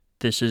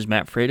This is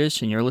Matt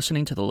Freitas, and you're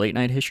listening to the Late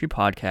Night History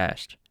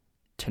Podcast.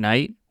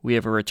 Tonight, we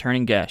have a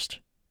returning guest,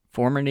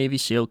 former Navy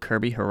SEAL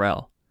Kirby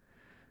Horrell.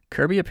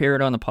 Kirby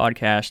appeared on the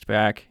podcast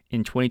back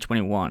in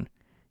 2021,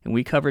 and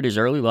we covered his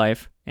early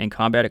life and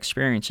combat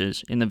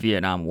experiences in the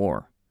Vietnam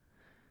War.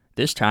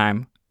 This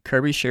time,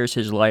 Kirby shares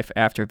his life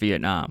after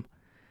Vietnam,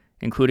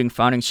 including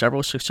founding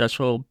several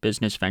successful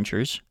business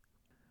ventures,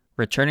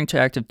 returning to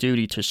active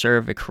duty to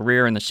serve a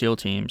career in the SEAL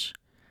teams,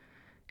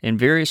 and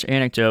various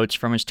anecdotes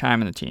from his time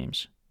in the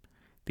teams.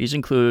 These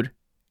include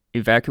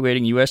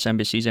evacuating U.S.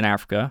 embassies in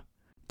Africa,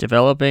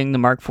 developing the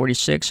Mark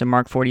 46 and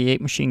Mark 48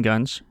 machine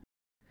guns,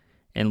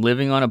 and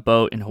living on a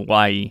boat in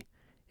Hawaii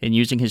and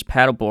using his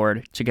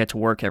paddleboard to get to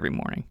work every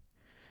morning.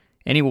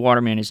 Any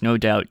waterman is no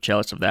doubt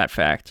jealous of that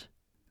fact.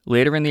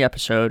 Later in the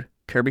episode,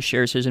 Kirby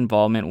shares his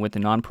involvement with the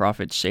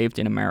nonprofit Saved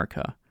in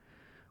America,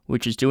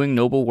 which is doing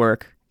noble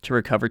work to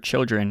recover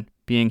children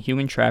being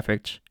human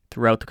trafficked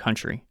throughout the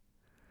country.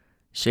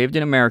 Saved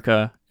in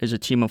America is a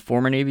team of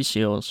former Navy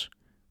SEALs,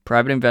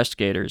 private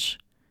investigators,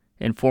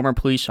 and former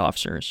police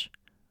officers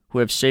who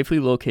have safely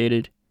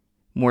located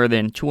more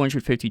than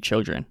 250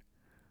 children,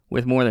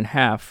 with more than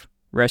half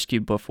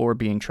rescued before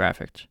being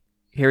trafficked.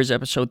 Here's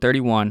episode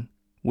 31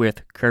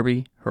 with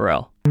Kirby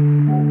Horrell.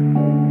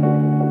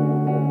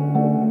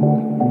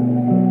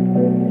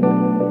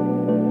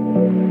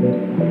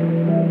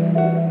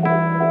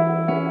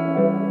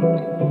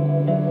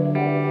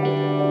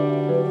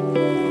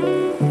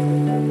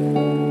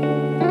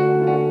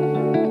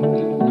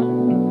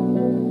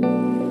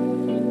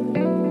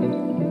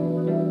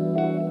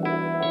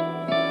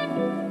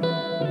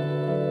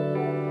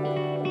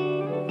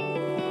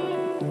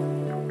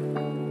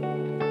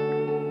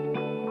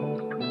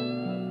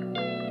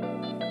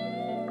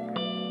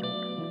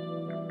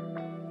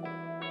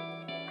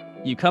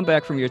 You come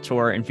back from your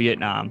tour in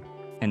Vietnam,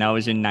 and that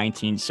was in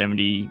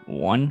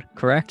 1971,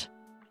 correct?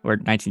 Or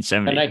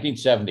 1970?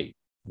 1970.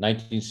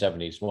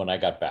 1970 is when I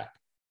got back.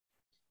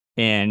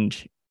 And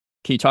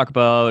can you talk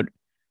about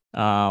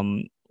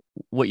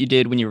what you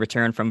did when you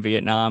returned from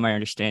Vietnam? I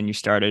understand you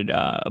started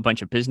a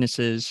bunch of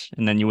businesses,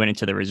 and then you went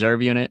into the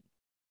reserve unit.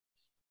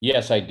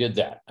 Yes, I did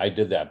that.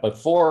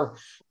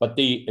 But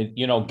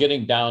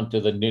getting down to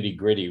the nitty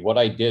gritty, what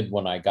I did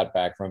when I got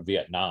back from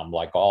Vietnam,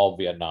 like all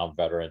Vietnam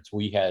veterans,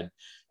 we had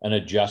an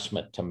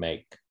adjustment to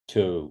make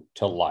to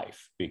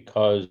life,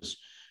 because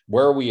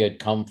where we had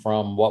come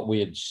from, what we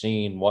had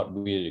seen, what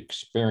we had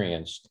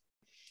experienced,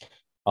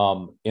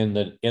 in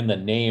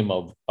the name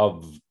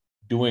of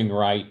doing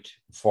right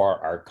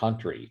for our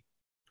country,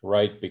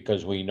 right?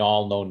 Because we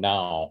all know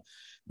now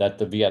that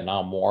the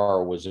Vietnam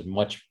War was a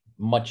much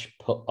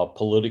a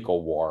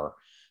political war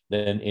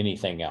than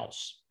anything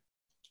else.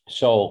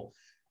 So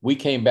we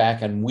came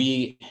back, and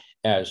we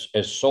as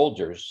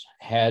soldiers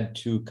had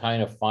to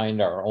kind of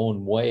find our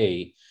own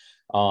way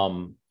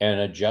and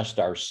adjust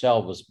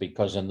ourselves,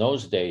 because in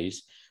those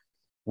days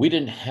we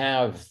didn't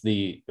have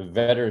the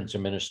Veterans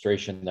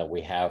Administration that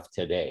we have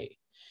today.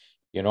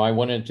 You know, I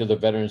went into the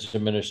Veterans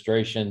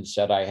Administration,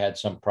 said I had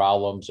some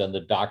problems, and the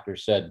doctor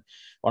said,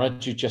 "Why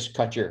don't you just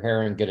cut your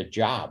hair and get a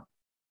job?"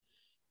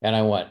 And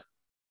I went,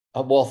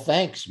 "Oh, well,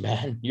 thanks,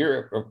 man.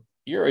 You're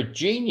a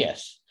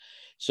genius."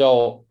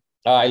 So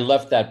I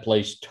left that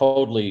place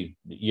totally,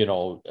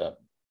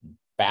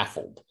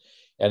 baffled.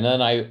 And then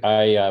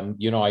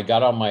I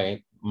got on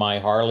my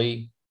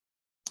Harley,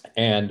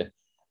 and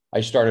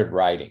I started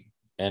riding,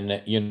 and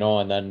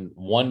then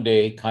one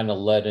day kind of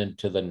led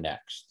into the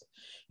next.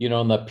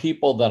 And the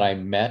people that I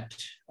met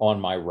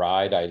on my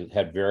ride, I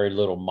had very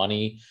little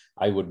money.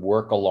 I would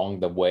work along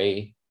the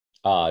way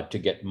to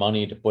get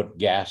money to put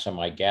gas in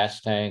my gas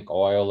tank,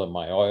 oil in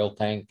my oil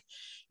tank,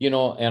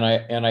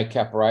 and I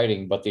kept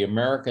riding. But the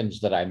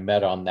Americans that I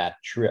met on that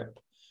trip,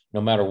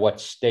 no matter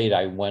what state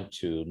I went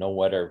to,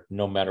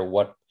 no matter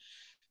what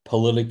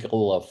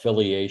political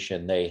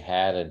affiliation they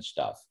had and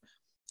stuff,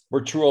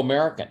 were true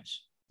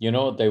Americans.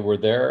 They were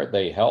there,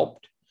 they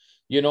helped.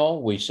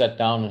 We sat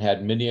down and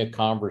had many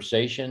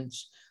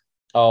conversations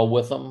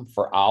with them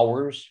for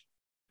hours.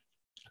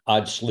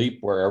 I'd sleep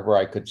wherever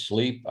I could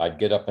sleep. I'd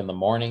get up in the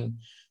morning,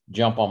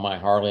 jump on my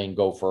Harley, and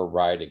go for a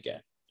ride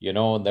again.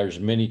 And there's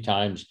many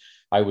times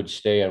I would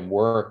stay and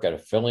work at a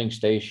filling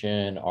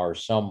station or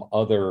some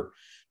other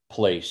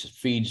place,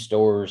 feed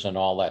stores and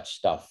all that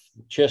stuff,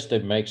 just to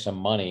make some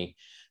money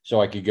so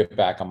I could get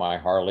back on my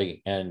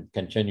Harley and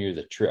continue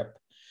the trip.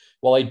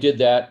 Well, I did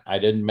that. I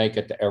didn't make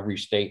it to every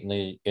state in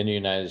the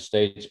United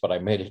States, but I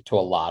made it to a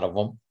lot of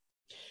them.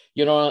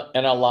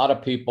 And a lot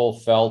of people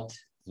felt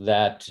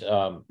that,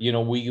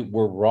 we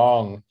were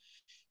wrong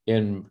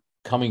in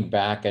coming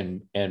back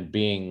and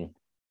being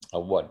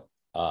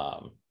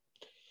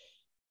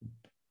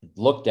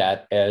looked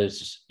at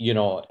as,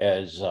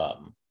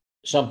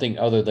 something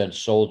other than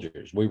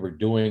soldiers. We were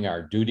doing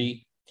our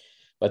duty,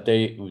 but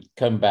they would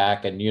come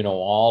back and,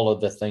 all of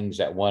the things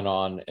that went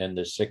on in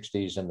the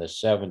 60s and the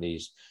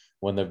 70s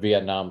when the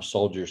Vietnam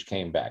soldiers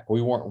came back.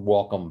 We weren't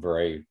welcomed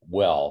very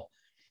well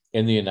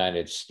in the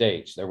United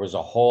States. There was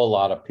a whole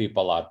lot of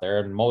people out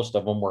there, and most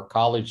of them were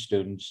college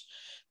students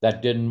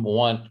that didn't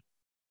want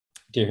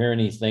to hear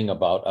anything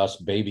about us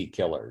baby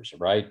killers,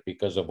 right?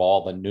 Because of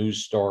all the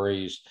news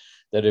stories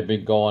that had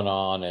been going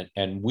on,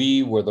 and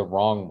we were the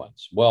wrong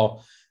ones.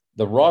 Well,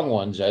 the wrong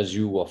ones, as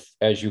you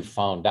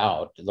found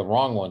out, the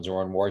wrong ones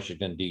were in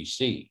Washington,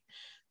 D.C.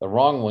 The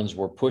wrong ones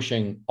were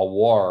pushing a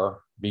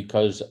war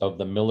because of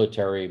the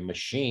military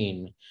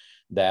machine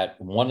that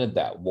wanted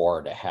that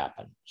war to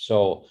happen.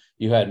 So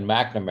you had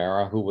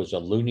McNamara, who was a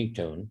Looney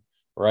Tune,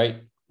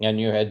 right? And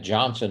you had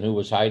Johnson, who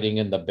was hiding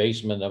in the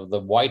basement of the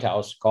White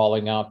House,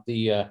 calling out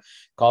the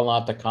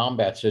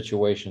combat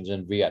situations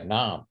in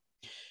Vietnam.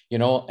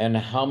 And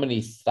how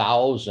many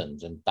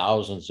thousands and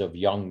thousands of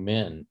young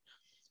men's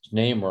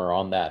name were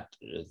on the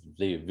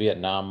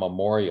Vietnam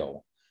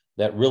Memorial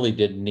that really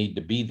didn't need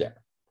to be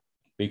there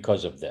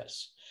because of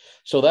this.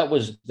 So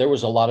there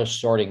was a lot of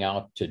sorting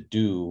out to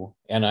do,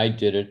 and I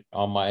did it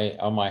on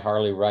my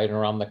Harley riding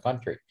around the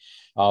country,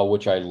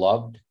 which I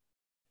loved.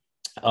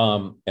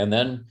 And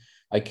then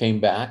I came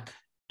back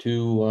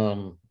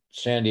to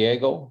San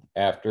Diego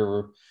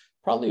after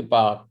probably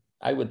about,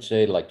 I would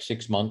say, like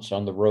 6 months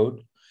on the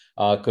road.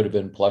 Could have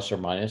been plus or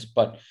minus,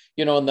 but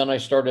and then I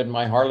started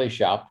my Harley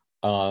shop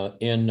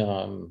in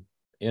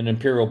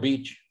Imperial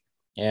Beach,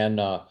 and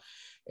that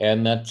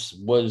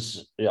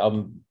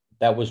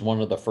was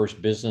one of the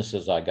first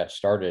businesses I got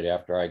started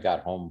after I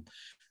got home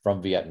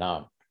from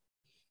Vietnam.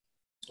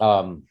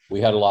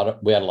 We had a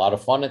lot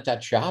of fun at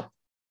that shop.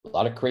 A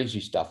lot of crazy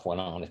stuff went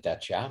on at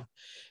that shop,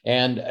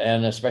 and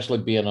especially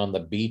being on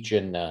the beach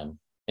in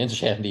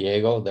San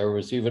Diego, there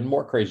was even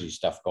more crazy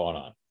stuff going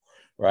on,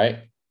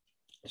 right?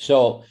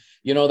 So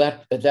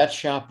that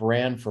shop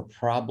ran for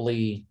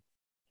probably,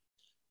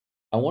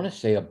 I want to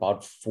say,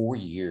 about 4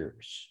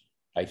 years.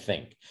 I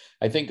think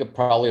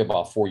probably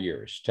about 4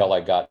 years till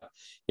I got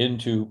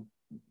into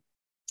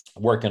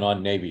working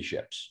on Navy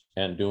ships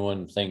and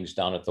doing things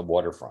down at the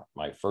waterfront.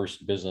 My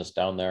first business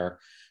down there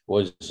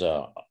was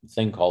a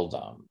thing called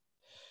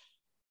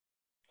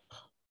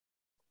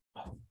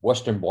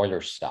Western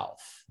Boiler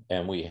South,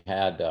 and we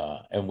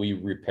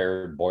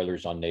repaired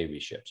boilers on Navy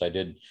ships. I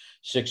did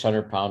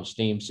 600-pound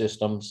steam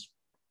systems,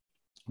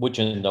 which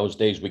in those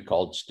days we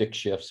called stick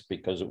shifts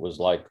because it was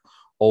like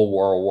old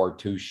World War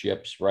II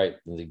ships, right?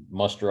 They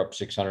muster up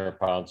 600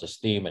 pounds of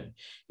steam, and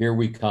here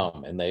we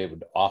come, and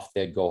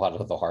they'd go out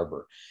of the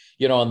harbor,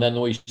 and then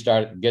we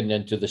started getting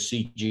into the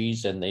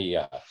CGs and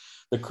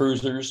the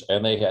cruisers,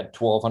 and they had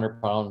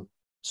 1,200-pound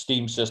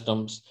steam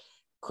systems,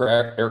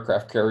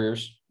 aircraft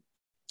carriers,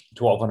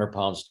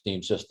 1,200-pound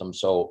steam system.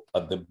 So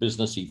the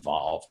business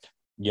evolved,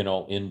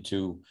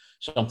 into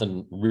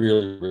something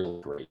really,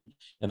 really great.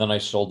 And then I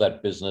sold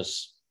that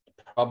business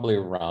probably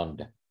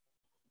around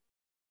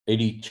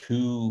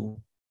 82,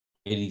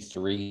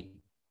 83,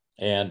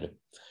 and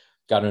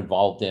got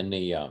involved in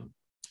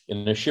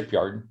the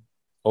shipyard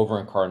over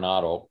in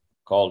Coronado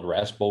called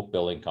Ras Boat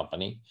Building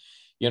Company,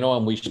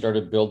 and we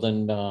started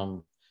building,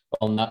 well,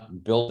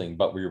 not building,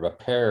 but we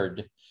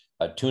repaired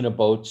tuna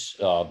boats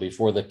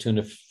before the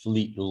tuna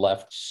fleet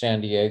left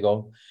San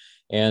Diego,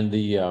 and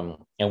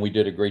we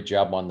did a great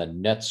job on the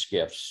net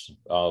skiffs,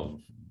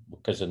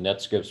 because the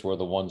net skiffs were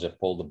the ones that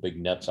pulled the big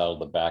nets out of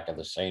the back of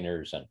the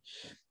seiners, and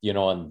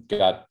and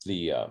got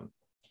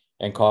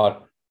and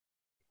caught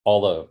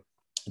all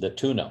the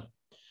tuna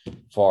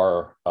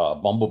for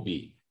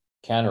Bumblebee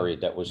cannery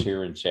that was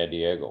here in San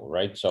Diego,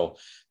 right? So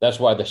that's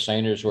why the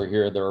seiners were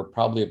here. There were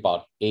probably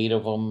about 8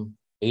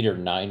 or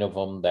 9 of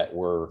them that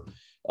were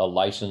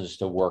licensed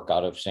to work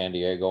out of San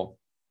Diego.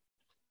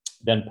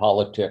 Then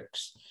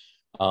politics,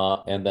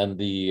 and then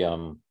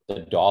the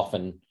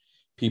dolphin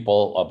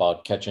people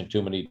about catching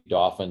too many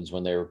dolphins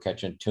when they were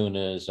catching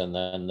tunas, and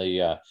then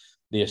the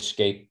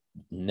escape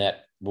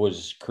net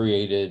was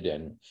created,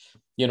 and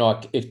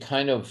it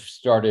kind of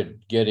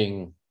started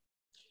getting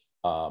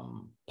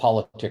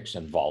politics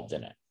involved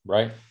in it,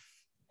 right?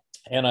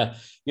 And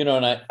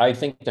I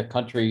think the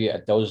country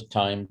at those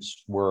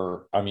times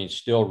were,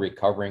 still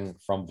recovering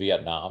from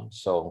Vietnam.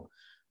 So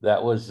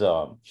that was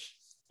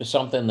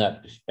something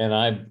that,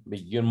 and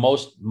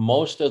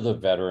most of the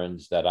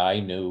veterans that I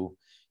knew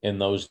in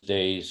those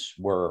days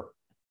were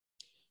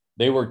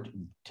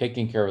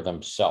taking care of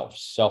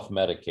themselves,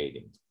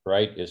 self-medicating,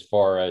 right? As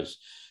far as,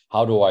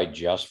 how do I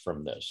adjust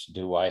from this?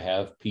 Do I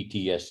have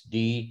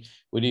PTSD?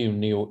 We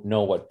didn't even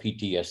know what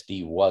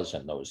PTSD was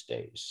in those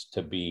days,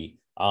 to be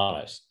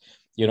honest.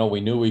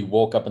 We knew we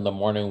woke up in the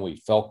morning, we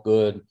felt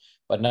good,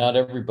 but not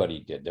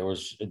everybody did. There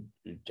was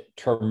a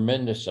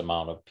tremendous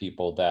amount of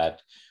people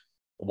that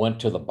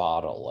went to the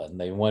bottle, and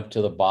they went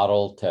to the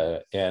bottle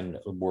and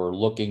were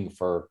looking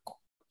for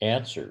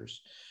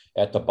answers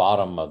at the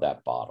bottom of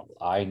that bottle.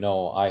 I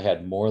know I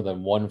had more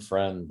than one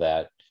friend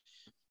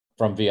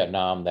from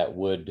Vietnam that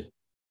would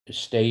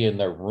stay in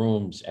their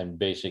rooms and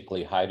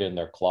basically hide in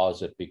their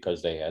closet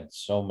because they had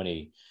so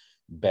many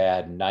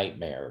bad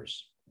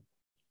nightmares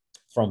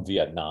from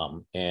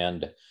Vietnam,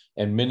 and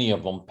many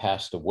of them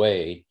passed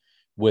away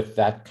with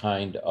that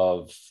kind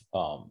of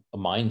a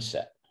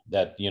mindset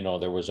that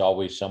there was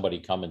always somebody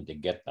coming to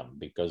get them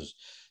because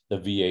the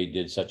VA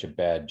did such a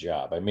bad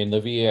job. The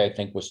VA, I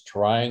think, was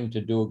trying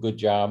to do a good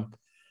job.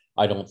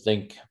 I don't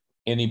think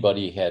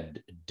anybody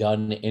had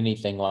done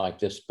anything like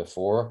this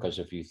before, because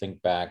if you think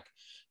back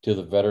to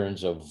the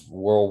veterans of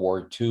World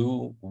War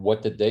II,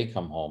 what did they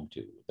come home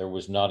to? There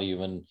was not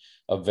even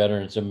a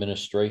Veterans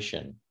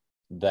Administration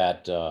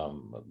that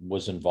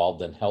was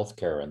involved in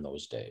healthcare in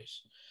those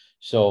days.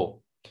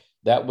 So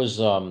that was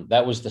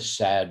the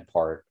sad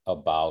part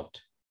about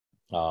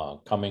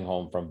coming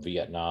home from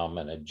Vietnam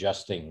and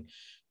adjusting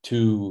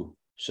to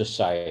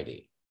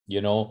society.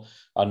 You know,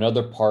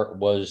 another part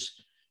was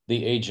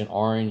the Agent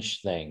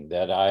Orange thing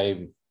that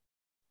I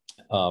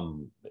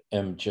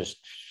am just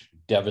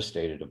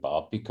devastated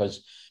about,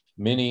 because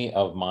many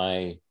of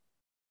my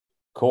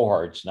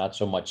cohorts, not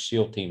so much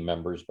SEAL team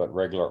members, but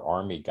regular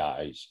Army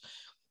guys,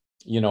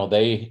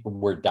 they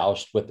were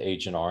doused with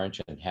Agent Orange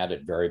and had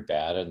it very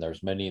bad. And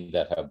there's many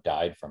that have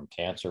died from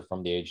cancer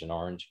from the Agent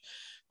Orange.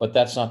 But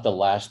that's not the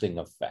lasting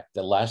effect.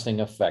 The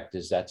lasting effect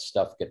is that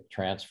stuff get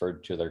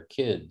transferred to their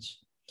kids,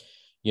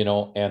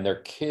 and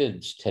their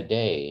kids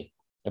today,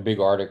 a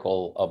big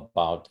article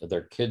about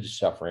their kids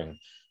suffering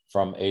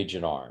from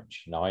Agent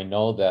Orange. Now, I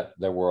know that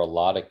there were a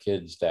lot of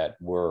kids that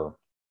were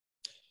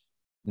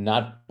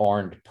not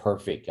born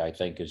perfect, I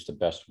think is the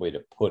best way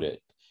to put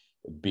it,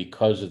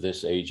 because of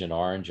this Agent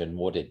Orange and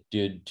what it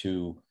did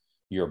to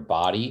your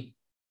body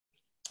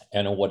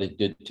and what it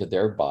did to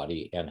their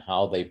body and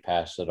how they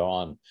pass it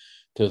on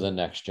to the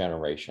next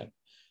generation.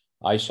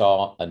 I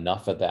saw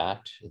enough of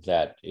that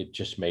it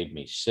just made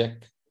me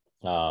sick.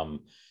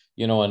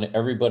 And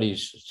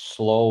everybody's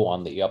slow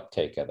on the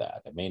uptake of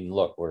that. I mean,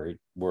 look,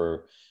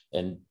 we're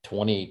in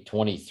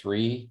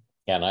 2023,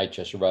 and I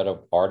just read an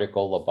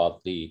article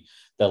about the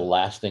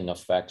lasting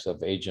effects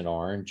of Agent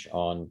Orange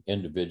on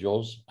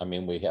individuals. I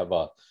mean, we have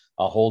a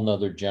whole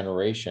nother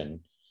generation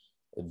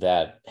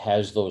that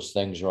has those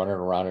things running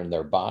around in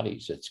their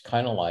bodies. It's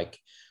kind of like,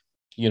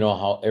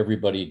 how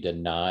everybody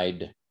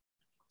denied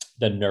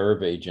the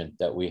nerve agent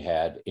that we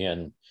had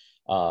in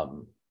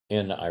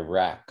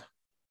Iraq,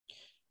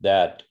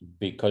 that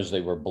because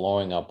they were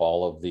blowing up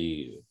all of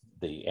the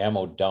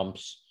ammo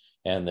dumps,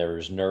 and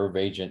there's nerve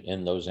agent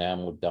in those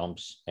ammo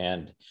dumps.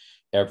 And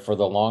for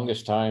the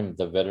longest time,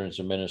 the Veterans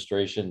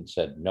Administration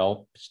said,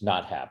 no, it's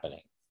not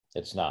happening.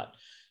 It's not.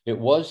 It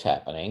was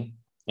happening.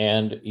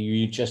 And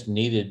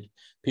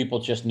people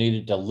just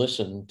needed to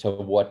listen to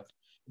what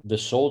the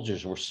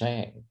soldiers were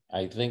saying.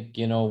 I think,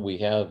 we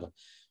have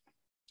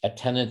a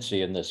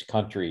tendency in this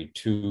country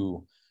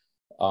to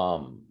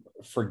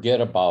forget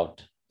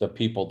about the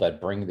people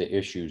that bring the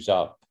issues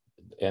up,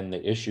 and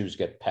the issues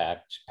get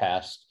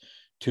passed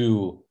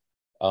to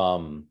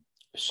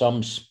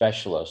some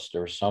specialist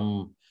or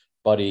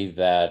somebody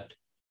that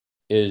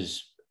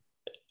is,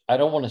 I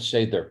don't want to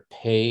say they're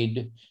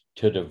paid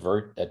to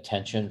divert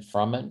attention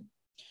from it,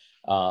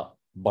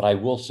 but I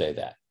will say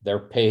that they're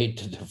paid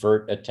to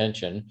divert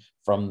attention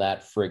from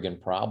that friggin'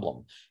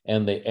 problem.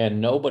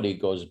 And nobody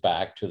goes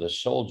back to the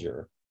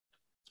soldier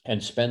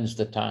and spends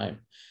the time.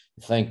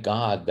 Thank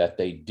God that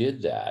they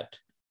did that.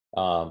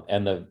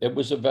 It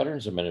was a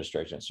Veterans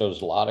Administration. So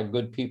there's a lot of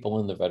good people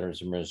in the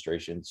Veterans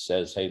Administration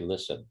says, hey,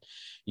 listen,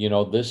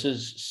 this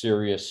is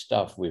serious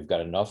stuff. We've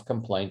got enough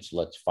complaints.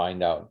 Let's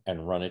find out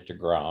and run it to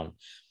ground.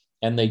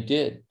 And they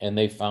did. And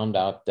they found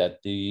out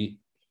that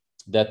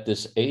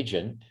this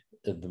agent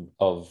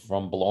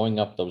from blowing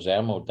up those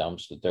ammo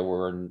dumps, that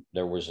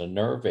there was a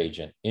nerve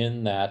agent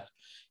in that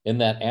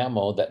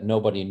ammo that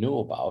nobody knew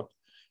about.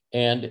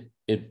 And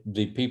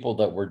the people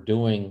that were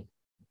doing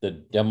the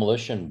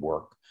demolition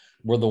work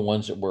were the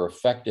ones that were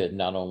affected.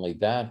 Not only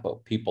that,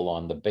 but people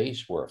on the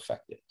base were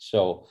affected.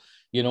 So,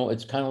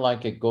 it's kind of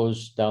like it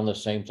goes down the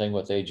same thing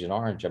with Agent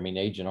Orange. I mean,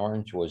 Agent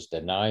Orange was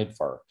denied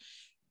for,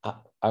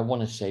 I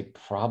want to say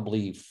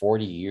probably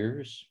 40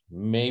 years,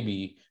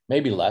 maybe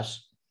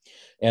less.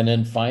 And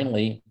then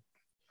finally,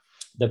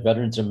 the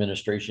Veterans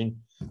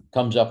Administration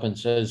comes up and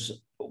says,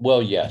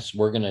 well, yes,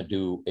 we're going to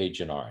do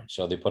Agent Orange.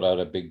 So they put out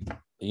a big,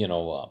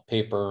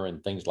 paper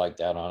and things like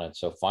that on it.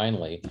 So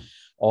finally,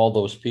 all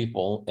those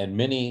people, and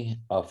many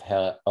of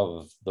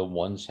the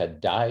ones had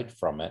died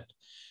from it,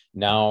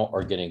 now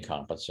are getting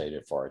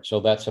compensated for it. So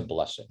that's a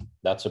blessing.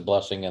 That's a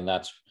blessing. And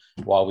that's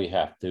why we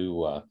have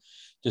to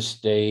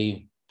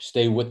stay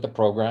with the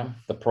program.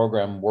 The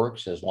program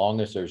works as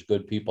long as there's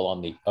good people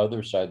on the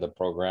other side of the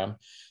program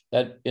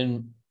that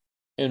in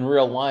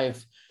real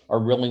life are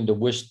willing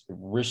to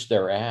risk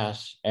their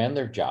ass and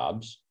their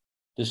jobs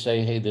to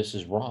say, hey, this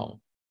is wrong,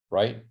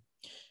 right?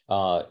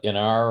 In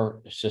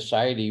our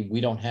society, we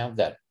don't have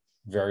that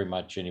very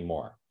much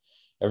anymore.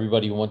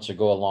 Everybody wants to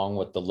go along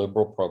with the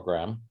liberal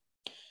program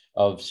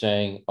of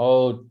saying,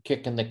 oh,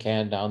 kicking the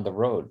can down the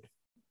road.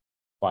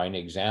 Fine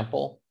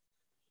example.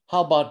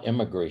 How about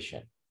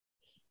immigration?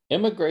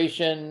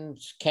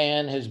 Immigration's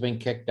can has been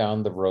kicked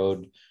down the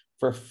road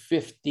for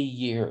 50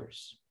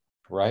 years,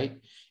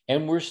 right?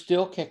 And we're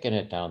still kicking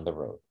it down the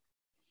road.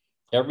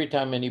 Every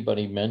time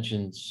anybody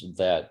mentions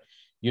that,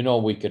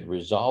 we could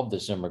resolve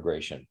this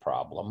immigration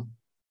problem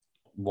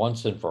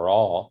once and for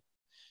all,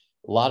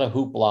 a lot of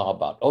hoopla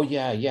about, oh,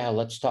 yeah,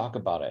 let's talk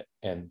about it.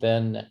 And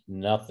then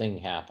nothing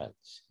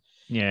happens.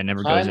 Yeah, it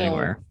never goes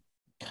anywhere.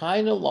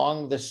 kind of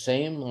along the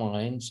same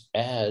lines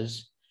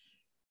as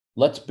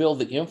let's build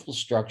the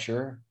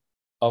infrastructure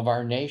of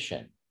our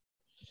nation.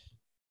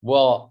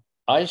 Well,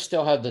 I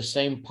still have the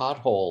same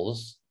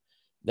potholes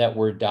that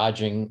we're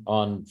dodging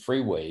on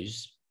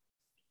freeways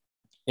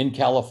in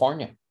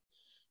California.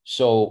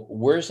 So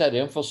where's that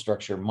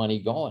infrastructure money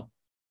going?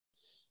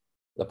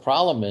 The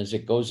problem is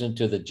it goes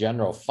into the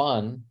general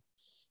fund,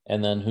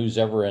 and then who's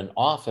ever in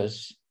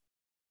office,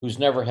 who's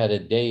never had a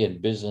day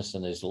in business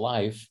in his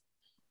life,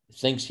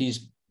 thinks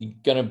he's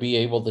going to be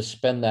able to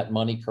spend that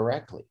money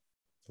correctly,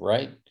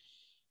 right?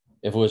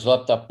 If it was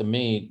left up to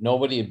me,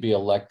 nobody would be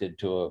elected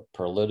to a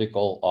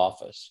political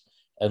office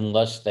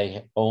unless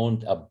they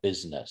owned a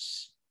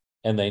business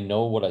and they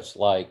know what it's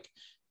like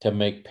to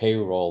make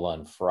payroll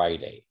on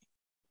Friday,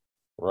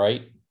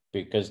 right?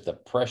 Because the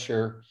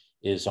pressure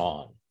is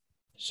on.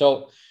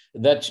 So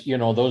that's,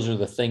 those are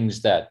the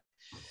things that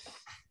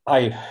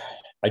I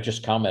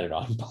just commented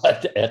on,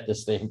 but at the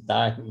same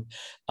time,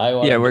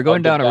 Yeah, we're I'll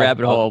going get down a back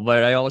rabbit hole,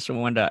 but I also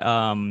wanted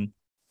to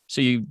so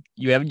you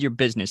have your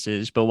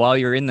businesses, but while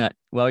you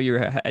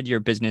had your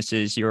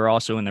businesses, you were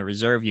also in the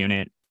reserve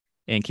unit.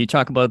 And can you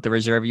talk about the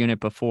reserve unit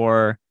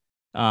before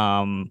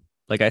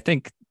like I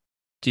think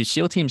do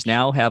SEAL teams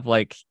now have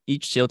like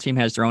each SEAL team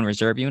has their own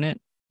reserve unit?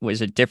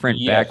 Was it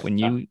different back Yes. when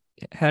you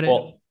had it?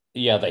 Well,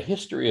 yeah, the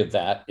history of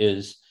that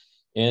is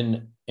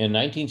in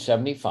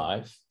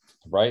 1975,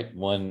 right?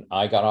 When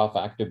I got off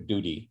active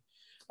duty,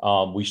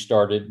 we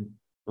started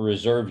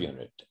reserve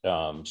unit,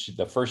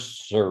 the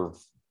first serve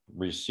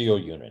SEAL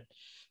unit.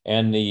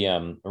 And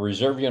the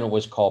reserve unit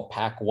was called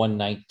PAC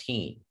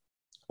 119.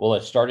 Well,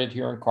 it started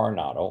here in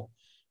Coronado.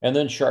 And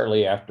then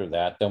shortly after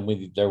that,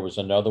 there was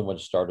another one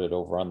started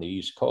over on the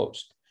East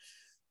Coast.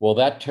 Well,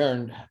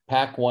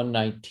 PAC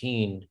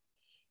 119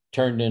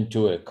 turned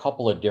into a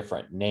couple of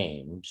different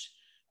names,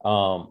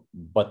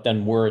 but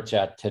then where it's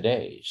at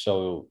today.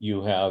 So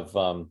you have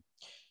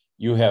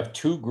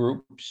two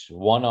groups,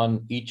 one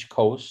on each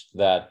coast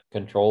that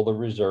control the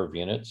reserve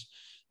units,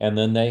 and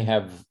then they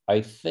have,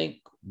 I think,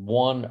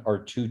 one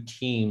or two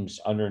teams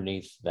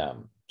underneath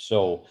them.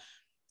 So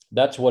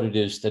that's what it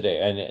is today.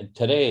 And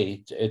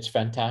today it's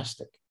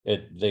fantastic.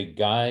 The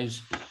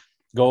guys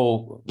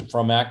go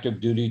from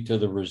active duty to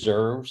the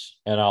reserves.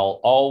 And I'll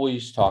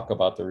always talk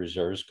about the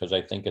reserves because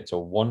I think it's a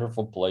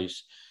wonderful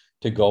place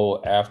to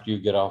go after you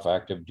get off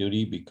active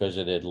duty, because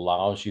it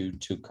allows you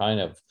to kind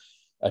of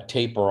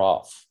taper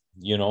off,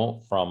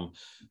 from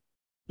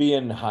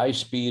being high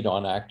speed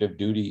on active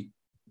duty,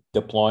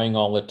 deploying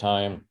all the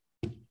time,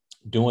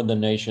 doing the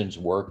nation's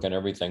work and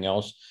everything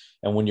else.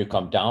 And when you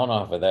come down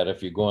off of that,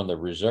 if you go in the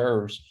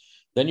reserves,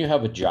 then you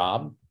have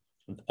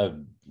a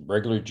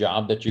regular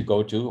job that you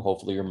go to.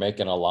 Hopefully you're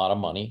making a lot of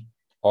money,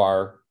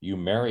 or you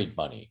married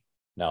money.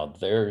 Now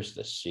there's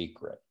the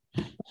secret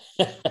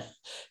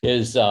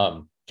is,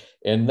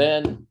 and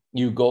then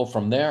you go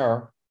from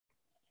there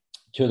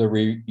to the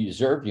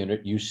reserve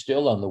unit. You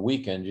still, on the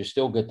weekend, you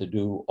still get to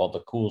do all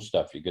the cool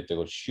stuff. You get to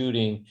go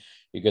shooting,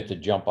 you get to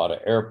jump out of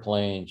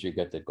airplanes, you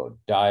get to go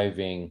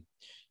diving,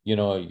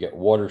 you get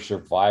water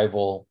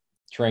survival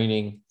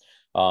training,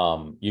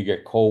 you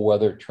get cold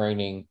weather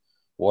training.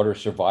 Water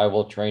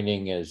survival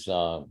training is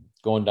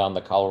going down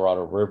the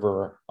Colorado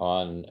River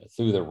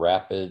through the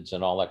rapids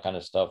and all that kind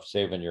of stuff,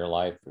 saving your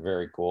life.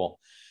 Very cool.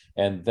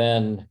 And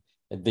then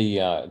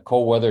the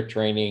cold weather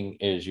training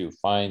is you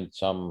find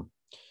some,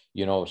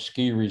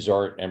 ski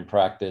resort and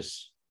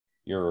practice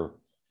your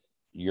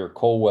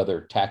cold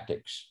weather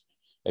tactics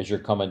as you're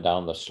coming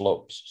down the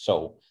slopes.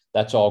 So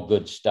that's all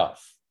good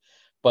stuff.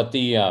 But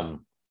the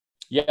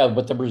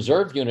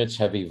reserve units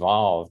have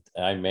evolved,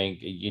 I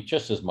mean,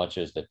 just as much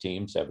as the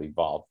teams have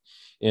evolved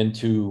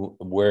into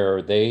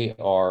where they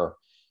are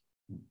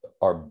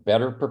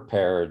better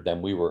prepared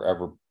than we were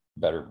ever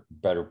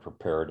better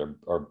prepared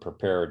or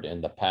prepared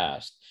in the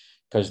past,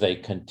 because they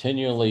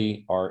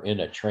continually are in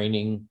a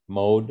training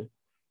mode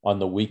on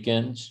the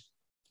weekends,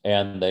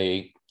 and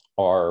they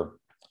are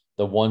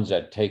the ones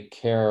that take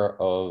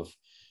care of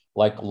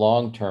like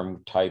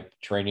long-term type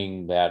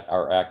training that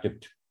our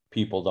active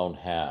people don't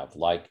have,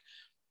 like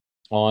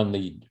on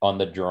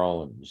the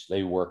drones.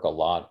 They work a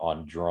lot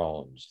on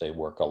drones. They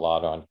work a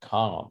lot on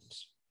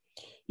comms,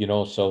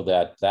 so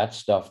that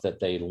stuff that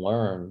they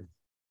learn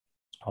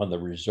on the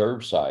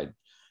reserve side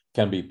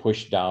can be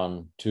pushed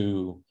down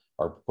to,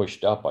 or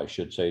pushed up, I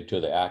should say,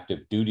 to the active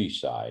duty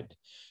side.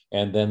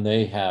 And then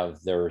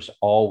there's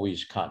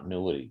always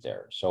continuity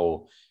there.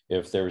 So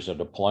if there's a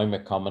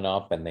deployment coming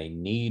up and they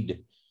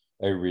need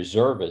a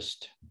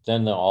reservist,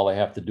 then all they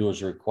have to do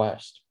is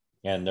request,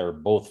 and they're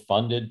both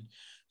funded.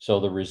 So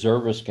the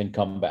reservists can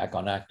come back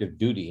on active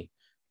duty.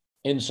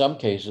 In some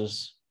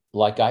cases,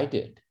 like I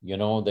did,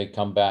 they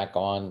come back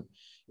on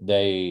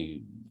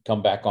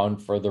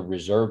for the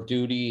reserve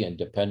duty, and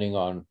depending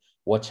on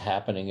what's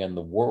happening in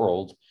the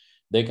world,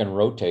 they can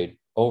rotate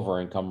over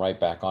and come right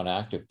back on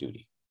active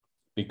duty,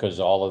 because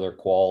all of their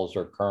quals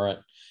are current.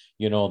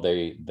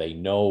 They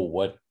know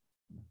what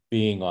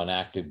being on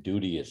active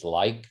duty is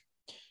like,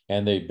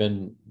 and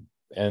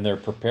they're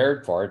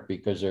prepared for it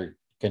because they're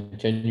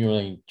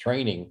continuing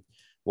training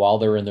while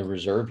they're in the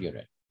reserve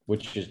unit,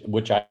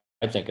 which I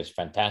think is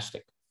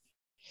fantastic.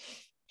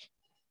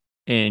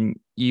 And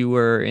you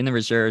were in the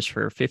reserves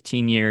for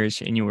 15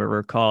 years and you were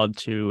recalled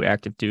to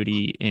active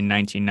duty in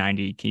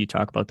 1990. Can you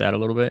talk about that a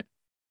little bit?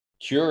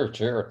 Sure,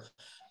 sure.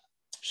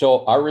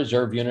 So our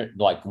reserve unit,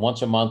 like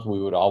once a month,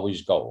 we would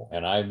always go.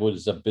 And I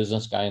was a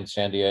business guy in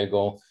San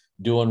Diego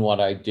doing what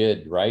I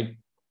did, right?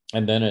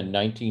 And then in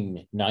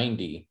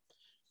 1990,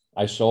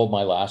 I sold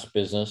my last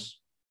business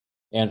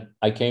and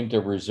I came to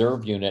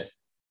reserve unit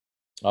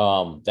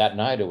that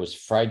night. It was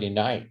Friday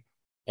night.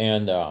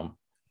 And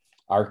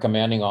our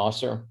commanding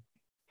officer,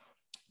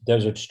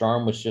 Desert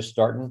Storm was just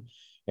starting.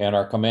 And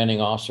our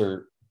commanding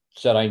officer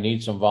said, I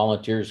need some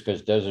volunteers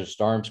because Desert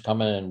Storm's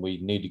coming and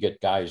we need to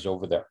get guys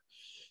over there.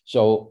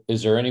 So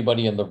is there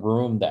anybody in the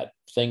room that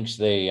thinks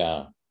they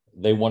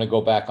want to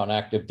go back on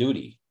active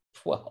duty?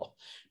 Well,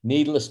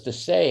 needless to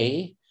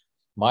say,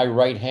 my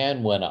right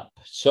hand went up.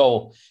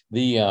 So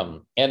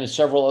and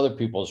several other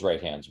people's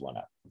right hands went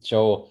up.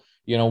 So,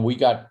 we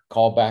got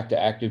called back to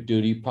active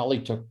duty. Probably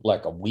took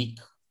like a week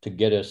to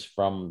get us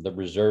from the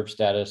reserve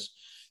status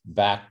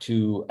back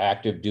to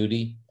active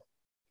duty.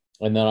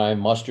 And then I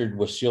mustered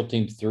with SEAL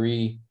Team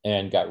 3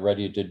 and got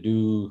ready to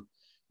do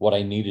what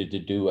I needed to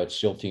do at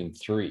SEAL Team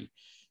 3.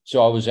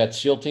 So I was at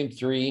SEAL Team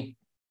 3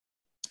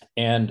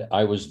 and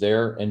I was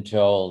there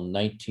until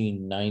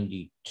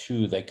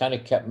 1992. They kind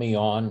of kept me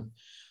on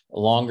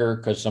longer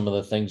because some of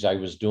the things I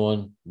was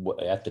doing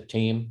at the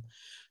team.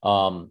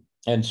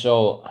 And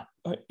so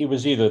it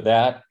was either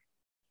that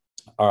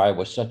or I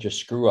was such a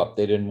screw up.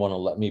 They didn't want to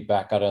let me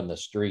back out on the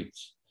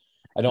streets.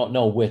 I don't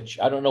know which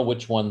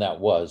one that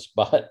was,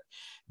 but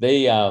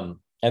they, and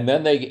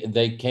then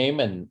they came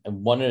and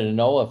wanted to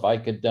know if I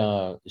could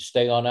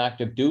stay on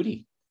active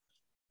duty.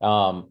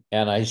 And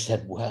I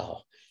said,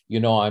 well,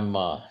 I'm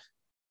a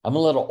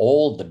little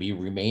old to be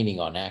remaining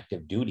on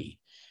active duty.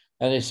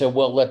 And they said,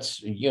 well,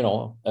 let's,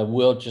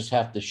 we'll just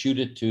have to shoot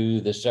it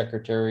to the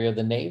Secretary of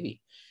the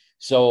Navy.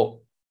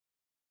 So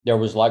there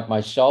was like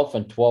myself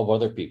and 12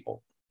 other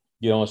people,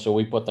 so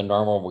we put the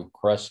normal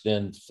request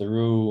in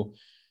through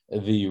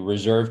the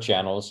reserve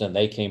channels and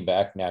they came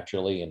back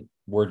naturally and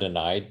were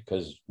denied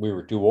because we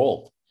were too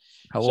old.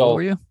 How old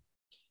were you?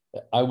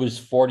 I was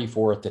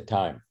 44 at the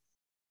time.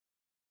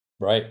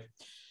 Right.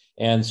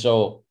 And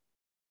so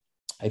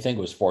I think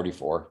it was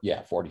 44.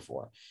 Yeah,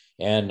 44.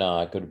 And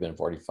it could have been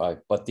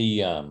 45. But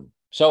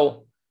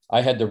so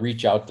I had to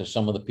reach out to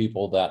some of the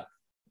people that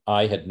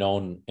I had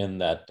known in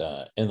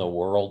the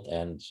world.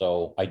 And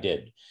so I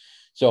did.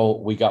 So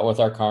we got with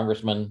our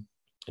congressman,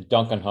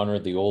 Duncan Hunter,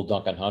 the old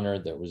Duncan Hunter,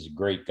 that was a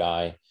great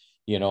guy.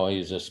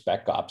 He's a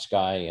spec ops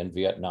guy in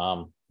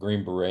Vietnam,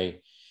 Green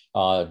Beret,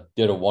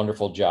 did a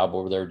wonderful job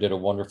over there, did a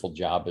wonderful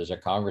job as a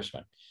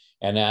congressman.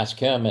 And asked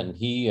him, and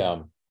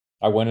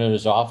I went in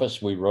his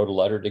office, we wrote a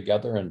letter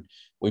together and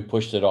we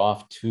pushed it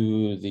off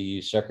to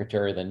the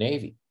Secretary of the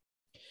Navy.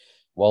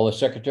 Well, the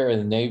Secretary of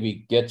the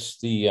Navy gets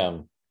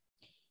the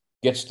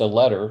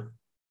letter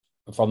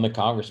from the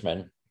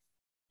congressman.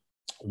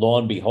 Lo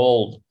and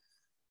behold,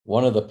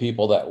 one of the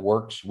people that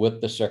works with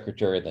the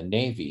Secretary of the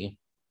Navy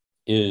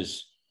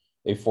is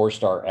a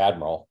 4-star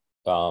admiral,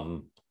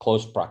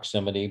 close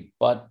proximity,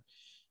 but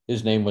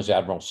his name was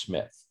Admiral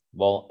Smith.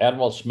 Well,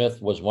 Admiral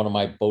Smith was one of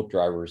my boat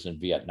drivers in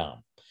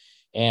Vietnam.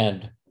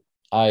 And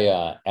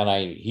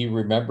he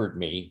remembered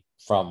me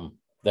from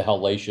the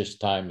hellacious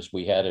times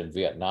we had in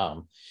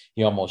Vietnam.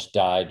 He almost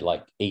died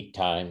like 8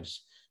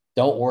 times.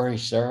 Don't worry,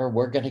 sir,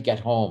 we're going to get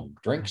home.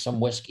 Drink some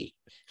whiskey.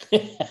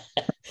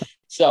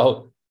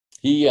 So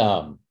he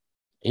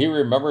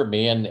remembered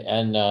me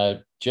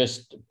and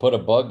just put a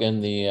bug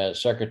in the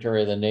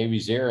Secretary of the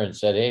Navy's ear and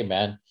said, hey,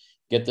 man,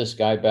 get this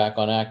guy back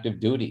on active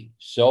duty.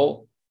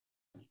 So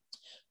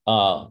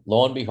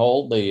lo and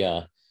behold,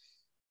 the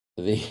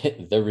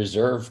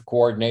reserve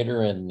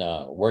coordinator in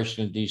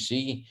Washington,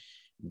 D.C.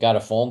 got a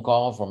phone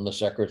call from the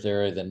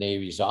Secretary of the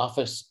Navy's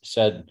office,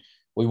 said,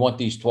 we want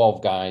these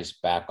 12 guys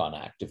back on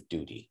active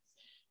duty.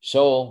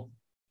 So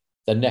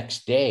the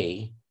next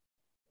day,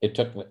 it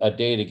took a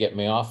day to get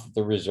me off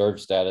the reserve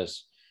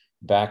status,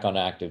 back on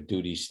active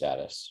duty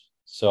status.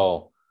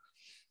 So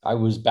I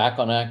was back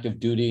on active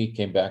duty,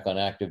 came back on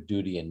active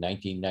duty in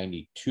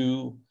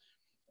 1992,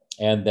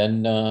 and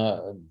then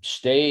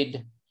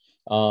stayed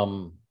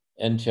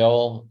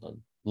until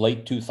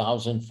late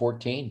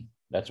 2014.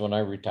 That's when I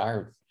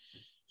retired.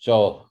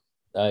 So,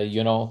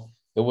 it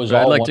was But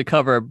all. I'd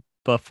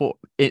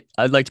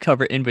like to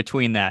cover in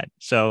between that.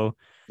 So,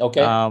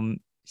 Okay.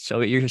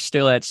 So you're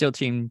still at SEAL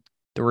Team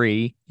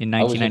 3 in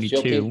I was at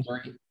SEAL Team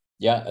 1992. 3.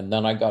 Yeah. And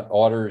then I got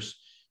orders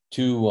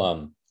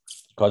to,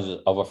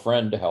 because of a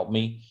friend to help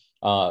me,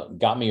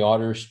 got me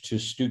orders to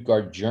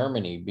Stuttgart,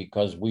 Germany,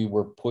 because we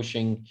were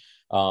pushing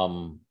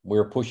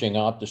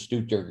out to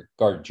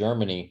Stuttgart,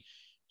 Germany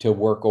to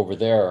work over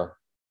there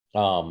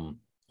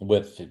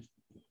with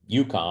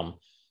UCOM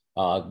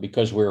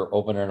because we were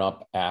opening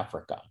up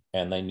Africa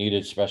and they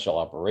needed special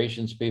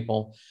operations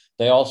people.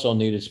 They also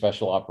needed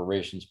special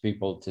operations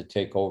people to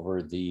take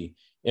over the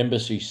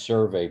embassy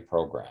survey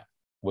program.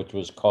 which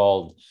was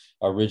called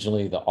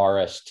originally the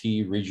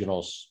RST,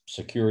 Regional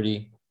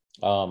Security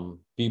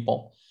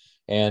people,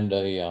 and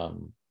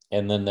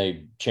then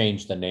they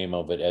changed the name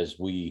of it as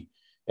we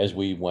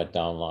went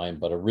down line.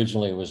 But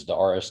originally it was the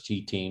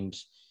RST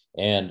teams,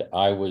 and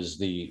I was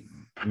the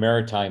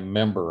maritime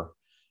member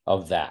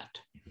of that.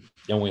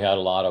 And we had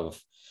a lot of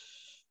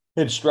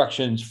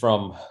instructions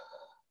from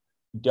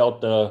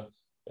Delta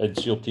and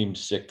SEAL Team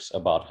 6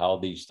 about how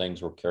these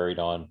things were carried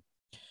on,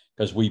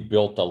 because we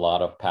built a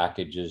lot of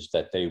packages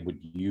that they would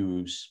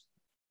use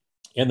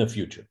in the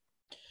future,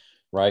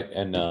 right?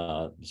 And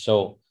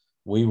so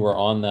we were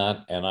on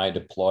that, and I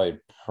deployed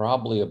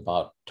probably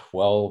about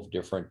 12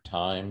 different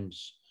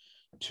times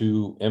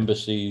to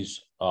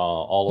embassies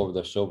all over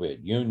the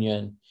Soviet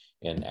Union,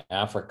 in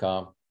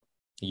Africa.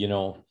 You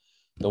know,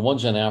 the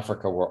ones in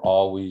Africa were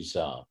always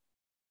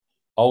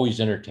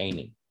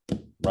entertaining,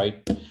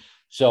 right?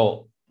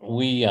 So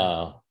we,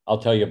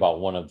 I'll tell you about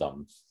one of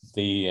them.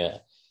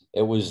 It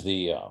was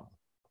the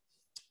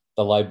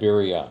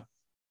Liberia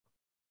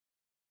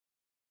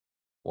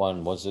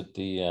one. Was it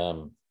the,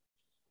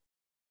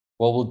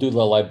 well, we'll do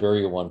the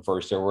Liberia one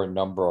first. There were a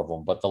number of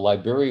them, but the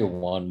Liberia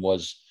one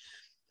was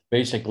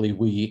basically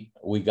we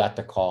got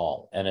the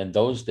call. And in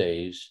those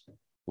days,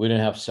 we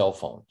didn't have cell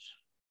phones.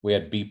 We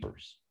had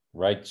beepers,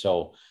 right?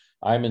 So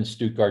I'm in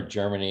Stuttgart,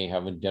 Germany,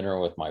 having dinner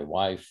with my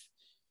wife,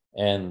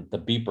 and the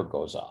beeper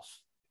goes off.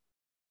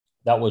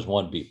 That was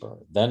one beeper.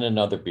 Then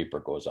another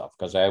beeper goes off,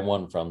 because I had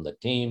one from the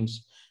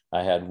teams.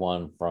 I had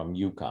one from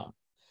UCOM.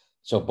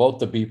 So both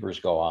the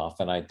beepers go off,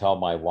 and I tell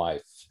my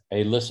wife,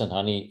 hey, listen,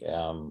 honey,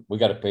 we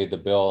got to pay the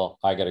bill.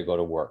 I got to go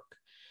to work,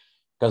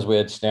 because we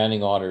had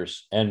standing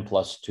orders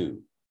N+2.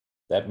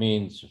 That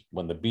means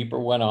when the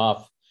beeper went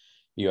off,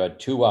 you had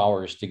 2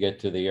 hours to get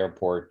to the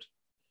airport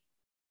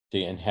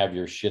and have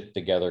your shit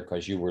together,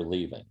 because you were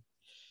leaving.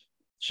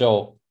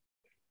 So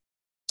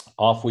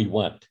off we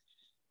went,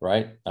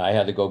 right? I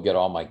had to go get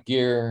all my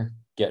gear,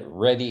 get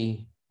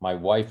ready. My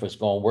wife was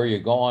going, where are you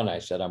going? I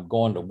said, I'm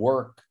going to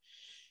work.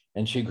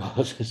 And she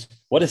goes,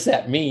 what does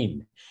that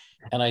mean?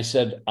 And I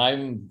said,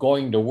 I'm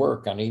going to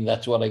work. I mean,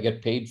 that's what I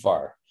get paid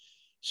for.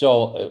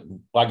 So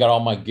I got all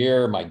my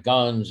gear, my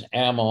guns,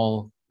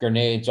 ammo,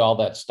 grenades, all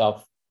that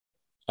stuff.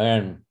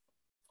 And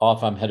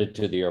off I'm headed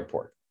to the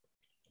airport.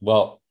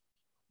 Well,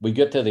 we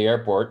get to the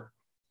airport,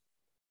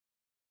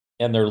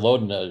 and they're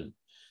loading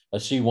a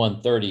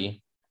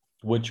C-130,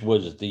 which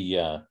was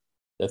the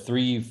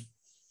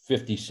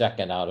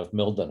 352nd out of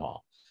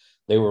Mildenhall.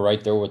 They were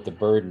right there with the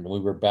bird, and we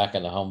were back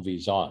in the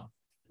Humvees on.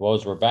 Well,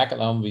 as we're back in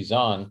the Humvees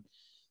on,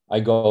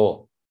 I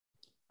thought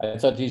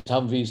these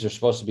Humvees are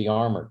supposed to be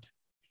armored.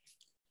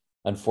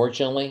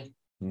 Unfortunately,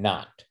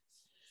 not.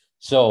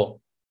 So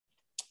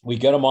we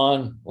get them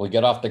on, we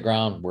get off the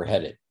ground, we're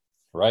headed,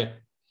 right?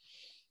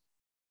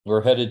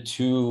 We're headed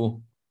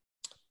to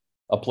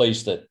a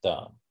place that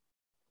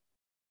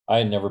I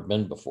had never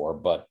been before,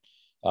 but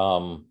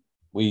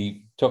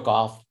we took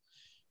off.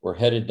 We're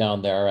headed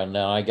down there, and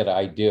then I get an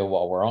idea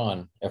while we're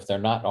on, if they're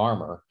not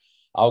armor,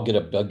 I'll get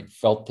a big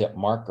felt tip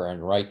marker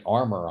and write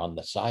armor on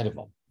the side of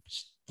them.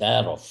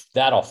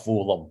 That'll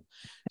fool them.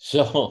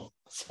 So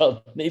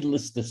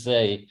needless to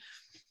say,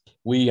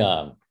 we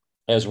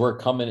as we're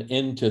coming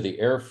into the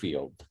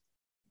airfield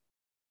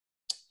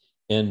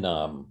in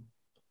oh,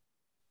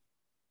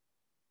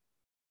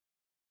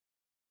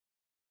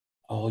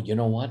 you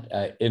know what?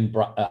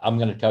 I'm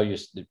going to tell you,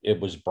 it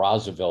was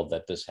Brazzaville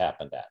that this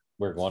happened at.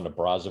 We're going to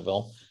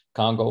Brazzaville,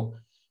 Congo.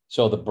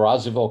 So the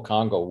Brazzaville,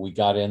 Congo, we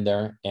got in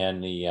there,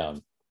 and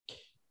the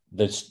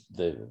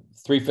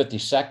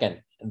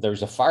 352nd,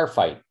 there's a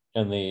firefight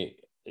in the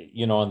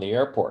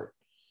airport,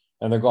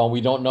 and they're going,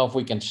 we don't know if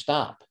we can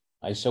stop.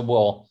 I said,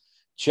 well,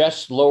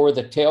 just lower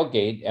the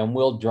tailgate and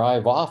we'll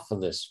drive off of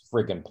this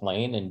friggin'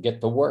 plane and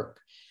get to work.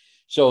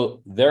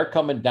 So they're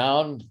coming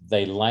down,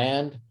 they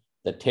land,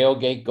 the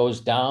tailgate goes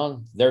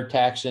down, they're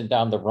taxiing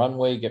down the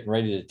runway, getting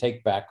ready to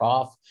take back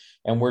off,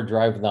 and we're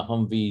driving the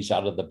Humvees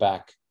out of the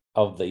back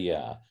of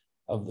the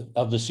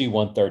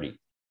C-130.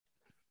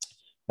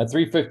 The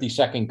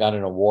 352nd got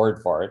an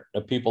award for it.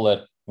 The people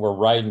that were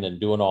riding and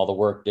doing all the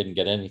work didn't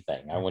get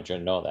anything. I want you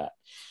to know that.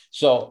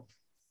 So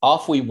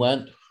off we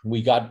went.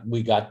 We got the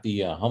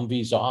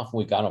Humvees off.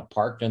 We got them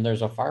parked, and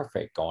there's a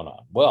firefight going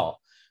on. Well,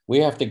 we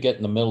have to get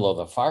in the middle of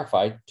the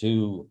firefight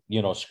to,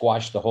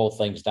 squash the whole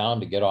things down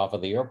to get off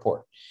of the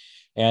airport.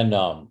 And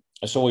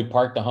so we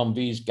parked the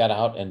Humvees, got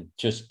out, and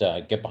just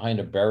get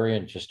behind a barrier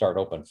and just start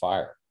open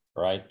fire,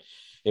 right?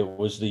 It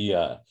was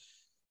the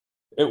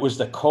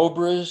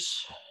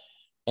Cobras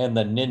and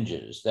the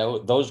Ninjas.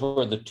 Those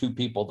were the two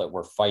people that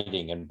were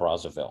fighting in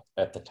Brazzaville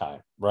at the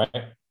time,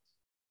 right?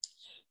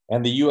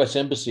 And the U.S.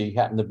 Embassy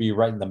happened to be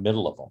right in the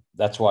middle of them.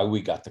 That's why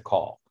we got the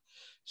call.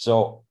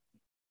 So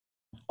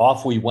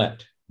off we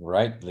went,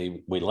 right?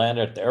 We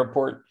landed at the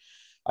airport.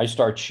 I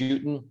start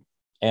shooting,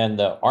 and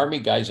the Army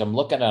guys, I'm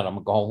looking at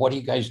them going, what are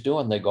you guys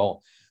doing? They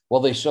go,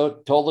 well, they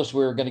told us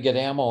we were going to get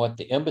ammo at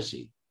the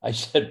embassy. I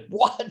said,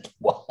 what?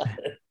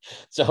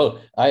 So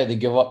I had to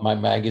give up my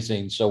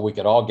magazine so we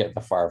could all get in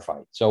the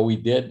firefight. So we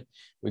did.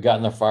 We got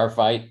in the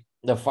firefight.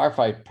 The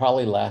firefight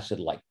probably lasted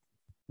like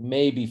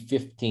maybe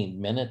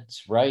 15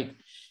 minutes, right?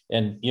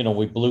 And,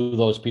 we blew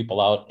those people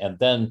out. And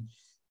then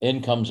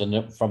in comes,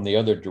 from the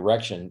other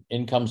direction,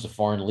 in comes the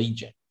Foreign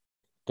Legion,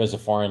 because the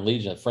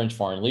French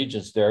Foreign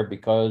Legion's there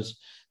because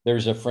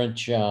there's a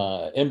French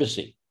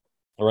embassy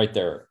right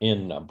there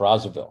in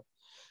Brazzaville.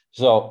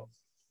 So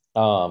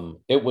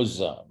it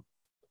was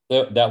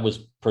that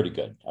was pretty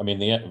good. I mean,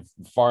 the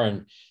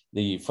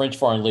French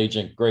Foreign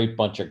Legion, great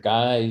bunch of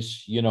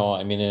guys.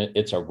 I mean,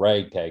 it's a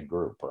ragtag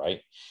group,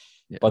 right?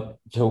 Yeah. But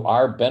to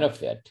our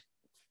benefit,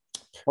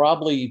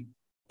 probably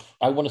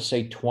I want to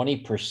say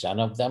 20%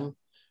 of them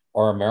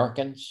are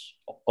Americans,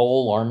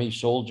 old Army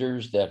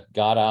soldiers that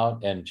got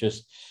out and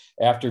just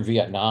after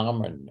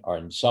Vietnam,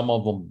 and some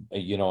of them,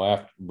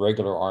 after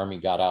regular Army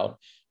got out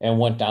and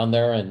went down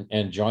there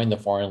and joined the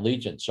Foreign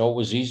Legion. So it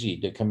was easy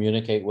to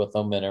communicate with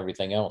them and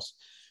everything else.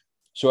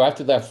 So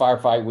after that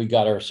firefight, we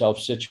got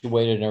ourselves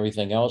situated and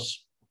everything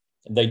else.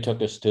 They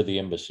took us to the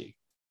embassy.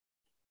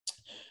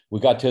 We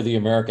got to the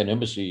American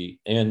embassy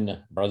in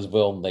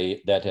Brazzaville,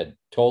 and that had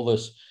told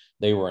us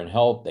they were in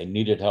help. They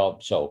needed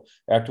help. So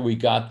after we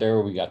got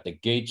there, we got the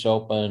gates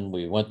open.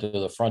 We went to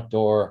the front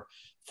door.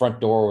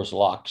 Front door was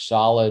locked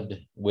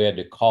solid. We had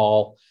to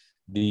call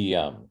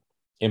the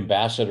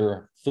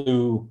ambassador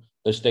through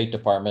the State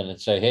Department and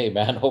say, "Hey,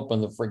 man,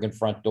 open the friggin'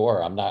 front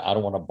door. I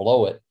don't want to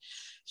blow it."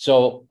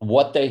 So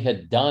what they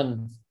had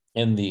done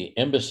in the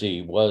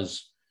embassy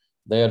was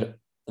they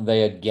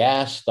had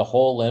gassed the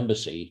whole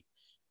embassy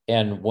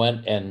and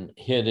went and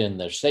hid in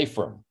their safe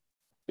room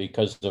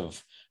because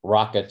of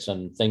rockets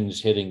and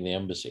things hitting the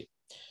embassy.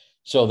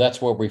 So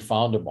that's where we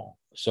found them all.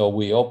 So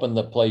we opened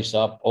the place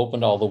up,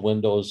 opened all the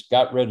windows,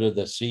 got rid of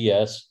the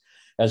CS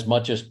as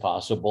much as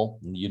possible.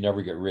 You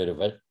never get rid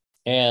of it.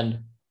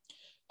 And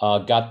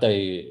got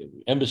the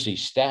embassy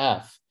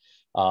staff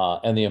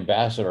and the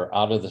ambassador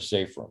out of the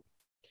safe room.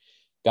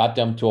 Got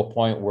them to a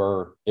point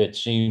where it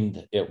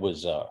seemed it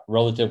was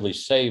relatively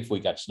safe. We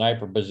got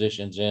sniper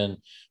positions in.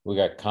 We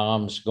got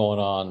comms going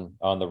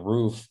on the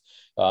roof.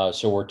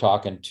 So we're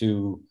talking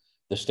to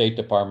the State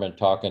Department,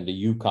 talking to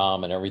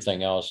UCOM and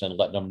everything else, and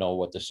letting them know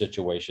what the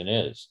situation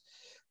is.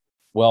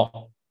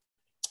 Well,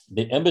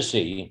 the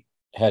embassy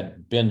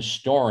had been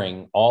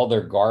storing all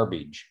their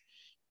garbage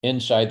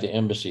inside the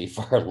embassy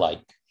for like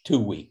 2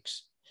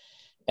 weeks.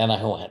 And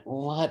I went,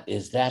 "What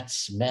is that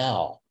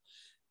smell?"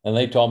 And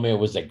they told me it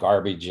was the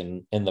garbage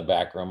in the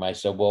back room. I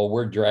said, "Well,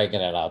 we're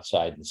dragging it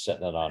outside and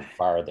setting it on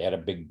fire." They had a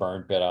big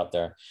burn pit out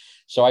there.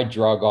 So I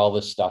drug all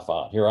this stuff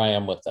out. Here I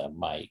am with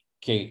my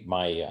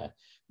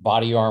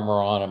body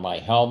armor on and my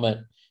helmet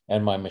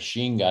and my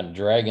machine gun,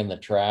 dragging the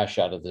trash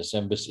out of this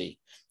embassy,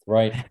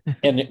 right?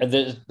 And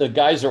the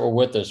guys that were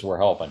with us were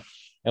helping.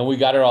 And we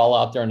got it all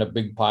out there in a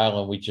big pile,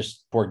 and we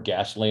just poured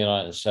gasoline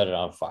on it and set it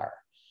on fire,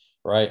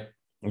 right?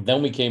 And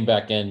then we came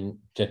back in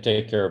to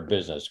take care of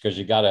business, because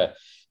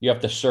you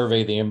have to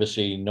survey the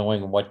embassy,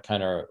 knowing what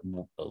kind of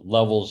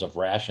levels of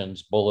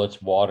rations,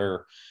 bullets,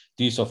 water,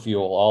 diesel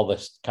fuel, all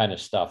this kind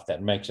of stuff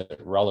that makes it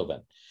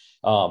relevant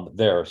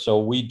there. So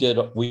we did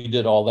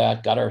all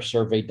that, got our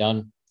survey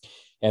done.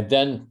 And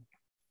then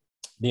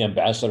the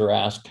ambassador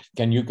asked,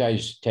 "Can you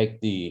guys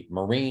take the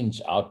Marines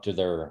out to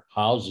their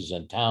houses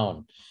in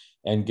town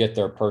and get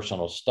their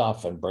personal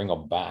stuff and bring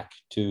them back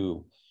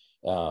to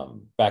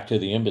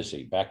the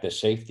embassy, back to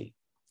safety?"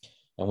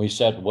 And we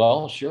said,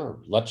 "Well,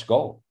 sure, let's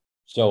go."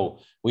 So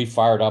we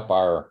fired up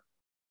our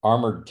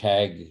armored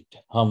tagged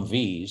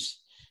Humvees,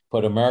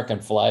 put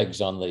American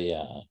flags on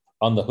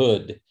the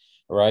hood,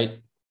 right,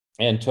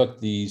 and took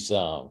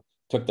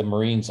the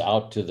Marines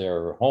out to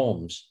their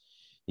homes,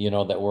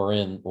 that were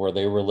in where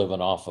they were living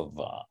off of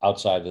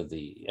outside of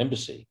the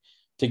embassy,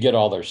 to get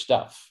all their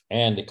stuff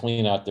and to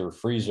clean out their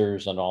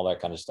freezers and all that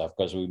kind of stuff,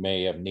 because we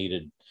may have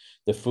needed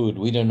the food.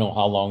 We didn't know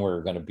how long we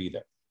were going to be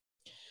there.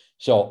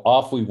 So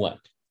off we went,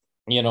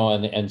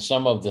 and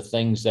some of the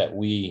things that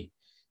we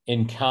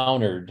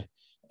encountered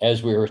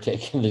as we were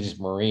taking these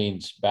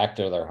Marines back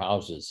to their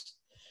houses,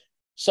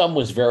 some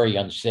was very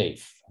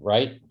unsafe,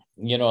 right?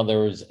 There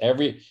was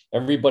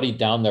everybody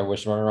down there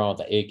was running around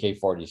with the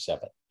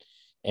AK-47,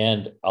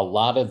 and a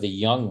lot of the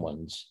young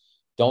ones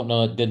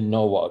didn't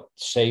know what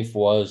safe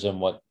was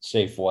and what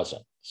safe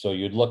wasn't. So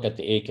you'd look at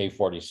the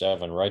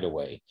AK-47 right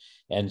away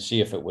and see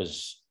if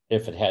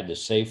it had the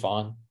safe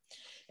on,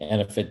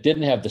 and if it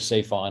didn't have the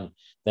safe on,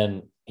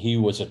 then he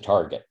was a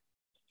target,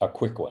 a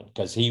quick one,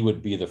 because he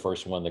would be the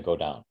first one to go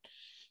down.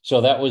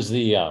 So that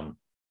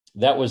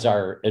was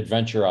our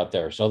adventure out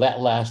there. So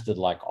that lasted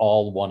like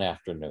all one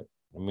afternoon.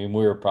 I mean,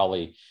 we were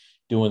probably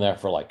doing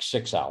that for like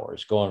 6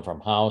 hours, going from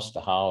house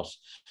to house,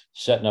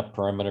 setting up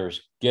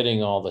perimeters,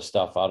 getting all the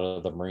stuff out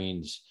of the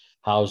Marines'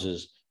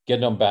 houses,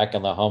 getting them back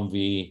in the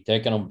Humvee,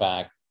 taking them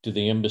back to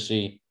the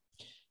embassy.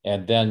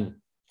 And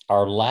then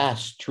our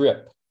last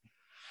trip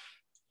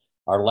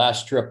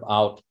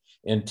out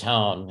in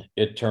town,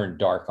 it turned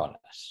dark on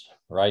us,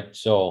 right?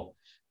 So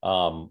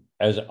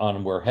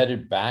we're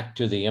headed back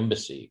to the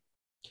embassy,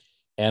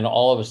 and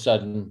all of a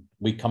sudden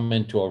we come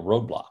into a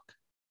roadblock,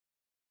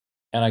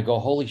 and I go,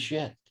 "Holy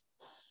shit,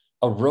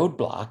 a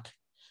roadblock.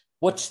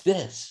 What's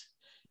this?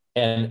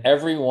 And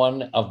every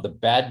one of the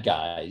bad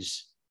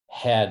guys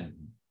had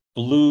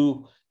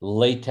blue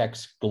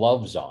latex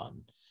gloves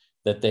on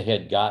that they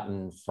had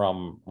gotten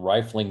from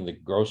rifling the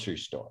grocery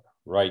store,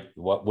 right?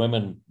 What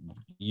women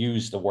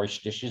use to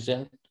wash dishes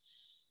in.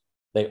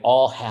 They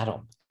all had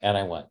them. And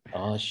I went,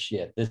 oh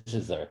shit, this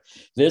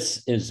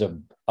is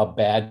a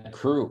bad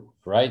crew,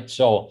 right?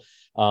 So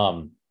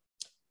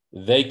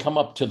they come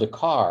up to the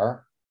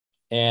car,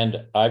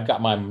 and I've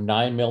got my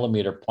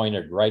 9mm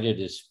pointed right at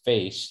his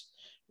face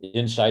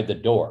inside the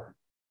door,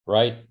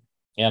 right?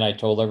 And I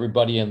told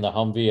everybody in the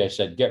Humvee, I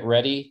said, get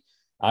ready.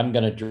 I'm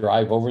going to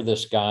drive over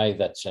this guy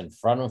that's in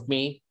front of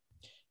me,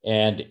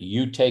 and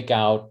you take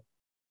out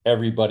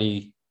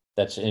everybody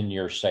that's in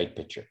your sight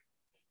picture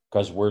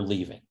because we're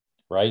leaving,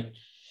 right?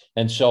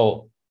 And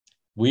so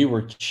we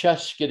were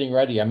just getting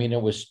ready. I mean,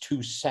 it was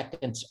 2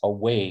 seconds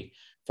away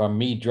from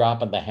me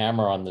dropping the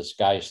hammer on this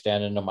guy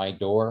standing at my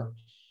door,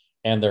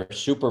 and their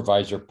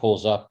supervisor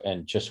pulls up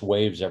and just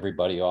waves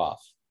everybody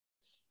off.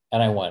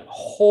 And I went,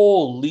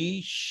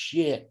 holy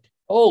shit,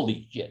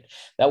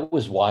 that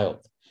was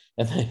wild.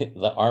 And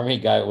the Army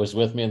guy who was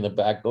with me in the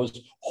back goes,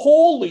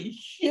 holy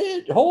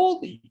shit.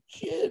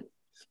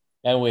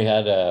 And we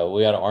had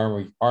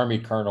an Army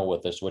colonel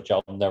with us, which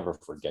I'll never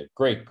forget.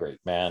 Great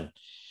man.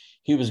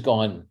 He was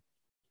going,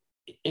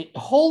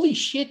 holy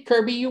shit,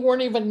 Kirby, you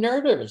weren't even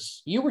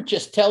nervous. You were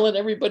just telling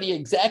everybody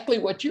exactly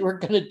what you were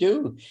going to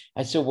do.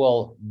 I said,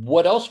 well,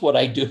 what else would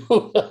I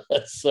do?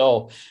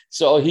 So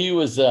he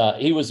was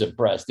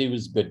impressed. He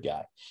was a good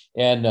guy.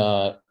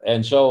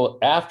 And so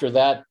after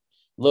that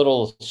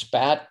little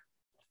spat,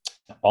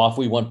 off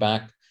we went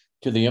back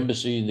to the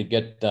embassy to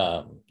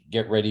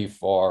get ready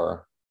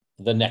for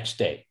the next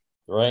day,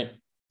 right?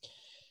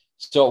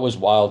 So it was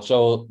wild.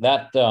 So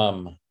that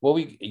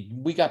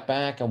we got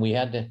back, and we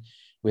had to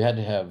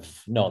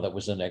have, no, that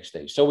was the next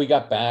day. So we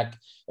got back,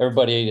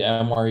 everybody,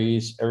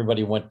 MREs,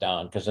 everybody went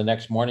down, because the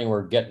next morning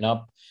we're getting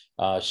up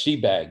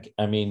sandbag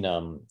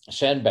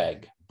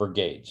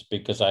brigades,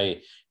 because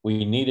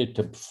we needed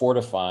to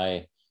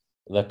fortify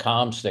the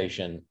comm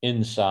station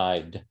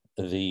inside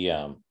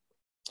the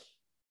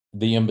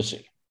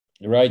embassy,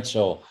 right?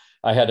 So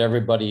I had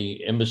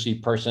everybody, embassy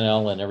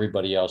personnel and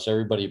everybody else,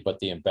 everybody but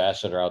the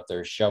ambassador out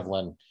there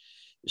shoveling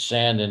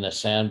sand in a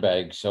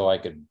sandbag so I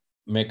could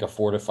make a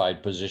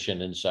fortified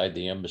position inside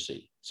the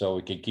embassy, so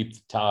we could keep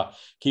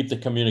the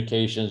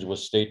communications with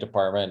State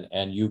Department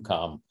and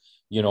UCOM,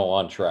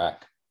 on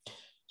track.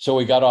 So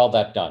we got all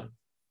that done,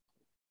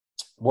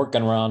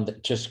 working around,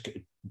 just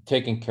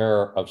taking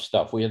care of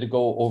stuff. We had to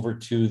go over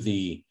to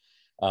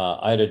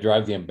I had to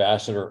drive the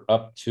ambassador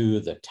up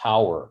to the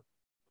tower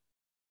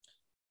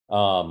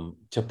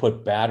to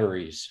put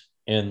batteries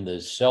in the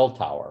cell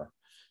tower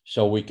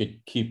so we could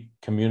keep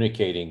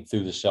communicating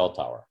through the cell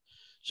tower.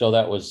 So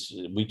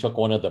we took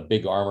one of the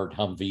big armored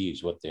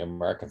Humvees with the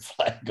American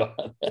flag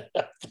on it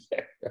up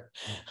there.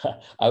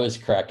 I was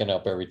cracking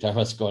up every time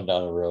I was going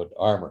down the road.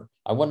 Armor.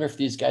 I wonder if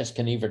these guys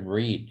can even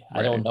read. Right.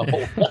 I don't know.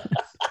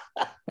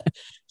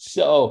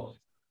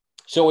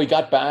 So we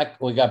got back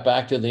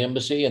to the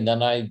embassy, and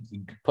then I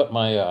put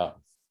my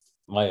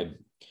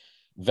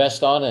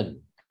vest on and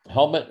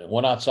helmet,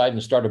 went outside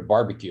and started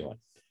barbecuing,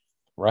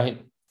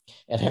 right?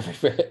 And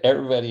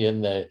everybody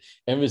in the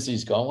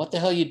embassy's going, what the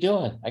hell are you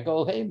doing? I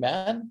go, hey,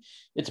 man,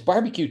 it's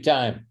barbecue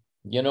time.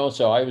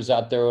 So I was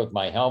out there with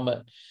my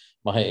helmet,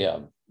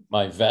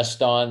 my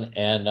vest on,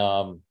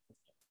 and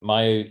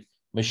my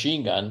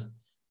machine gun,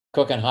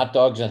 cooking hot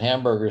dogs and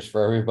hamburgers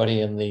for everybody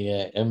in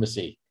the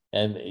embassy.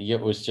 And it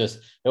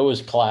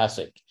was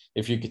classic.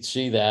 If you could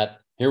see that,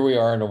 here we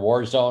are in a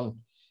war zone.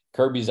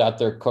 Kirby's out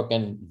there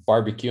cooking,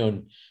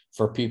 barbecuing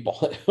for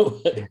people.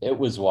 It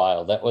was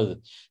wild. That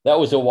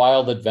was a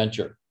wild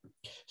adventure.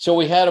 So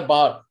we had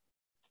about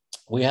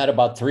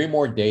 3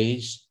 more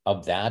days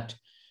of that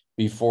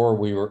before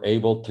we were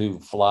able to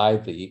fly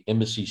the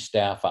embassy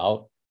staff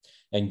out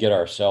and get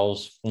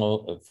ourselves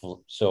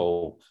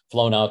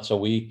flown out. So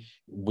we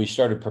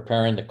started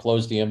preparing to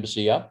close the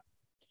embassy up,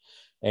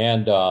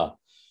 and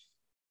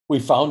we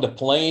found a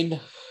plane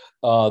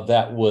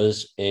that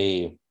was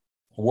a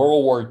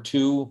World War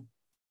II,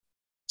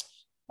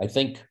 I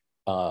think,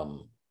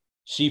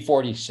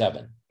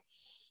 C-47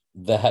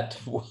 that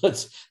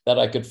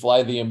I could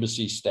fly the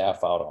embassy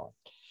staff out on.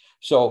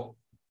 So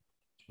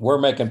we're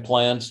making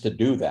plans to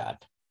do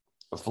that,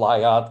 fly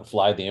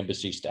the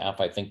embassy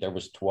staff. I think there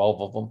was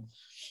 12 of them,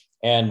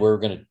 and we're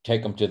going to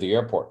take them to the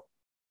airport.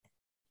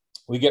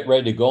 We get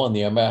ready to go, and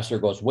the ambassador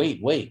goes,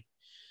 wait.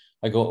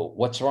 I go,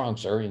 what's wrong,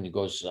 sir? And he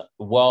goes,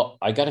 well,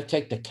 I got to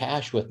take the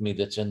cash with me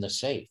that's in the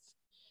safe.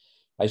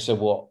 I said,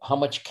 well, how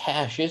much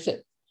cash is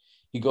it?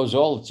 He goes,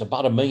 oh, it's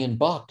about $1 million.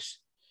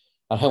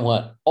 And I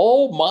went,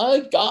 oh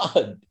my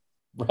God,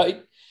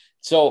 right?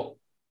 So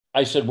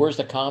I said, where's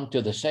the comm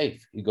to the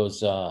safe? He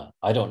goes,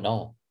 I don't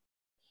know.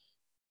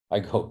 I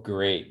go,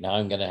 great. Now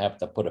I'm going to have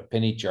to put a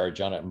penny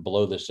charge on it and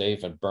blow the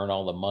safe and burn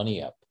all the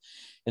money up.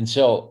 And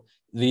so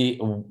we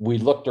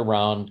looked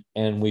around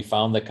and we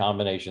found the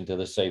combination to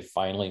the safe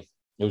finally.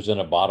 It was in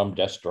a bottom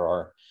desk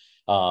drawer.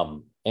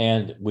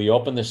 And we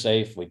opened the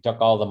safe. We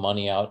took all the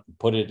money out,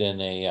 put it in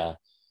a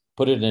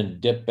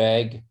dip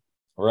bag,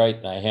 right?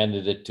 And I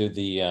handed it to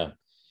the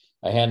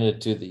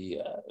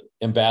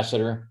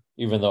ambassador,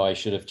 even though I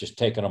should have just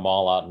taken them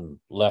all out and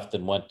left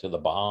and went to the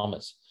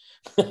Bahamas.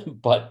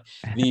 But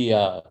we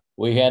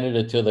handed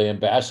it to the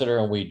ambassador,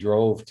 and we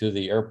drove to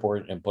the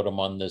airport and put them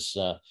on this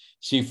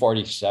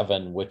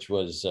C-47, which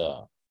was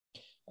an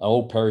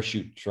old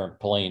parachute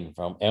plane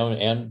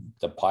and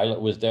the pilot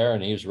was there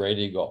and he was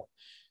ready to go.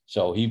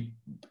 So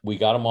we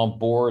got him on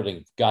board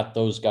and got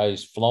those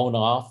guys flown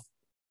off.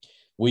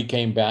 We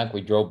came back,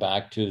 we drove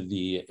back to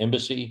the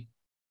embassy,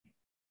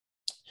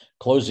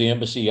 closed the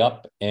embassy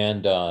up,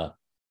 and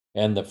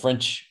the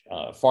French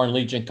Foreign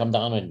Legion come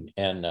down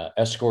and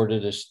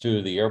escorted us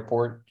to the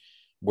airport,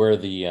 where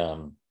the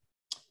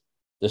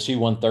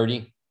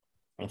C-130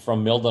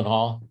 from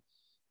Mildenhall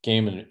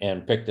came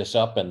and picked us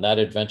up, and that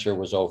adventure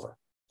was over.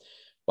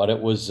 But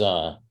it was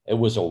a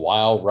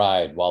wild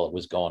ride while it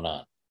was going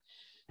on,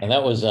 and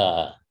that was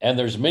and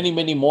there's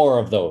many more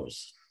of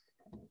those.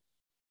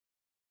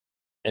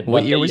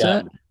 What year was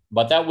that?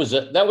 But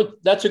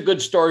that's a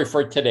good story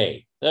for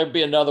today. There'd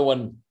be another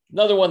one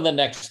the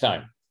next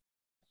time.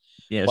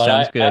 Yeah, but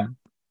sounds good.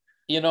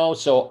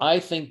 So I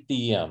think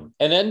and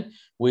then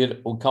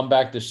we'll come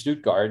back to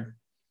Stuttgart,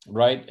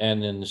 right?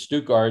 And in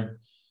Stuttgart,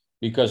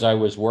 because I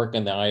was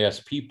working the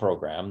ISP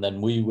program,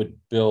 then we would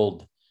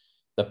build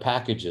the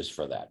packages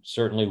for that.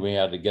 Certainly we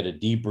had to get a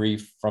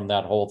debrief from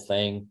that whole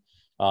thing.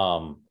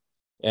 And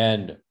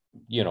the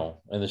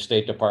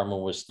State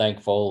Department was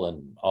thankful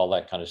and all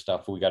that kind of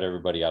stuff. We got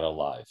everybody out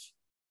alive.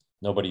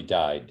 Nobody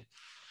died,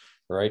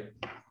 right?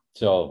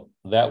 So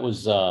that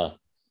was an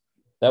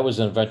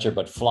adventure.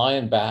 But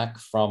flying back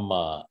from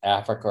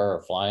Africa,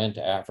 or flying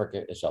to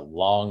Africa, is a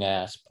long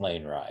ass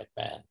plane ride,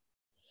 man.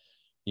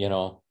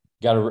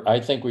 I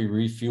think we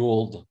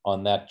refueled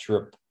on that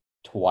trip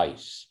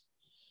twice.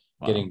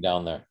 Wow. Getting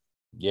down there.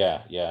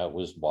 Yeah, it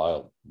was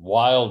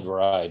wild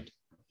ride.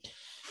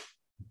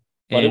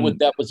 But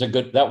that was a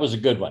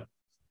good one.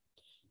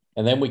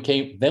 And then we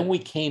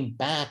came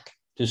back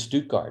to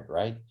Stuttgart,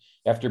 right?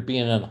 After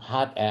being in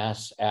hot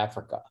ass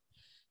Africa.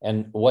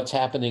 And what's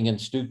happening in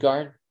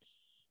Stuttgart?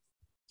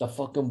 The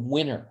fucking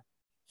winter,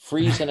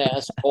 freezing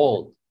ass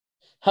cold.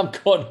 I'm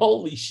going,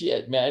 holy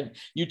shit, man!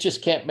 You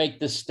just can't make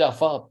this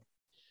stuff up.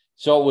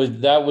 So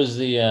that was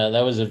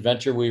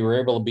adventure. We were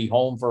able to be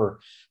home for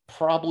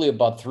probably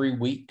about 3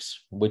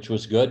 weeks, which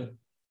was good,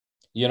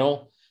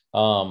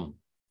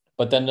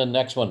 But then the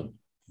next one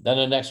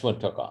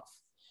took off.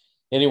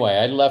 Anyway,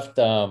 I left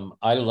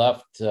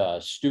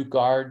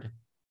Stuttgart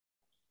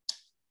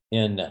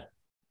in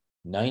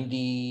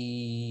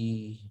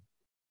 99.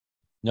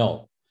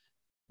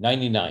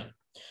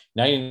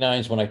 99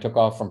 is when I took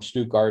off from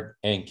Stuttgart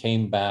and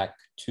came back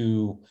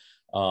to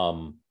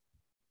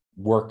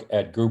work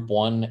at Group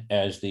 1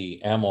 as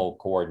the ammo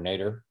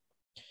coordinator.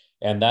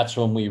 And that's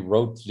when we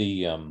wrote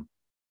the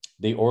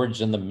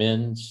ords and the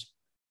mins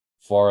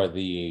for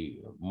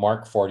the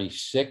Mark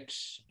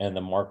 46 and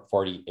the Mark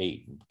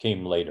 48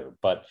 came later.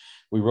 But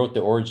we wrote the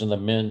ords and the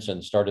mins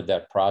and started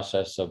that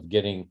process of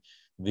getting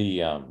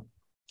the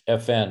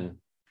FN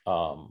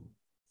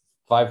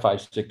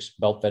 5.56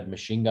 belt-fed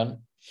machine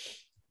gun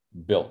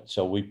built.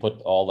 So we put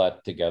all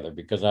that together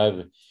because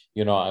I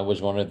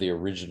was one of the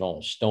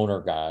original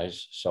stoner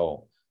guys.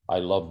 So I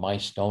love my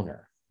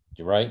stoner,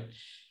 right?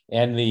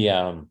 And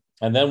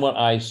and then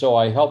I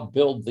helped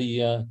build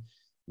the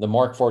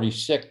Mark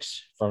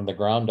 46 from the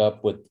ground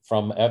up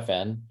from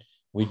FN.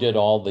 We did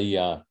all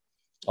the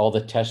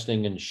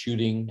testing and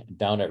shooting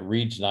down at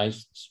Reed's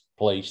Nice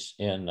place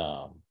in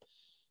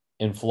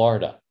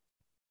Florida.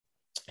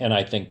 And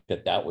I think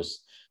that was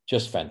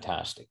just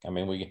fantastic. I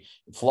mean,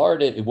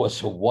 Florida, it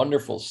was a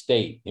wonderful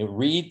state.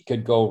 Reed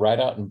could go right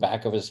out in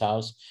back of his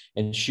house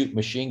and shoot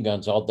machine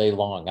guns all day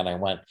long. And I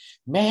went,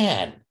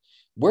 man,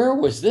 where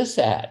was this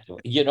at?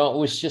 It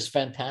was just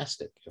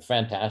fantastic.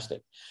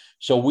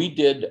 So we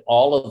did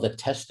all of the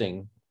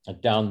testing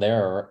down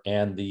there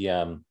and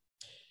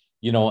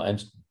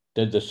and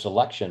did the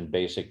selection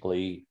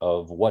basically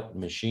of what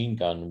machine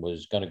gun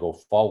was going to go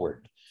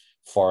forward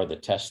for the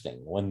testing.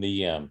 When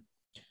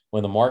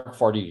the Mark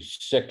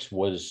 46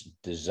 was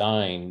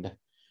designed,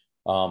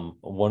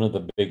 one of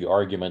the big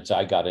arguments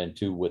I got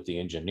into with the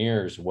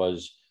engineers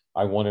was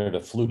I wanted a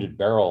fluted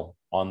barrel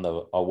on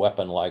a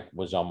weapon like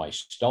was on my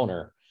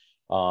stoner,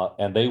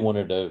 and they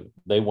wanted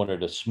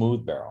a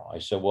smooth barrel. I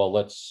said, well,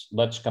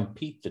 let's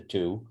compete the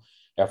two.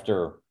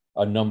 After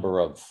a number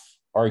of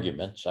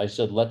arguments, I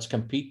said, let's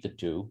compete the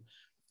two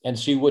and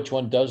see which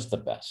one does the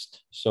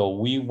best. So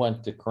we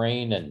went to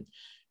Crane and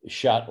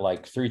shot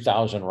like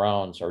 3,000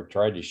 rounds, or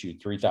tried to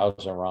shoot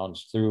 3,000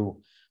 rounds through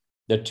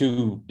the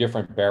two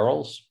different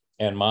barrels.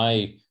 And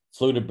my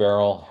fluted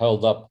barrel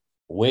held up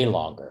way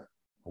longer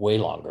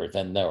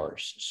than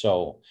theirs.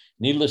 So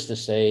needless to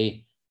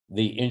say,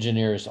 the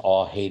engineers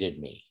all hated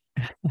me,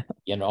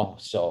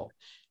 so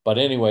But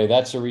anyway,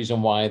 that's the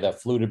reason why the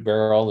fluted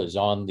barrel is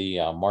on the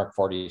Mark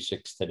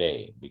 46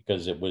 today,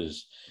 because it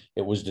was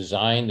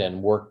designed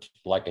and worked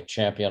like a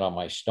champion on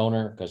my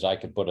stoner, because I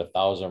could put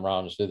 1,000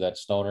 rounds through that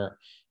stoner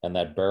and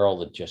that barrel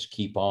would just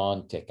keep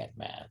on ticking,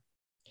 man.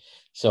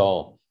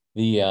 So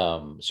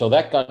so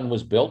that gun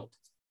was built,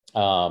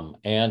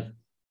 and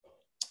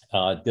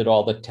did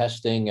all the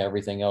testing,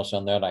 everything else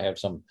on that. I have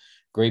some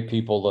great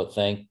people to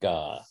thank.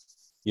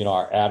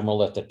 Our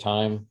admiral at the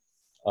time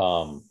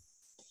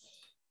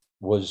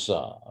was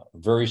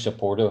very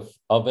supportive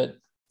of it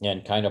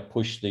and kind of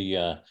pushed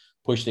the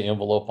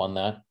envelope on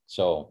that.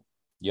 So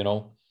you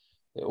know,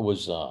 it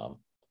was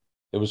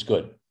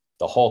good.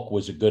 The Hulk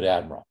was a good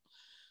admiral.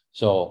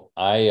 So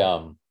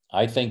I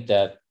think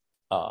that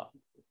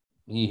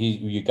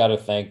you got to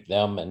thank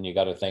them, and you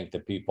got to thank the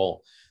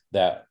people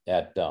that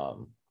at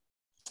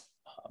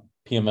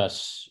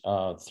PMS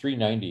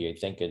 390, I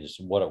think is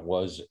what it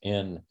was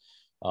in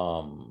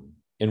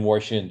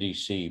Washington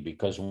D.C.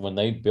 Because when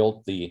they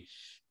built the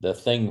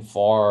thing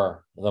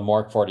for the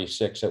Mark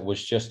 46, it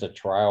was just a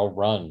trial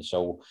run.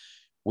 So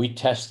we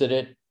tested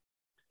it.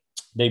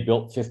 They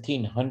built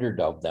 1,500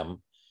 of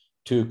them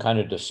to kind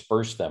of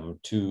disperse them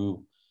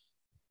to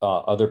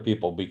other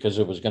people, because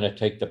it was going to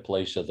take the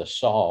place of the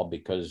saw,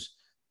 because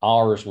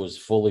ours was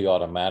fully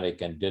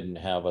automatic and didn't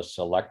have a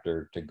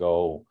selector to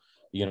go,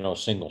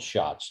 single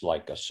shots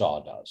like a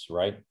saw does,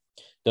 right?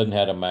 Doesn't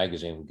have a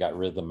magazine. We got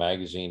rid of the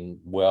magazine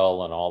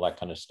well and all that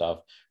kind of stuff.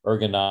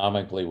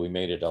 Ergonomically, we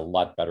made it a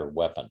lot better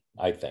weapon,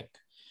 I think.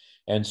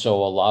 And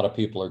so a lot of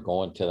people are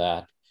going to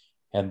that.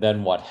 And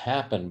then what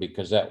happened,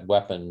 because that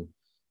weapon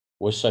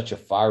was such a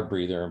fire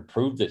breather and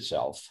proved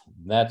itself,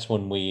 that's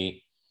when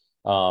we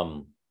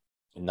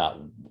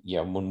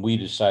when we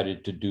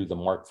decided to do the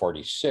Mark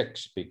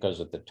 46,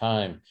 because at the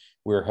time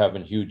we were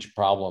having huge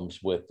problems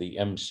with the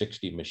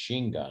M60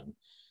 machine gun.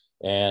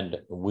 And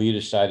we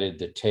decided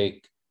to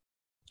take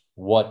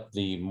what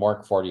the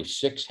Mark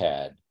 46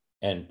 had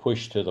and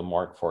push to the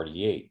Mark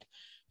 48.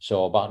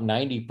 So about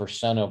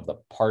 90% of the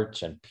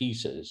parts and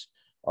pieces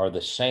are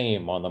the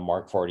same on the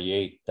Mark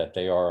 48 that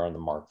they are on the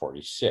Mark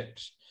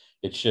 46.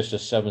 It's just a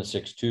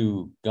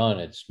 7.62 gun.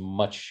 It's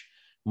much,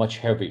 much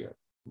heavier,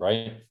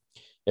 right?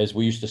 As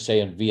we used to say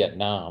in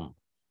Vietnam,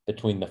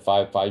 between the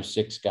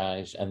 5.56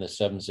 guys and the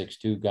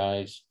 7.62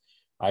 guys,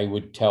 I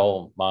would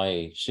tell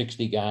my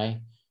 60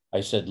 guy, I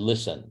said,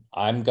 listen,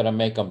 I'm going to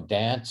make them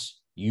dance.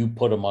 You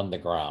put them on the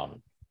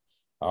ground.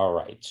 All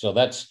right. So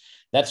that's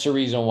the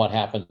reason what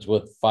happens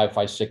with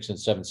 5.56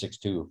 and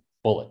 7.62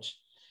 bullets.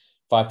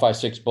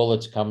 5.56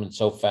 bullets coming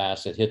so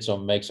fast, it hits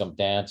them, makes them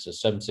dance. The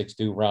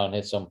 7.62 round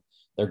hits them,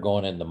 they're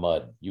going in the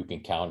mud. You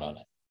can count on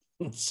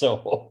it.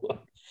 So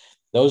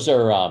those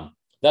are,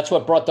 that's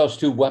what brought those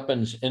two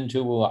weapons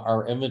into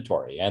our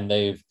inventory. And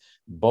they've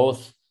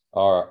both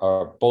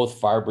are both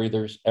fire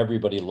breathers.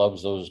 Everybody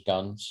loves those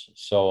guns.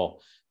 So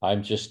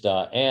I'm just,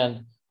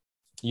 and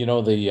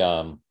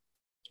the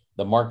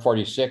Mark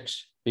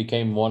 46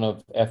 became one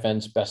of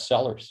FN's best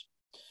sellers,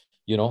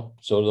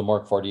 so did the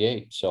Mark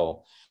 48.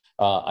 So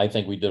I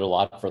think we did a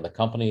lot for the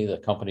company. The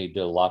company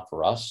did a lot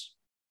for us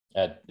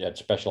at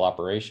Special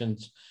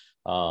Operations,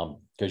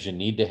 because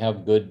you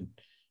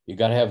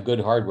got to have good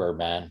hardware,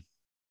 man.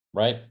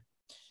 Right?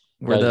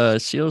 Were the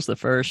SEALs the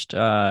first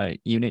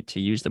unit to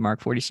use the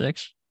Mark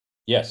 46?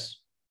 Yes.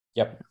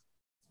 Yep.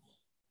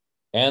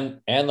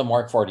 And the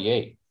Mark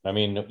 48. I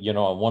mean,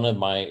 one of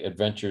my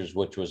adventures,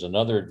 which was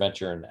another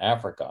adventure in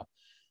Africa,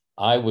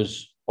 I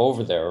was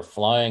over there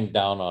flying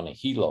down on a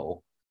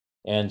helo,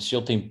 and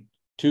SEAL Team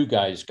 2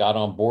 guys got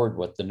on board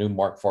with the new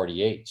Mark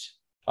 48s.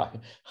 I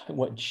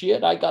went,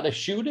 shit, I got to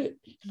shoot it.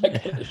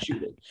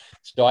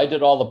 So I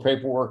did all the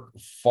paperwork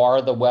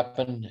for the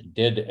weapon,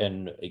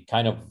 and it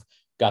kind of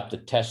got the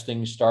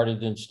testing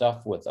started and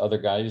stuff with other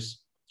guys.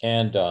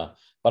 And,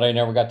 but I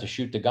never got to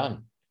shoot the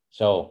gun.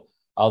 So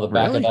out of the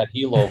back of that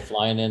helo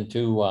flying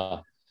into,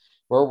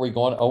 where are we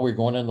going? Oh, we're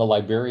going into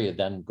Liberia.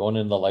 Then going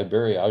into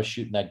Liberia, I was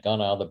shooting that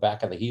gun out of the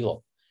back of the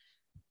helo.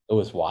 It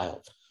was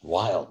wild,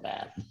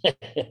 man.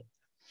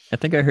 I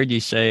think I heard you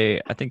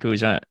say, I think it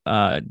was on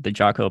the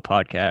Jocko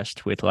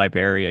podcast with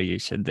Liberia. You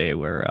said they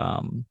were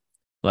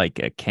like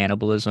a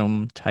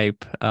cannibalism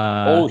type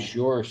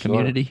sure.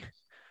 community.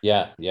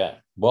 Yeah.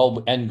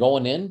 Well, and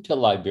going into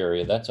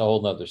Liberia, that's a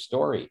whole nother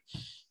story.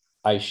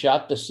 I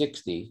shot the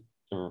 60,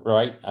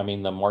 right? I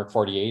mean, the Mark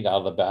 48 out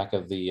of the back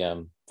of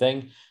the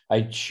thing.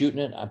 I shooting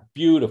it,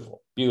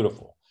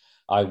 beautiful.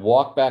 I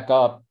walk back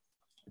up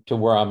to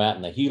where I'm at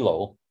in the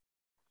helo.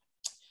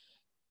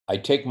 I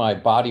take my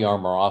body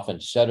armor off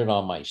and set it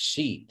on my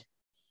seat.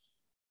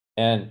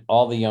 And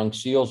all the young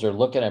SEALs are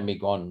looking at me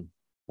going,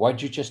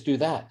 why'd you just do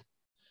that?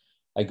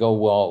 I go,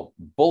 well,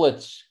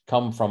 bullets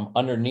come from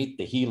underneath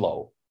the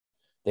helo.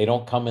 They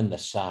don't come in the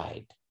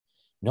side.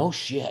 No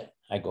shit.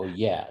 I go,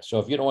 yeah. So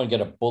if you don't want to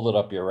get a bullet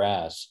up your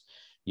ass,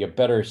 you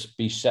better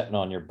be setting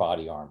on your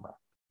body armor.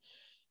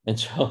 And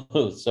so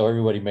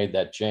everybody made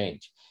that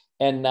change.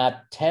 And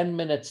not 10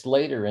 minutes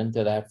later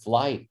into that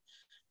flight,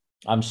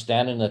 I'm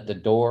standing at the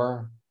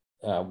door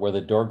where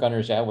the door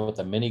gunner's at with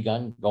the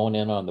minigun going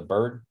in on the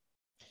bird.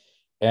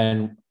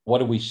 And what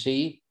do we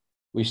see?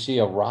 We see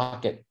a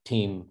rocket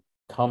team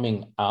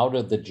coming out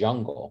of the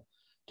jungle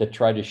to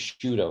try to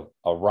shoot a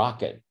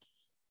rocket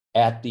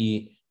at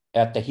the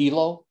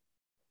helo.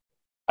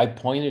 I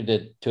pointed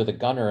it to the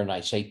gunner and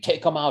I say,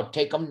 take them out,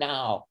 take them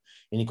now.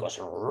 And he goes,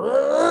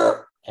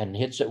 "Rrr," and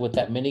hits it with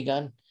that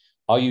minigun.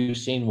 All you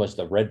seen was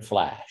the red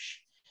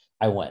flash.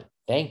 I went,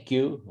 thank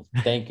you,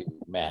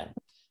 man.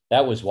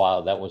 That was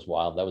wild. That was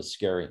wild. That was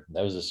scary.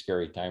 That was a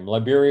scary time.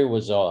 Liberia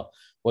was a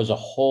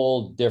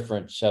whole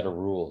different set of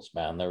rules,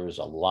 man. There was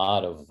a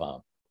lot of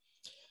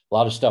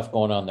stuff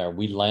going on there.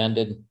 We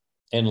landed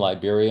in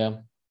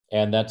Liberia,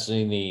 and that's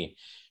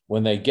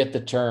when they get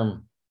the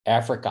term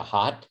Africa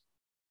hot,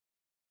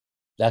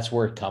 that's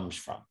where it comes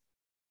from.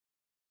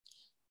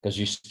 Because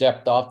you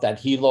stepped off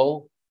that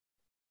helo,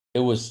 it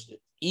was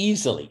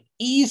easily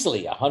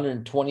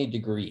 120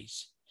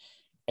 degrees.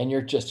 And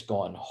you're just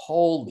going,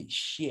 holy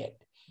shit.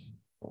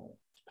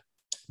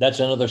 That's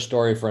another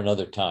story for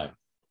another time.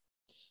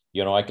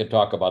 I could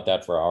talk about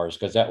that for hours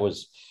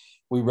because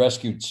we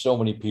rescued so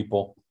many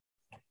people.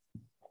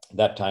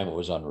 That time it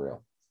was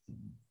unreal.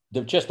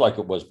 Just like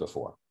it was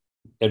before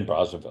in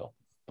Brazzaville.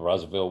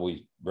 Brazzaville,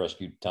 we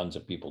rescued tons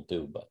of people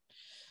too, but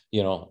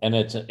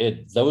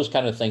and those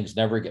kind of things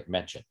never get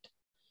mentioned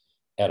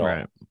at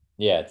all.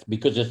 Yeah,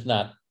 because it's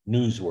not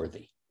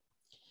newsworthy,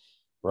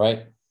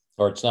 right?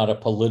 Or it's not a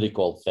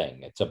political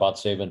thing. It's about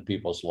saving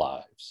people's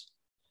lives,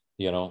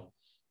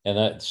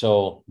 and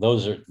so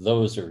those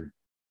are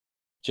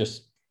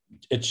just,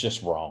 it's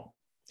just wrong.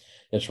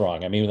 It's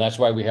wrong. I mean, that's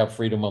why we have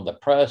freedom of the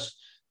press.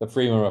 The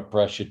freedom of the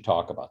press should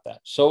talk about that.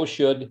 So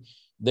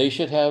they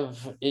should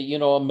have,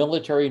 a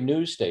military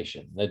news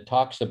station that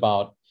talks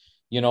about,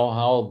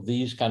 how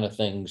these kind of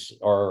things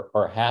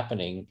are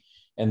happening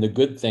and the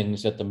good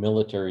things that the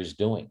military is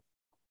doing.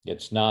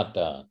 It's not,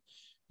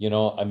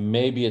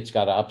 maybe it's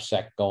got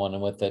OPSEC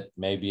going with it.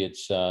 Maybe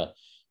it's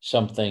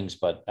some things,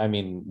 but I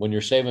mean, when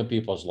you're saving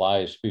people's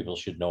lives, people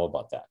should know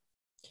about that,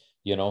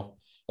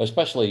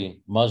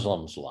 especially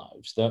Muslims'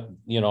 lives.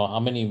 How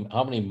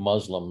many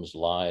Muslims'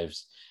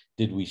 lives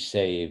did we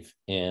save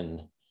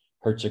in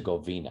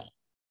Herzegovina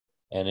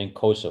and in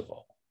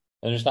Kosovo?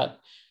 And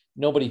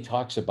nobody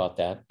talks about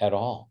that at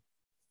all.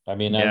 I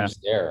mean, yeah.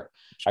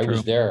 I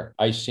was there.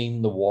 I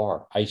seen the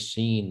war. I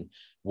seen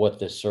what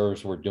the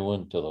Serbs were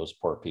doing to those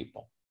poor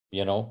people,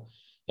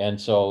 And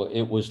so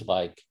it was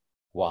like,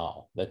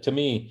 wow. That to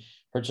me,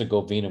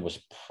 Herzegovina was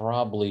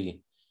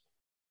probably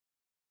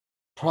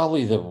I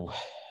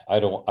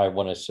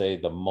want to say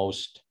the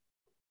most,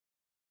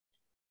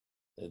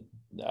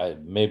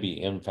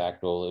 maybe in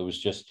fact, well,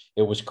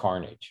 it was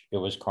carnage. It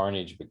was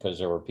carnage because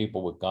there were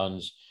people with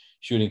guns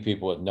shooting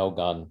people with no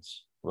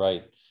guns,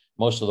 right?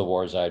 Most of the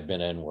wars I'd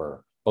been in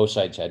were both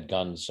sides had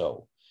guns,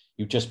 so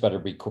you just better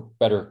be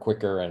better,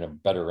 quicker, and a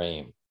better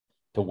aim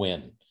to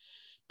win.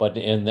 But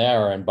in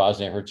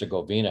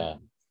Bosnia-Herzegovina,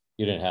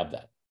 you didn't have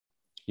that.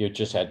 You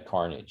just had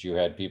carnage. You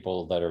had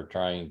people that are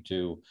trying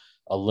to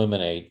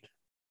eliminate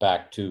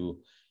back to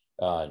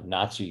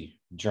Nazi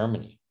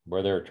Germany,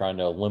 where they were trying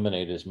to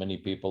eliminate as many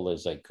people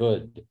as they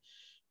could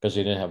because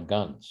they didn't have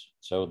guns.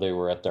 So they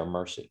were at their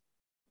mercy,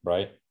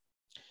 right?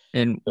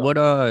 And what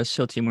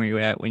SEAL team were you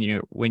at when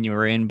you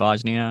were in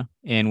Bosnia?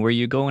 And were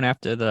you going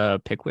after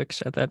the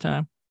Pickwicks at that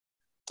time?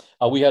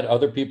 We had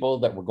other people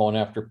that were going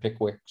after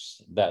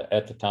Pickwicks that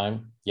at the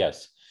time,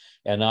 yes.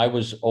 And I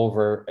was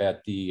over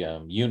at the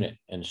unit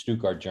in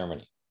Stuttgart,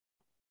 Germany.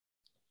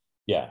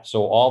 Yeah,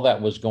 so all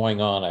that was going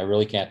on. I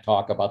really can't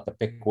talk about the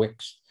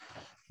Pickwicks,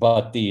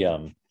 but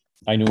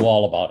I knew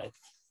all about it,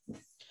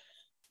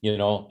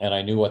 and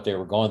I knew what they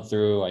were going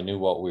through. I knew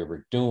what we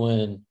were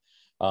doing.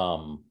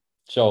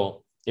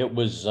 So it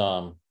was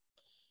a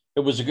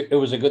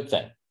good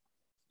thing.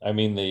 I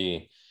mean,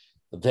 when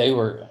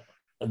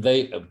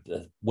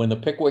the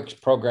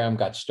Pickwicks program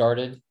got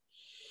started,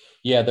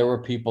 yeah, there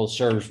were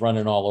Serbs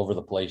running all over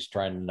the place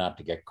trying not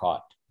to get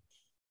caught,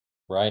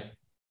 right?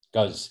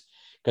 Because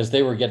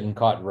they were getting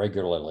caught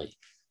regularly.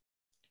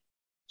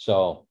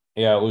 So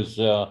yeah,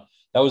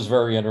 that was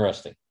very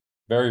interesting,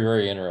 very,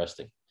 very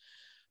interesting.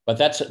 But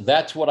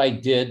that's what I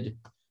did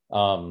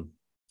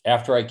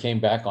after I came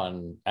back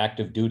on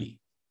active duty.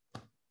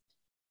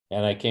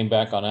 And I came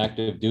back on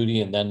active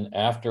duty, and then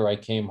after I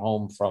came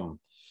home from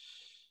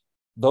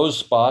those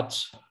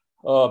spots,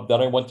 that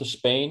I went to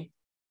Spain.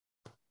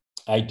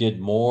 I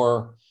did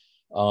more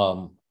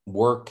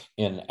work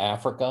in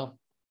Africa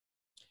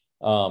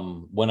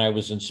when I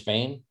was in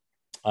Spain,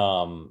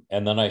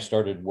 and then I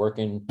started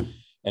working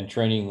and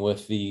training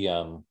with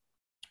the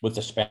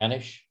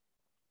Spanish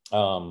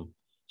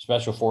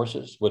Special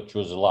Forces, which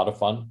was a lot of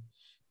fun.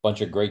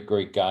 Bunch of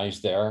great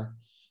guys there,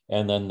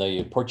 and then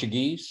the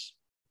Portuguese.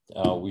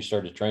 We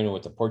started training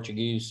with the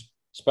Portuguese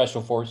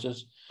Special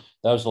Forces.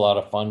 That was a lot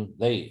of fun.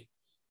 The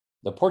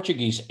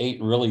Portuguese ate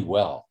really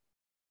well,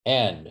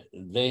 and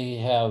they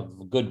have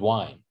good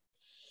wine,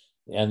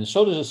 and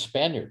so does the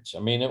Spaniards.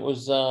 I mean, it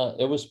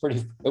was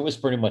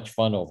pretty much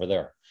fun over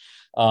there.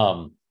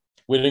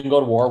 We didn't go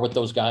to war with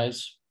those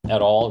guys,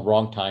 at all,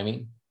 wrong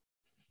timing.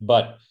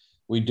 But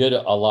we did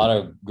a lot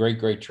of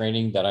great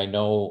training that I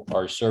know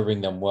are serving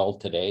them well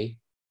today,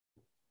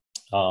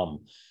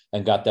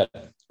 and got that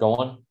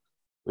going.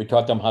 We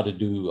taught them how to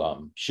do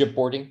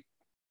shipboarding,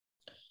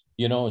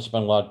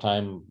 spend a lot of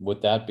time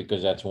with that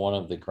because that's one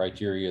of the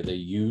criteria they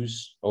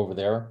use over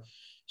there.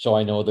 So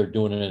I know they're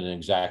doing it in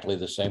exactly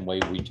the same way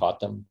we taught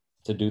them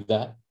to do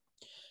that.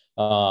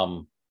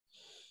 And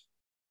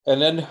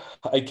then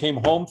I came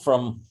home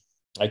from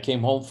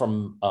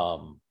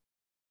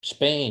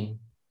Spain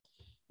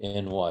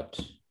in what,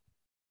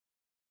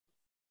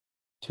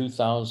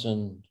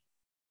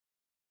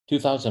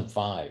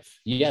 2005.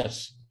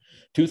 Yes,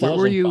 Where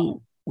were 2005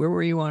 you? Where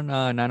were you on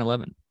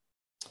 9/11?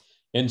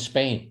 in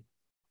Spain.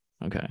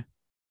 Okay.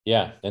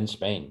 Yeah, in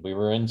Spain. We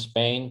were in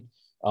Spain.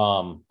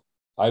 I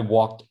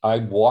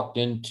walked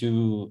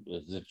into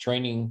the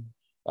training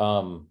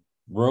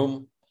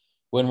room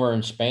when we're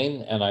in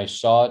Spain, and I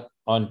saw it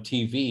on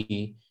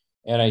TV,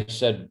 and I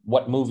said,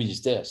 "What movie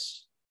is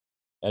this?"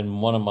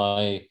 And one of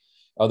my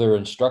other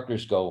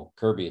instructors go,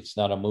 "Kirby, it's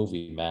not a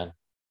movie, man.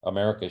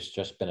 America's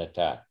just been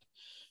attacked."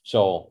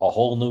 So a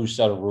whole new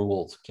set of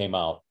rules came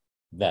out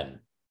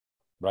then,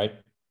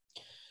 right?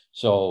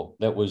 So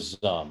that was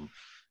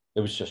it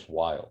was just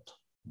wild.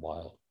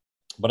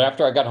 But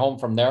after I got home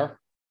from there,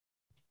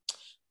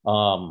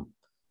 then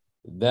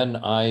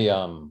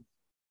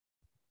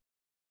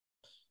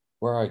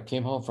where I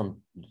came home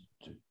from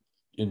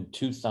in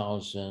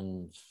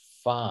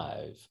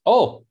 2005.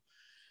 Oh,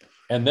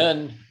 and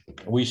then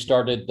we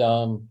started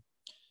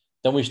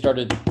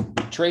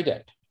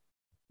TRADET.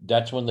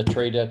 That's when the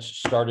TRADETs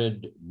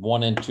started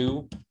 1 and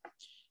 2.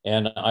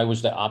 And I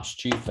was the ops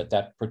chief at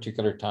that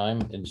particular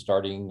time in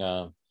starting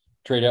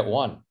TRADET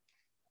 1.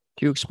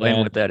 Can you explain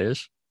what that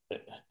is?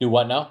 Do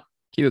what now?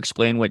 Can you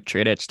explain what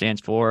TRADET stands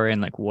for and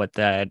like what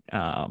that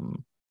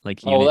like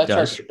Oh, unit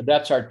does?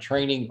 that's our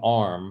training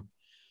arm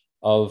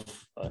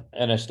of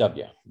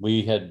NSW.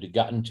 We had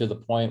gotten to the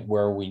point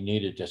where we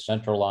needed to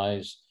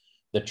centralize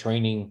the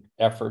training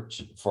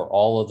efforts for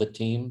all of the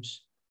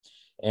teams,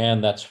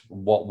 and that's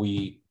what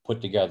we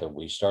put together.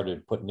 We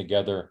started putting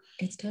together.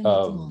 It's 10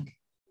 minutes long.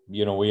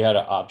 We had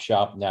an op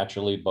shop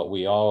naturally, but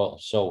we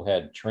also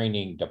had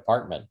training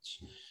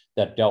departments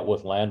that dealt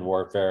with land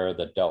warfare,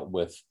 that dealt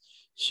with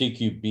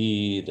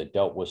CQB, that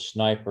dealt with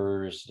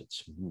snipers,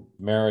 it's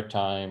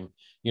maritime,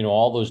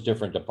 all those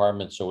different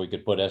departments, so we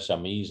could put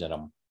SMEs in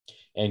them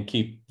and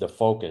keep the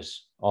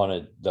focus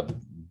on the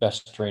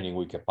best training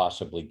we could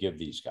possibly give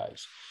these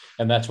guys.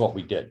 And that's what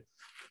we did.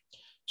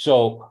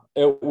 So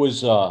it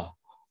was a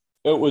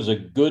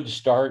good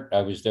start.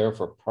 I was there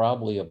for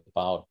probably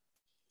about,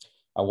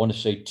 I want to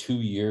say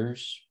 2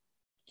 years.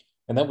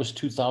 And that was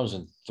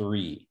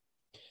 2003.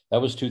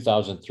 That was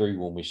 2003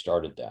 when we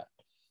started that.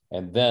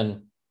 And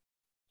then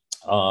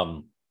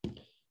I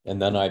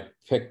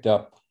picked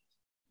up,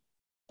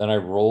 then I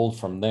rolled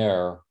from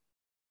there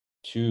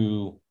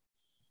to,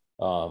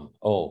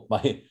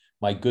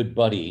 my good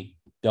buddy,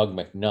 Doug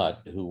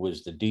McNutt, who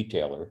was the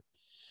detailer,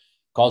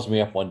 calls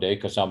me up one day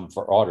because I'm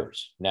for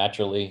orders.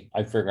 Naturally,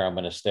 I figure I'm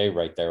going to stay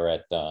right there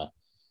at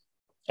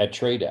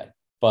TRADET.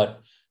 But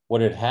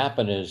what had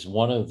happened is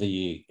one of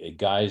the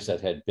guys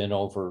that had been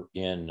over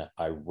in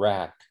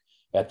Iraq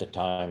at the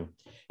time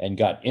and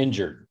got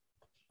injured,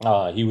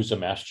 he was a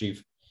mass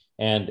chief.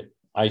 And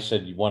I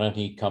said, why don't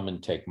he come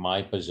and take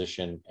my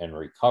position and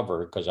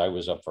recover, because I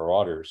was up for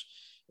orders,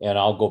 and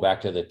I'll go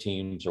back to the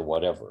teams or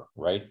whatever,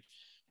 right?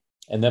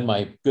 And then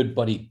my good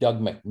buddy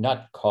Doug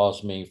McNutt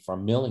calls me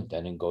from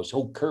Millington and goes,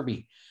 "Oh,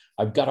 Kirby,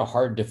 I've got a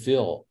hard to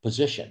fill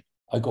position."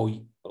 I go,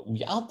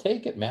 "Yeah, I'll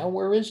take it, man.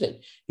 Where is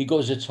it?" He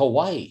goes, "It's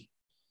Hawaii."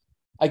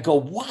 I go,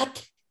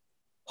 "What?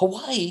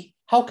 Hawaii?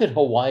 How could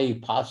Hawaii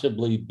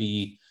possibly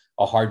be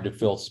a hard to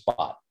fill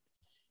spot?"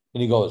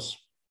 And he goes,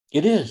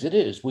 It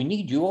is. We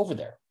need you over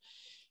there."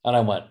 And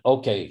I went,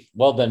 "Okay,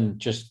 well then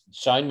just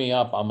sign me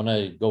up. I'm going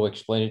to go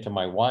explain it to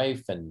my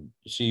wife and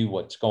see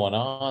what's going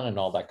on and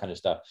all that kind of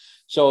stuff."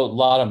 So a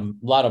lot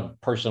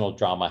of personal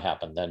drama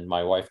happened. Then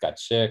my wife got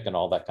sick and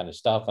all that kind of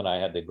stuff, and I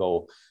had to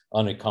go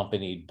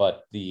unaccompanied.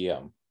 But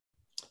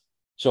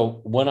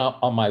so when I'm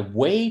on my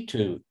way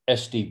to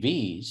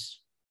SDVs,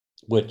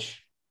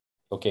 which,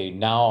 okay,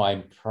 now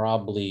I'm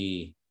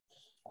probably,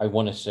 I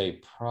want to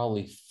say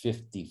probably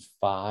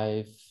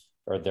 55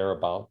 or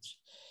thereabouts.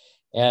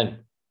 And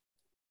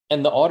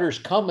the orders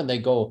come and they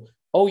go,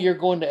 "Oh,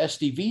 you're going to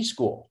SDV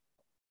school."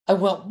 I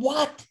went,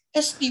 "What?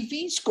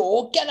 SDV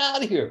school? Get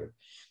out of here."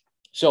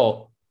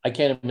 So I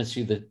can't even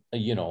see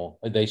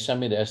they sent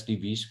me to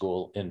SDV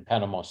school in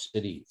Panama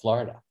City,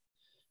 Florida.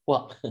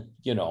 Well,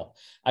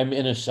 I'm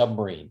in a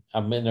submarine.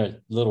 I'm in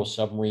a little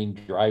submarine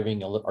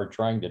driving or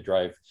trying to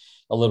drive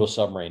a little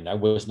submarine. I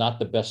was not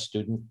the best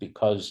student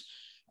because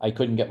I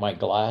couldn't get my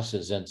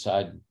glasses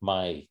inside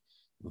my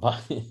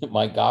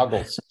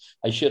goggles.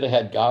 I should have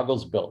had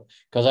goggles built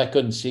because I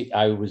couldn't see.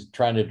 I was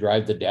trying to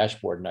drive the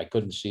dashboard and I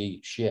couldn't see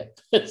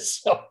shit.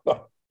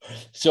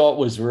 So it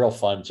was real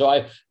fun. So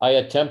I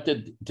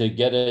attempted to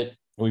get it.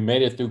 We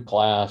made it through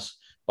class,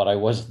 but I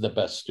wasn't the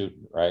best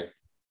student, right?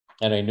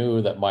 and I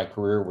knew that my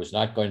career was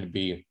not going to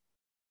be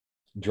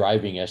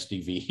driving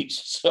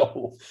SDVs.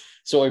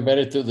 So I made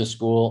it through the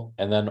school,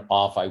 and then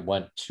off I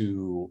went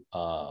to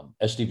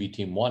SDV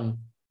Team 1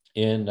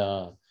 in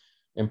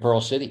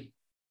Pearl City.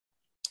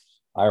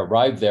 I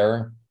arrived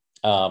there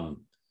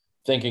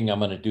thinking I'm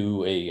going to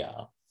do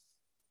a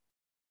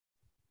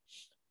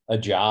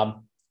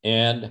job.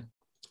 And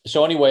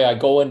so anyway, I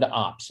go into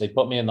ops. They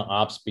put me in the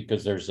ops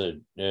because there's a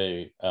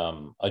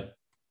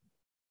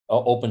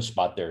open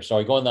spot there. So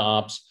I go in the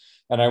ops,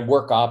 and I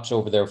work ops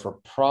over there for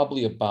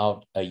probably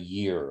about a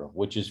year,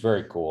 which is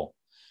very cool.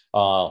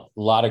 A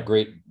lot of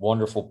great,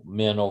 wonderful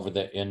men over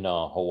there in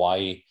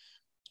Hawaii.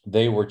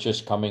 They were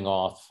just coming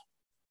off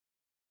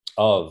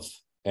of,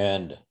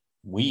 and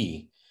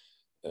we,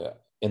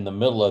 in the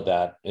middle of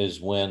that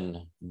is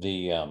when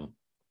the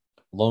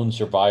lone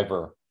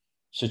survivor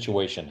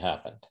situation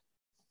happened.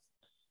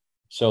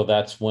 So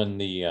that's when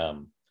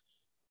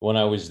when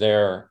I was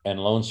there and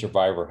lone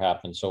survivor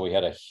happened. So we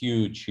had a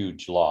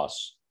huge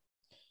loss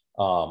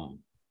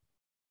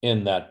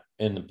in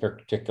the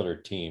particular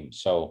team.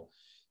 So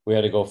we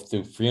had to go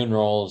through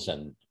funerals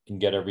and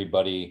get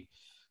everybody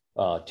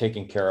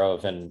taken care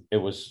of, and it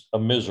was a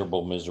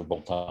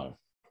miserable time.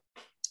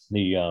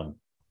 And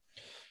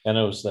it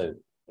was the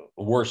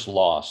worst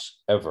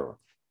loss ever.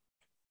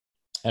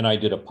 And I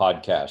did a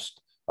podcast,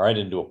 or I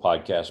didn't do a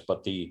podcast,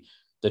 but the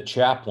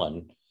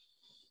chaplain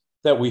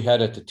that we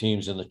had at the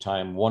teams in the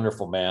time,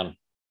 wonderful man,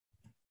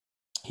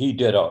 he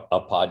did a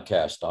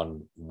podcast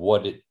on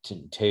what it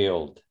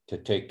entailed to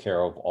take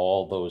care of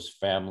all those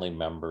family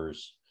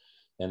members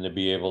and to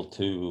be able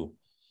to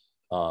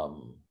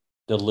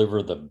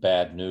deliver the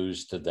bad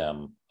news to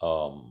them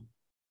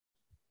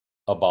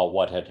about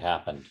what had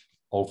happened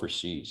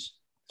overseas.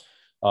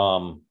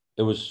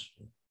 It was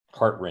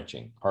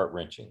heart-wrenching.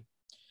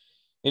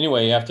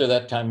 Anyway, after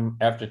that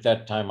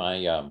time,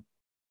 I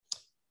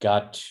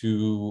got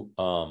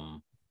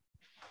to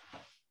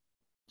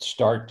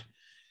start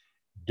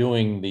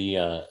doing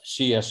the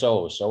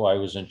CSO. So I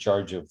was in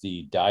charge of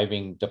the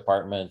diving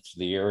departments,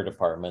 the air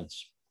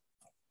departments,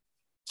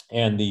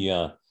 and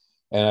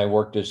and I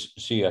worked as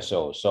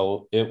CSO.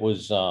 So it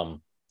was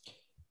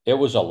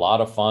a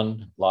lot of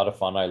fun.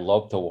 I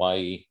loved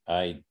Hawaii.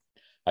 I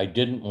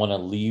didn't want to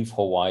leave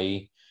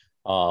Hawaii.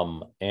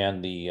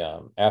 And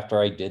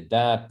after I did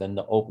that, then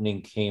the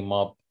opening came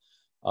up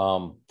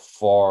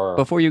for.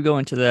 Before you go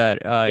into that,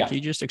 Yeah. can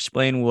you just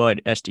explain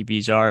what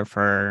SDVs are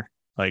for,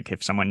 like,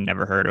 if someone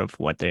never heard of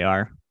what they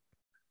are?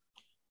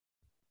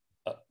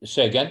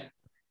 Say again?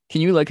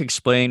 Can you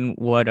explain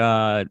what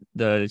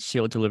the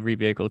SEAL delivery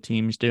vehicle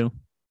teams do?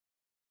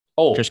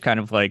 Oh, Just kind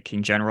of like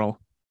in general.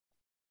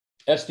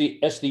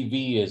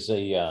 SDV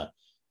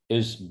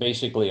is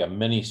basically a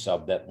mini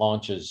sub that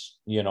launches,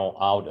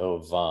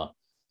 out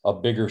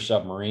of bigger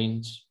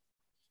submarines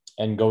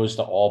and goes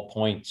to all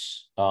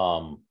points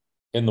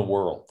in the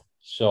world.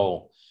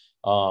 So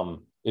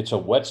it's a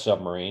wet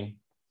submarine,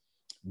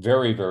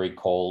 very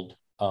cold.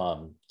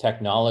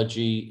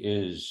 Technology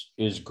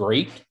is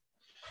great.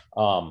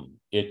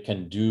 It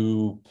can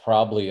do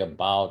probably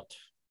about,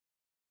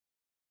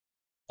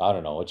 I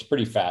don't know, it's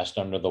pretty fast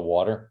under the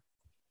water.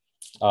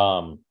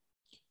 And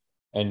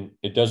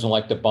it doesn't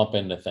like to bump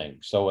into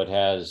things. So it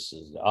has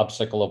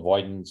obstacle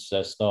avoidance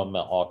system,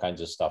 all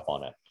kinds of stuff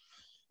on it.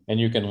 And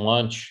you can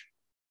launch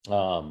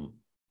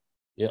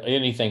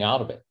anything out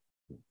of it.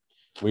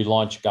 We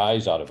launch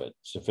guys out of it,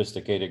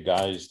 sophisticated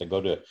guys that go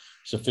to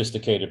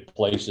sophisticated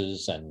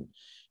places and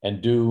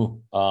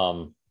do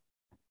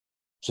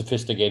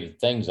sophisticated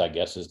things, I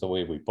guess is the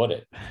way we put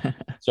it.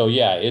 So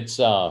yeah, it's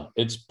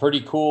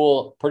pretty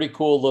cool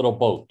little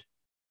boat.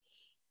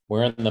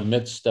 We're in the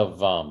midst of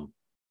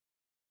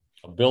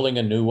building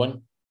a new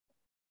one,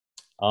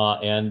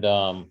 and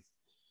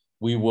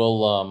we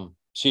will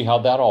see how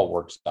that all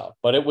works out.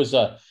 But it was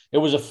a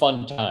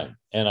fun time,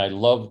 and I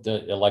loved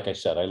it. Like I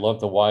said, I love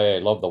the Hawaii. I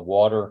love the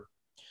water.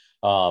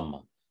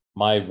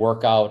 My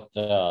workout,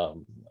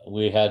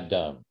 we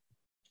had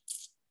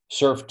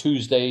surf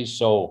Tuesdays,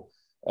 so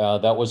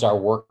that was our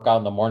workout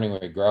in the morning.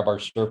 We grab our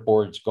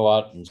surfboards, go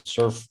out and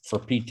surf for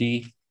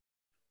PT,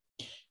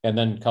 and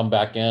then come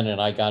back in.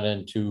 And I got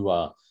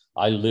into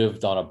I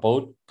lived on a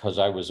boat because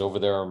I was over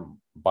there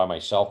by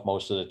myself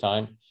most of the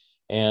time.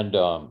 And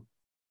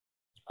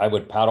I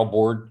would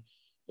paddleboard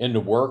into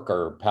work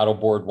or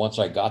paddleboard once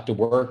I got to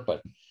work,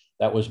 but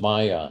that was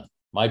my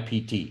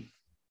PT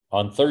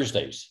on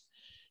Thursdays.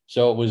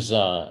 So it was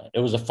a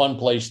fun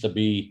place to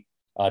be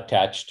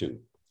attached to.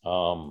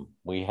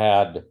 We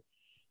had,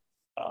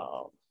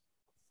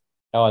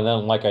 and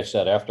then, like I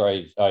said, after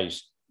I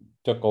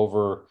took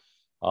over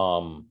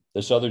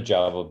this other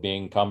job of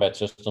being combat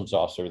systems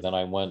officer, then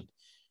I went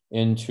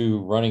into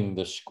running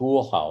the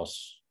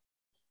schoolhouse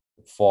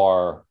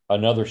for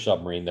another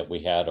submarine that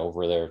we had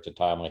over there at the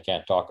time. I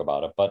can't talk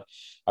about it, but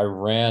I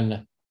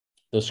ran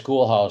the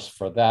schoolhouse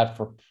for that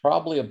for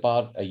probably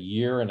about a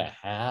year and a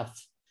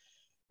half.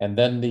 And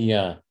then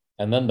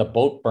the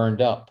boat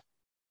burned up.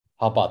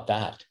 How about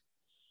that?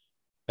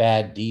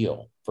 Bad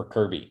deal for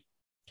Kirby.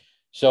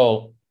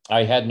 So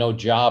I had no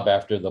job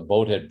after the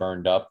boat had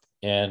burned up,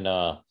 and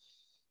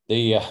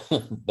the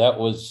that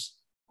was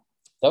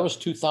that was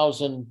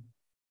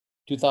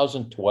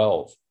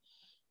 2012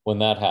 when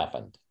that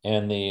happened,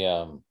 and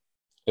the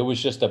it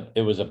was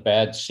a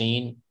bad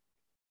scene.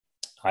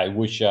 I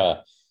wish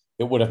it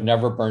would have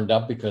never burned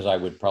up because I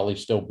would probably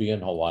still be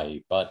in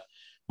Hawaii. But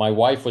my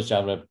wife was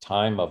having a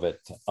time of it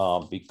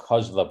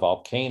because of the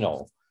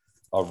volcano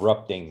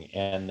erupting,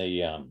 and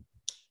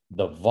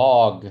the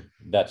fog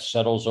that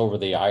settles over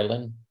the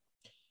island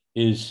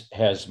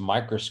has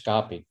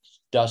microscopic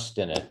dust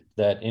in it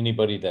that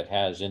anybody that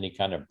has any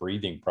kind of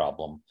breathing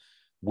problem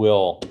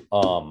will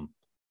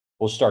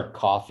will start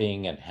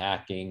coughing and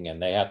hacking,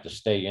 and they have to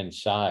stay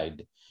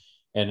inside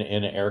and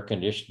in an air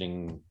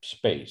conditioning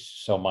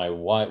space. So my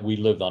wife, we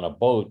lived on a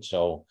boat,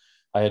 so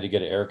I had to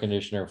get an air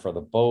conditioner for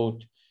the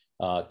boat,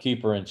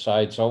 keep her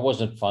inside. So it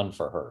wasn't fun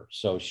for her.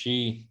 So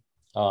she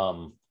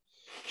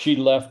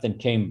left and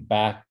came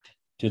back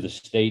to the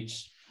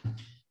States.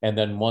 And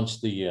then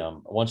once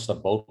the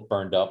boat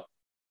burned up,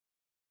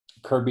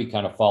 Kirby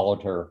kind of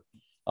followed her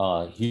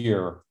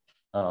here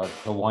to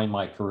wind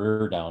my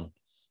career down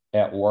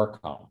at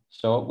Warcom.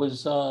 So it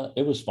was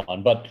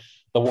fun, but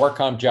the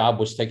Warcom job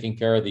was taking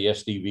care of the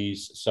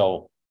SDVs,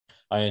 so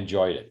I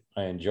enjoyed it.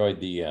 I enjoyed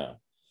the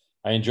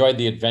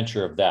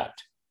adventure of that.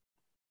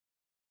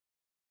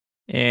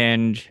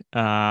 And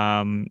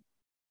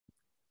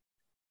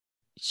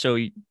so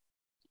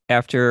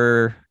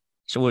after,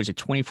 so what was it,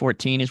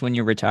 2014 is when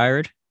you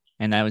retired,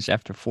 and that was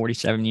after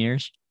 47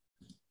 years.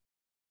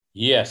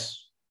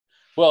 Yes,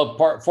 well,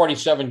 part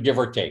 47, give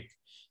or take.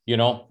 You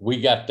know, we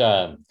got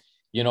I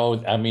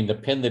mean, to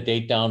pin the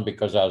date down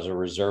because I was a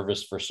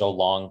reservist for so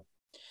long,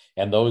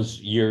 and those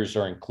years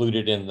are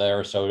included in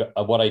there. So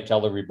what I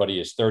tell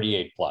everybody is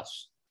 38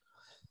 plus.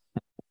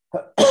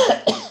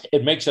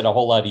 It makes it a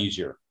whole lot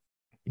easier.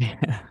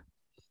 Yeah.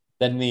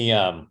 Then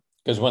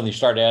because when they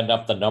start adding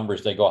up the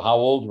numbers, they go, "How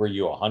old were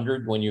you?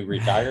 100 when you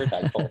retired?"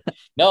 I go,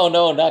 "No,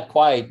 no, not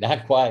quite,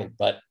 not quite,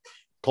 but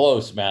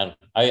close, man.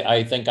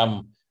 I think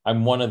I'm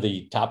one of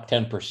the top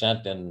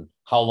 10% in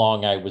how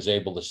long I was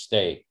able to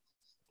stay,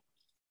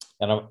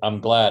 and I'm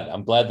glad.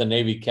 I'm glad the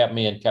Navy kept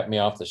me and kept me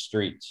off the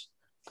streets."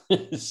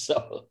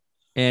 So,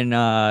 And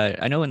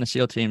I know in the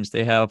SEAL teams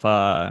they have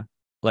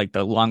like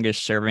the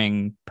longest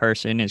serving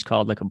person is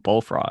called like a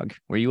bullfrog.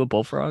 Were you a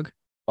bullfrog?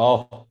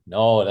 oh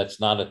no, that's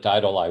not a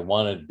title I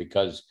wanted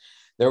because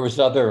there was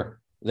other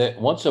that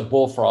once a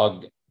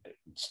bullfrog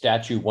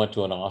statue went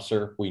to an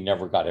officer, we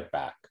never got it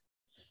back,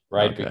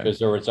 right? Okay. Because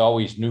there was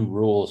always new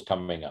rules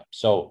coming up.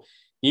 So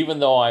even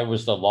though I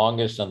was the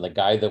longest and the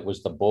guy that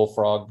was the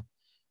bullfrog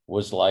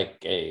was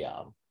like a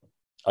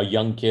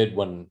young kid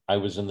when I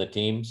was in the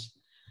teams,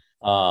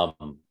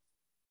 um,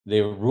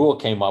 the rule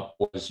came up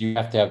was you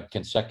have to have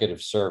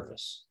consecutive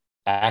service,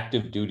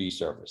 active duty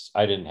service.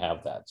 I didn't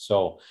have that.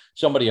 So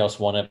somebody else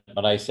won it.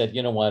 But I said,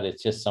 you know what?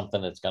 It's just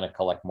something that's going to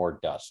collect more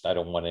dust. I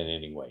don't want it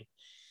anyway.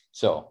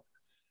 So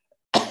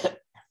it's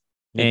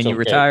And you okay.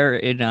 retire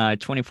in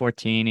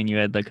 2014 and you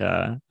had like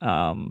a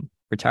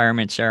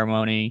retirement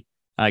ceremony.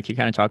 Can you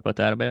kind of talk about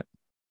that a bit?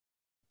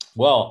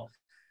 Well,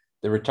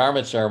 the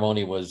retirement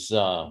ceremony was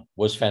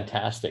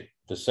fantastic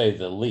to say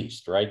the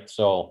least, right?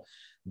 So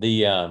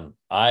the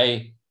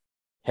I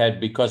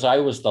had because I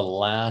was the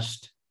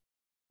last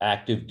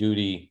active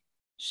duty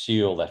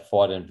SEAL that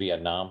fought in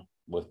Vietnam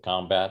with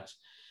combats.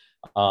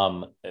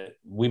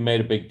 We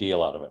made a big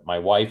deal out of it. My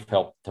wife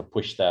helped to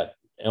push that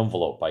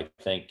envelope, I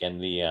think,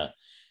 and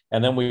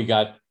then we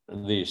got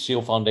the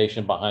SEAL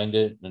Foundation behind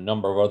it, a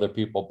number of other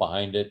people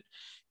behind it,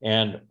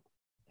 and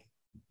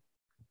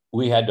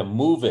we had to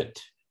move it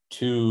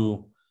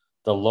to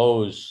the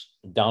Lowe's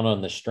down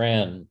on the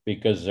Strand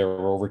because there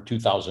were over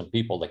 2,000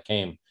 people that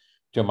came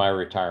to my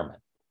retirement.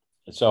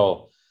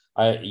 So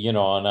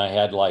and I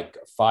had like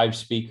 5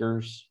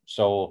 speakers.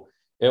 So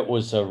it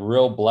was a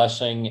real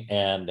blessing.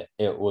 And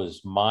it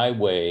was my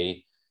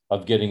way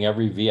of getting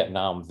every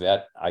Vietnam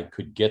vet I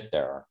could get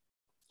there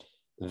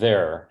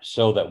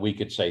so that we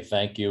could say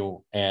thank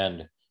you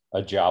and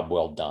a job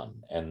well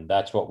done. And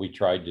that's what we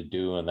tried to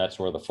do. And that's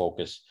where the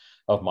focus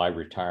of my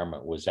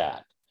retirement was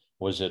at.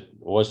 It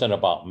wasn't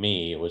about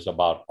me, it was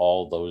about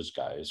all those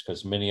guys,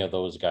 because many of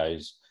those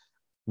guys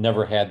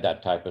never had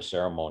that type of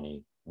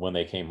ceremony when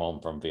they came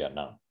home from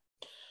Vietnam.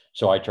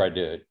 So I tried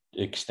to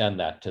extend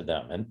that to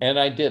them. And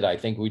I did. I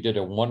think we did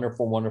a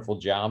wonderful, wonderful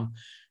job.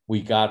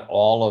 We got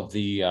all of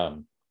the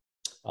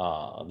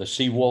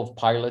Seawolf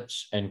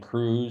pilots and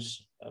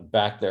crews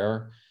back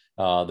there.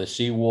 The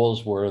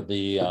Seawolves were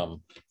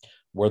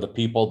the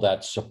people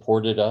that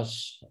supported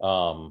us,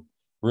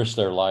 risked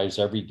their lives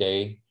every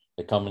day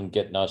to come and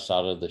getting us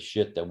out of the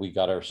shit that we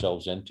got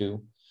ourselves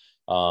into.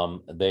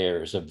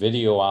 There's a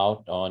video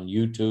out on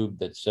YouTube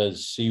that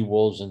says Sea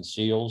Wolves and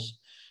Seals.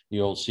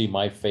 You'll see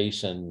my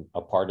face in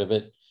a part of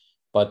it.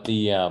 But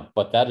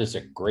that is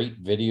a great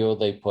video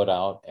they put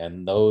out,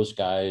 and those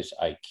guys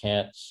I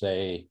can't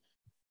say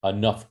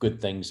enough good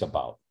things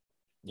about.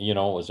 It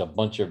was a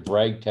bunch of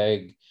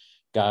ragtag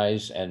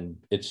guys, and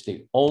it's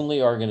the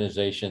only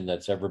organization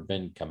that's ever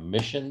been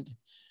commissioned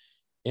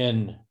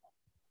in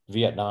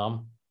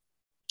Vietnam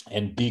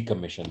and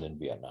decommissioned in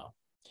Vietnam.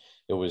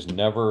 It was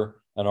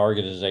never an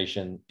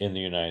organization in the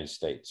United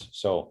States.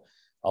 So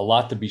a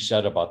lot to be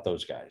said about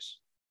those guys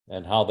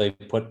and how they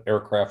put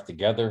aircraft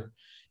together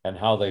and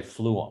how they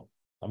flew them.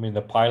 I mean,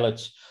 the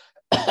pilots,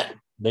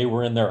 they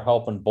were in there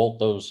helping bolt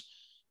those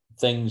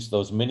things,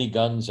 those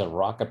miniguns and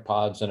rocket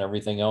pods and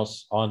everything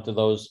else onto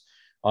those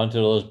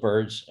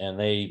birds, and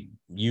they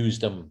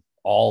used them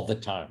all the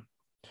time.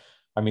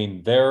 I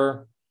mean,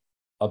 their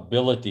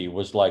ability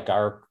was like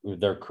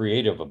their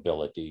creative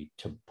ability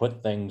to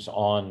put things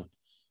on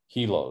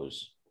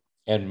helos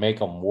and make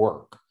them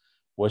work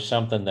was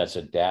something that's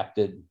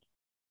adapted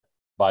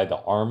by the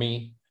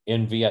Army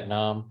in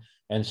Vietnam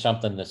and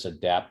something that's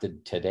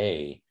adapted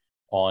today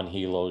on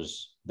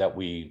helos that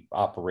we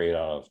operate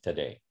out of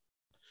today.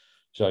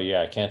 So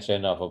yeah, I can't say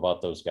enough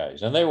about those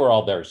guys, and they were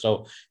all there.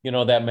 So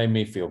that made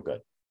me feel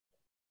good.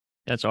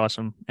 That's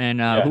awesome. And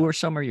Yeah. who are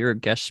some of your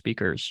guest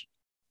speakers?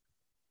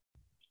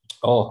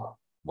 Oh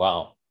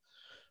wow.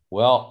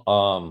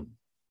 Well,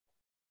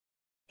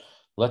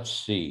 let's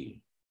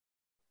see.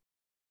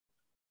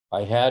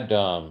 I had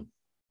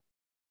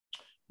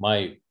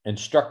my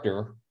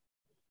instructor,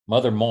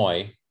 Mother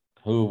Moy,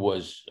 who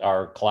was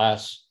our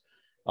class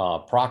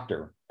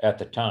proctor at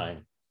the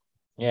time,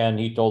 and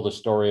he told a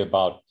story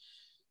about,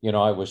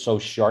 I was so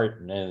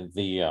short and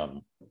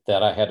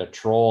that I had a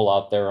troll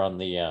out there on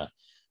the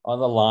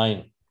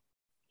line,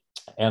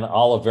 and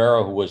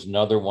Olivera, who was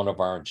another one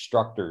of our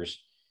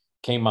instructors,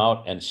 came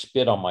out and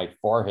spit on my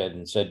forehead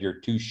and said, "You're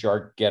too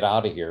short, get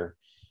out of here."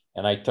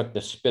 And I took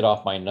the spit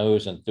off my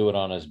nose and threw it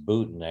on his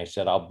boot. And I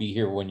said, "I'll be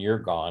here when you're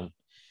gone."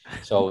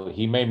 So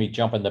he made me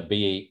jump in the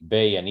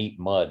bay and eat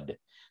mud.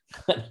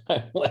 And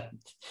I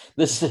went,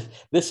 this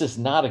is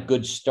not a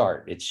good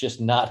start. It's just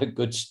not a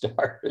good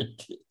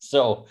start.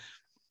 So,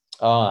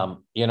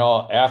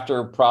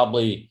 after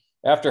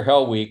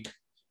Hell Week,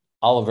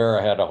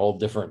 Oliveira had a whole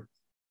different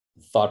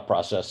thought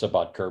process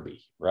about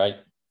Kirby, right?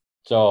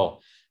 So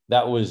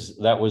that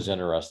was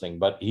interesting.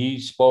 But he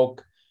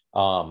spoke.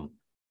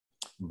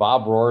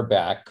 Bob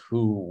Rohrback,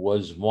 who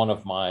was one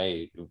of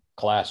my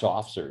class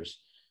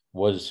officers,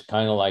 was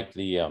kind of like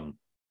the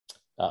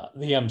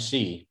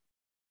MC.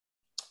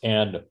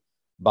 And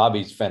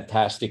Bobby's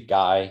fantastic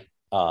guy.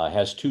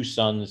 Has two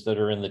sons that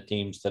are in the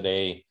teams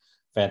today.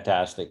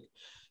 Fantastic.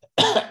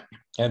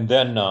 And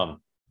then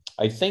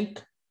I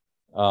think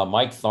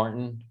Mike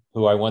Thornton,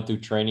 who I went through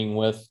training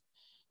with,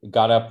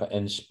 got up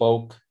and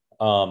spoke,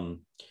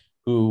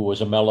 who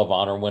was a Medal of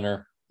Honor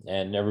winner,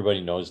 and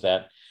everybody knows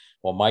that.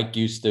 Well, Mike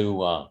used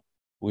to,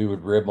 we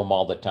would rib him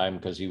all the time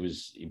because he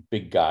was a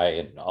big guy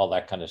and all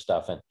that kind of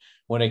stuff. And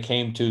when it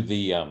came to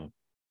the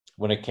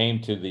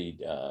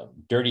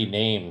dirty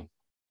name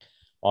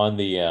on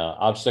the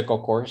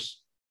obstacle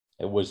course,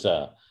 it was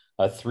a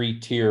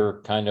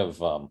 3-tier kind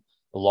of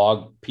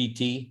log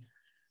PT.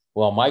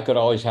 Well, Mike would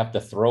always have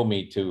to throw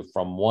me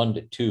from 1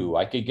 to 2.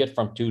 I could get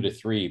from 2 to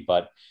 3,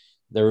 but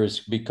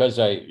because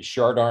I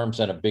short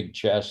arms and a big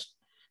chest,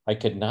 I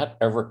could not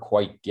ever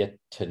quite get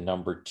to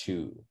number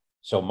 2.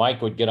 So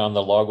Mike would get on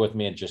the log with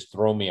me and just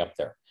throw me up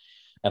there.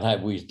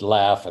 And we'd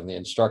laugh, and the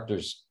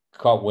instructors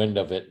caught wind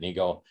of it, and he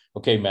go,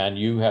 "Okay, man,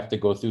 you have to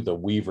go through the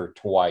Weaver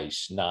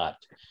twice, not."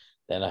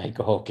 Then I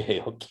go,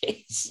 okay.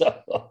 So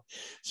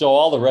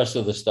all the rest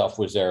of the stuff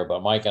was there,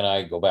 but Mike and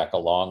I go back a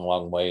long,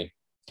 long way.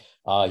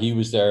 He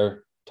was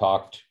there,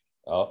 talked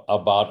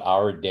about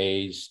our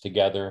days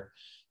together,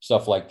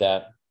 stuff like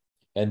that.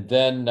 And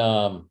then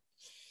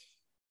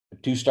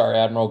 2-star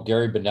Admiral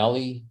Gary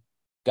Benelli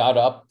got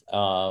up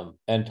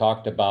and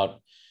talked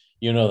about,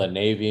 the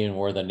Navy and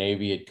where the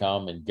Navy had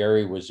come. And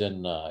Gary was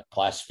in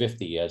class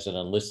 50 as an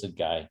enlisted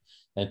guy,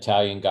 an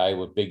Italian guy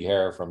with big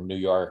hair from New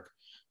York.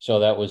 So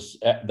that was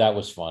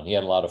fun. He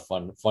had a lot of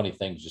funny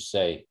things to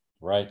say,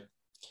 right?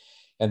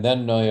 And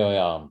then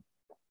there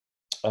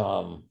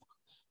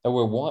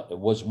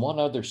was one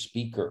other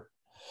speaker.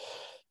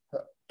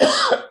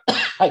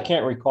 I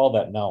can't recall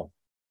that now.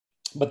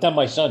 But then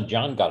my son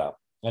John got up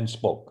and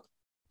spoke,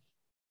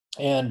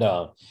 and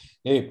a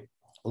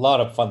lot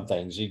of fun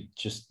things. He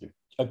just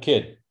a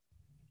kid,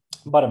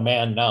 but a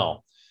man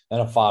now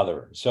and a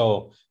father.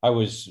 So I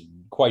was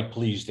quite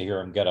pleased to hear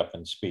him get up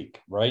and speak,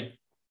 right?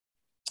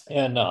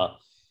 And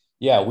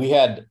yeah, we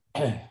had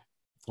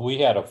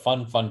a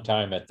fun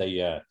time at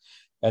the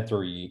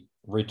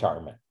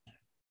retirement.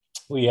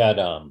 We had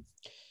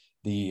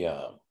the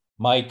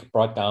Mike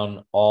brought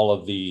down all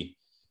of the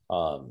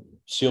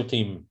SEAL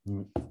team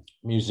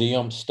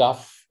museum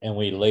stuff, and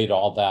we laid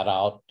all that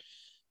out.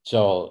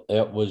 So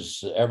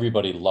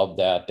everybody loved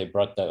that. They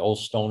brought the old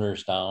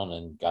stoners down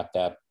and got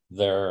that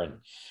there, and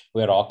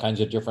we had all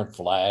kinds of different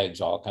flags,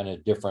 all kind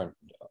of different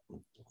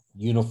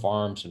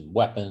uniforms and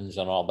weapons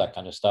and all that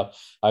kind of stuff.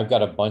 I've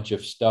got a bunch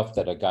of stuff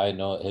that a guy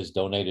has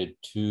donated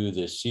to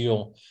the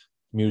SEAL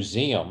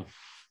Museum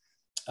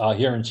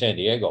here in San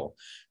Diego.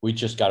 We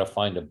just got to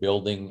find a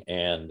building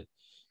and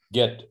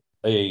get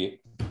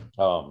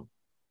all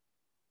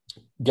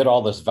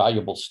this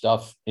valuable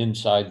stuff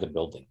inside the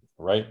building,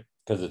 right?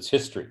 Because it's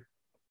history.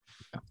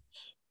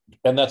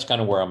 And that's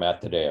kind of where I'm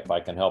at today. If I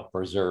can help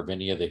preserve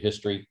any of the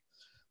history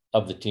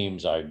of the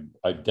teams, I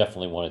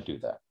definitely want to do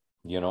that,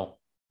 you know,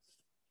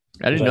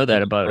 I because didn't I know that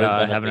think it's about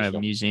very having a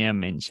beneficial.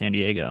 museum in San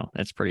Diego.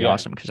 That's pretty Yeah,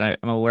 awesome because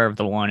I'm aware of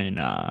the one in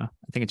I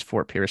think it's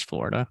Fort Pierce,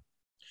 Florida.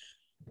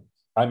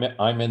 I'm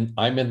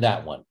in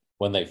that one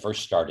when they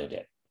first started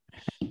it.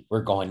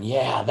 We're going,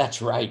 yeah,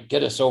 that's right.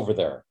 Get us over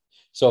there.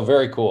 So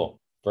very cool.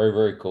 Very,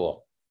 very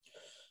cool.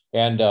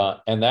 And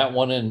that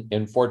one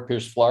in Fort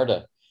Pierce,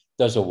 Florida,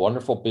 does a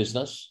wonderful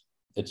business.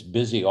 It's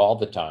busy all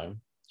the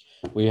time.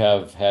 We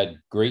have had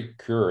great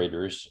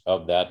curators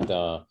of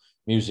that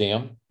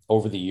museum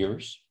over the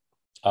years.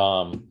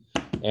 Um,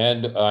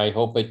 and I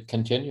hope it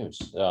continues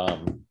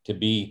to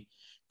be,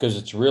 because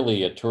it's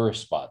really a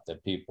tourist spot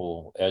that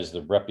people, as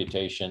the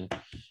reputation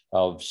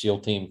of SEAL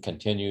Team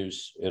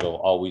continues, it'll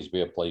always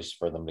be a place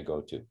for them to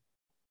go to,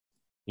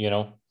 you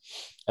know?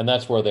 And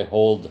that's where they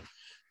hold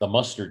the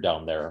muster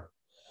down there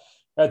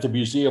at the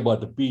museum on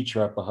the beach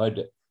right behind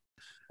it.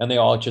 And they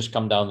all just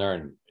come down there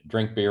and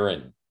drink beer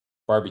and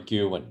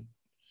barbecue and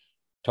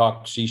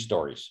talk sea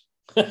stories.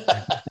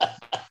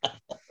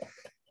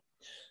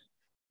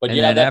 But And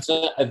yeah, then that's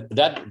after,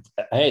 that.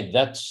 Hey,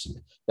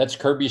 that's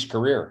Kirby's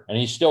career, and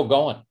he's still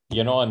going.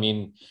 You know, I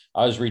mean,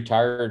 I was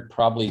retired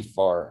probably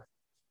for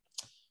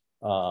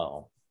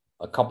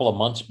a couple of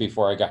months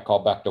before I got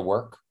called back to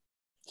work.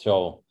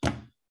 So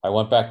I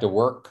went back to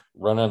work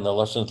running the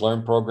lessons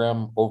learned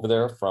program over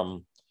there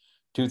from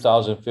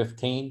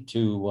 2015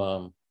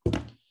 to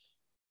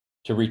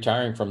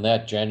retiring from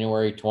that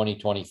January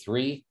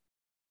 2023.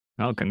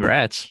 oh,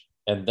 congrats.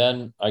 And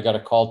then I got a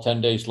call 10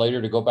 days later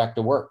to go back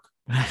to work.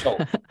 So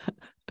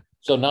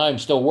so now I'm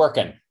still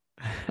working.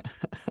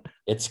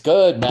 It's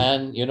good,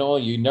 man. You know,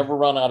 you never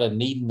run out of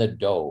kneading the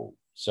dough.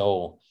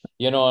 So,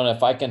 and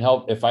if I can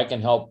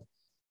help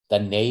the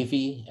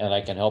Navy and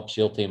I can help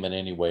SEAL Team in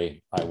any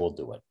way, I will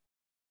do it.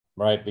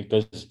 Right.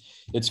 Because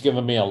it's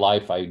given me a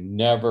life I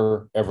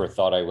never, ever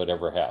thought I would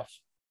ever have.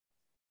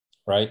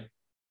 Right.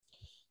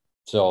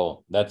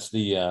 So that's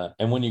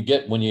and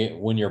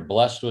when you're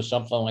blessed with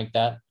something like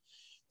that,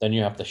 then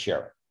you have to share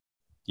it,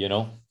 you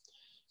know,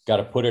 got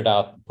to put it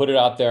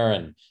out there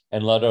and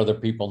let other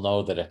people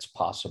know that it's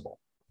possible.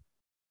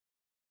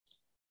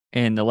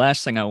 And the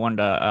last thing I wanted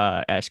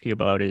to ask you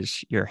about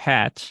is your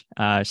hat,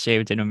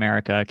 Saved in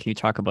America. Can you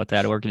talk about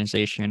that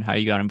organization, how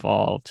you got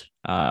involved,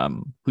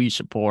 who you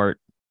support?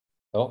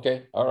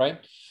 Okay. All right.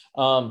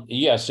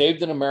 Yeah.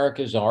 Saved in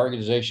America is an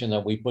organization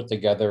that we put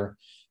together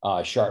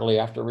shortly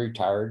after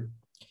retired.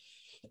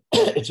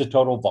 It's a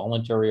total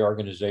voluntary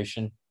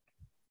organization.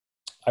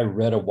 I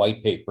read a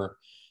white paper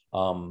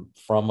from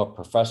a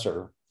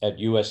professor at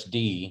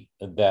USD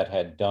that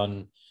had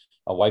done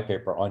a white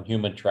paper on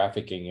human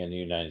trafficking in the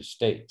United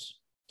States.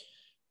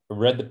 I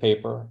read the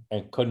paper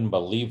and couldn't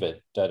believe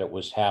it that it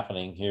was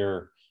happening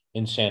here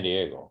in San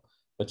Diego.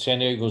 But San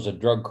Diego is a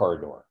drug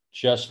corridor,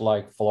 just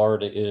like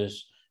Florida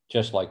is,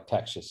 just like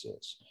Texas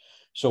is.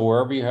 So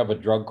wherever you have a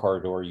drug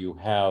corridor, you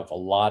have a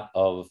lot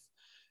of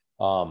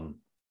um,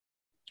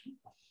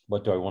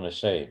 what do I want to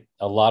say?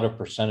 A lot of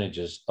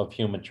percentages of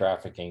human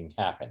trafficking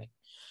happening.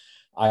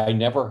 I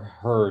never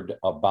heard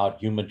about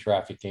human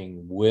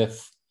trafficking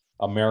with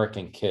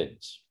American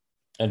kids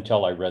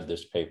until I read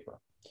this paper.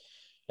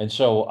 And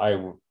so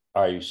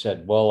I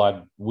said,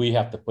 well, we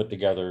have to put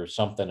together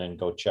something and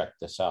go check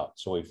this out.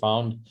 So we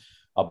found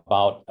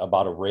about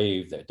a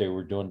rave that they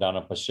were doing down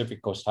on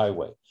Pacific Coast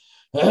Highway.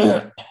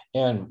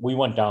 And we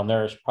went down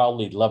there. It's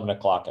probably 11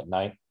 o'clock at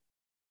night,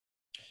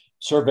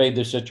 surveyed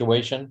the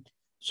situation,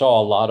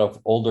 saw a lot of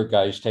older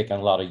guys taking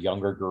a lot of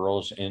younger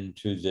girls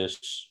into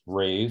this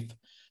rave.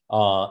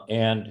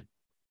 And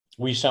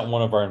we sent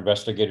one of our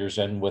investigators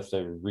in with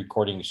a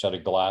recording set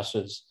of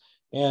glasses.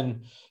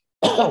 And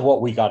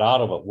what we got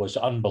out of it was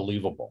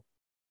unbelievable.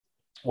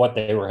 What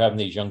they were having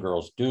these young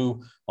girls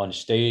do on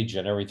stage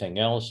and everything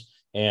else.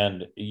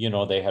 And,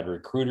 they had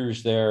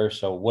recruiters there.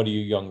 So what are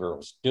you young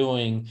girls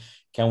doing?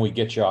 Can we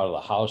get you out of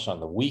the house on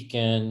the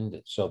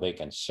weekend so they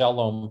can sell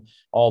them?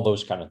 All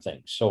those kind of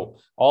things. So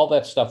all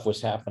that stuff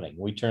was happening.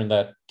 We turned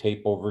that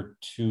tape over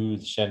to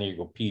the San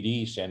Diego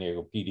PD. San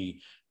Diego PD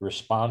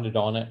responded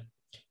on it.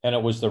 And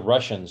it was the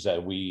Russians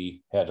that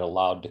we had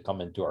allowed to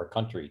come into our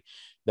country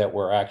that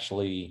were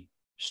actually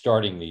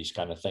starting these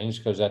kind of things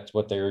because that's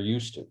what they were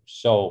used to.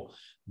 So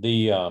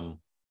they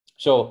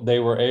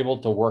were able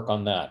to work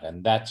on that,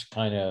 and that's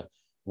kind of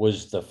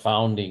was the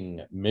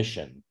founding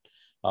mission.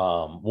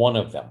 One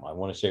of them, I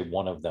want to say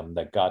one of them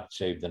that got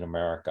Saved in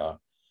America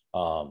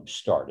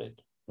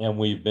started. And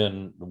we've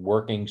been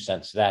working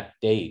since that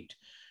date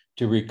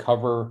to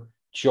recover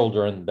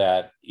children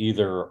that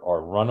either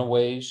are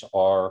runaways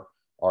or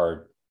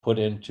are put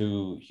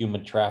into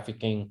human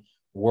trafficking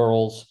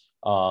worlds,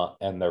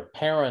 and their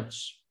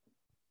parents.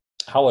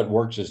 How it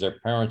works is their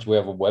parents, we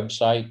have a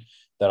website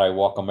that I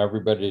welcome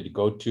everybody to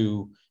go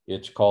to.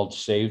 It's called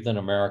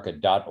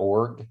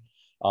savedinamerica.org.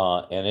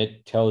 And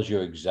it tells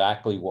you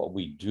exactly what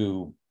we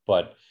do,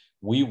 but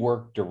we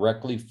work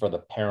directly for the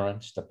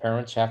parents. The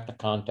parents have to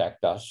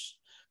contact us.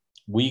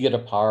 we get a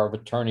power of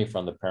attorney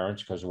from the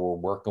parents because we're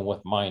working with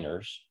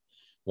minors.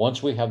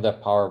 Once we have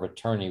that power of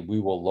attorney, we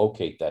will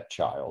locate that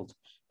child.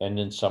 And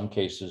in some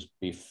cases,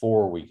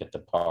 before we get the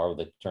power of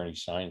the attorney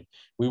signed,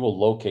 we will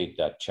locate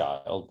that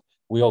child.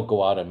 We'll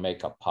go out and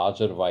make a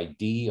positive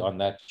ID on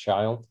that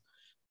child.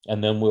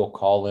 And then we'll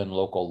call in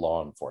local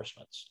law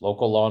enforcement.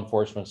 Local law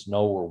enforcement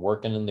know we're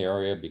working in the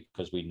area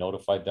because we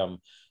notified them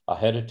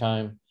ahead of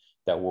time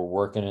that we're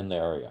working in the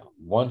area.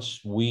 Once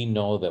we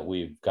know that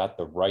we've got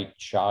the right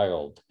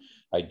child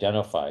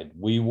identified,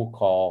 we will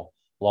call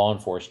law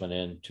enforcement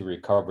in to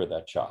recover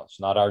that child. It's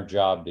not our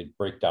job to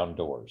break down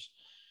doors.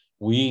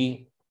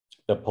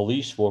 The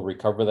police will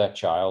recover that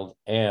child,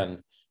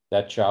 and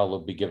that child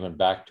will be given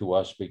back to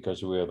us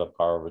because we have the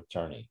power of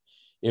attorney.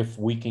 If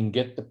we can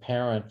get the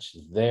parents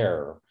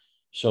there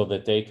so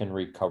that they can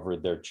recover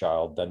their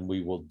child, then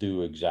we will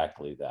do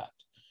exactly that.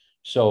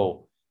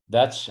 So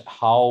that's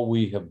how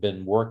we have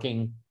been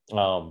working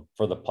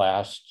for the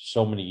past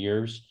so many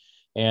years.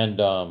 And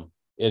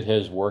it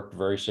has worked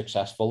very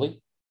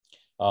successfully,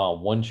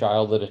 one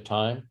child at a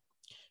time.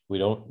 We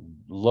don't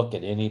look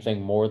at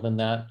anything more than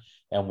that.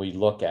 And we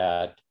look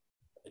at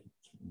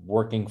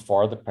working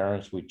for the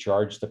parents. We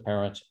charge the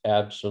parents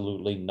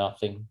absolutely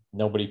nothing.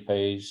 Nobody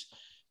pays.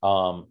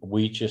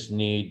 We just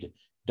need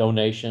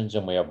donations,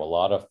 and we have a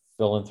lot of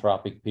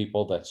philanthropic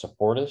people that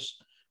support us.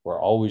 We're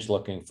always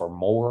looking for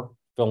more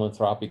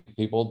philanthropic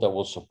people that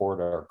will support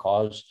our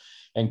cause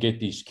and get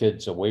these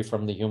kids away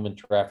from the human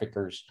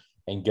traffickers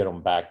and get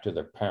them back to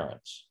their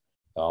parents.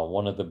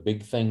 One of the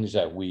big things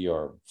that we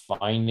are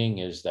finding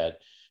is that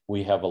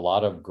we have a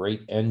lot of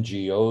great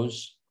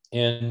NGOs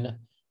in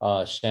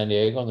San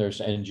Diego, and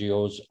there's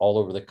NGOs all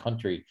over the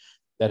country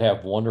that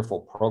have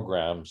wonderful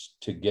programs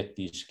to get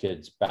these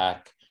kids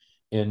back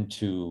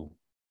into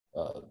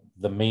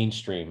the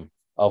mainstream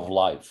of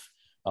life.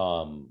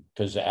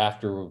 Because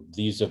after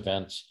these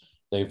events,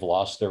 they've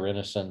lost their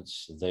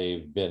innocence.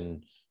 They've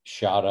been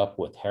shot up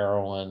with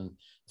heroin,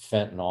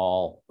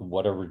 fentanyl,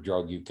 whatever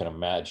drug you can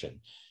imagine.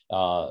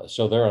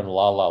 So they're in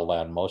la la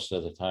land most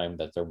of the time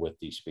that they're with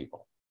these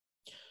people.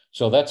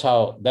 So that's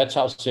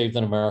how Saved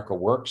in America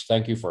works.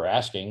 Thank you for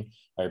asking.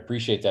 I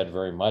appreciate that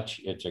very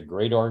much. It's a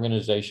great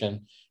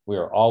organization. We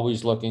are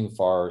always looking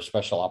for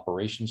special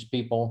operations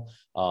people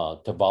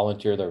to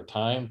volunteer their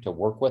time to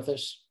work with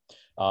us.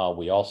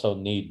 We also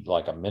need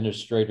like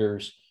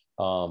administrators,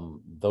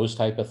 those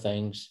type of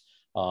things.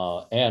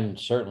 And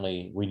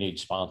certainly we need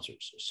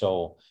sponsors.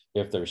 So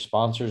if there's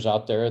sponsors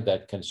out there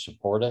that can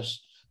support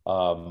us,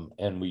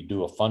 and we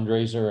do a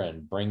fundraiser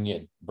and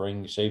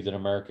bring Saved in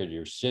America to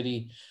your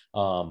city,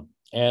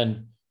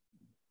 and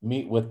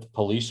meet with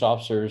police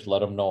officers, let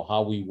them know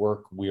how we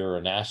work. We are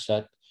an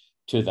asset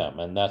to them,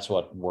 and that's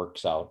what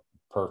works out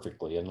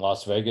perfectly. In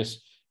Las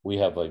Vegas, we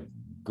have a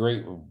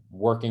great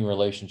working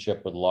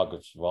relationship with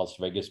Las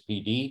Vegas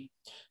PD,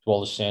 as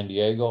well as San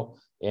Diego,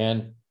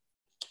 and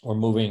we're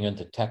moving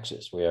into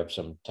Texas. We have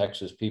some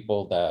Texas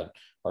people that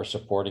are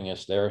supporting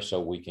us there, so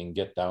we can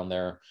get down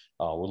there.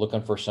 We're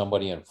looking for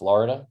somebody in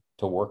Florida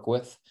to work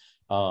with,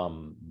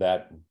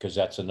 because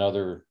that's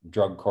another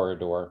drug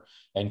corridor,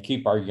 and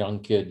keep our young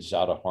kids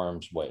out of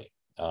harm's way.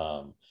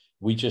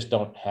 We just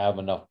don't have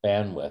enough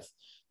bandwidth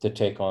to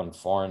take on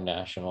foreign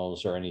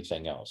nationals or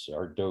anything else,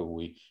 or do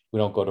we? We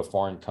don't go to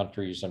foreign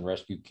countries and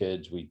rescue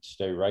kids. We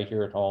stay right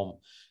here at home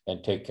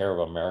and take care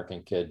of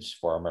American kids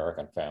for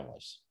American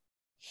families.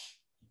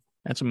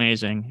 That's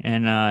amazing.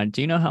 And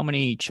do you know how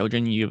many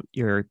children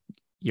your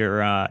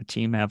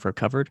team have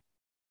recovered?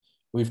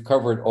 We've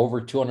covered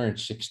over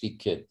 260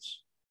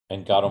 kids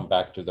and got them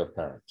back to their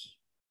parents.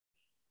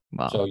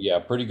 Wow. So yeah,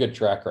 pretty good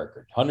track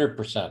record.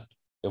 100%.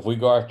 If we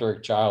go after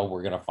a child,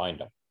 we're going to find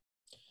them.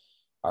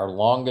 Our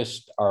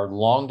longest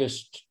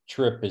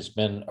trip has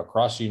been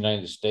across the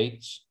United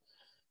States,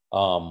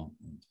 from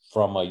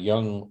a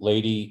young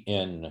lady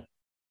in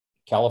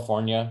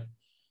California,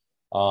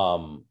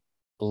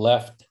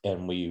 left,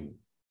 and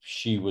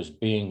she was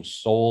being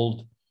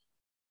sold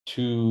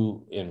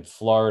in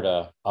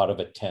Florida out of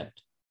a tent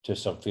to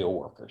some field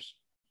workers,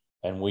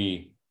 and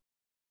we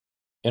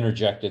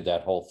interjected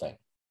that whole thing.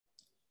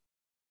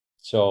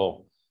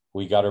 So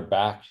we got her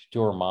back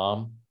to her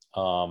mom,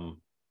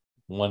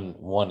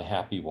 one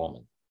happy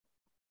woman.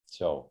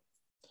 So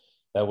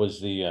that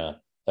was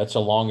that's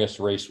the longest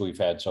race we've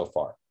had so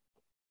far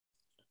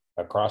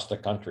across the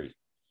country.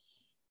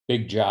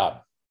 Big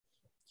job.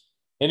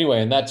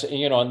 Anyway, and that's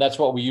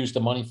what we use the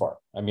money for.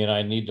 I mean,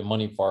 I need the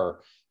money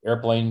for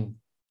airplane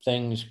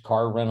things,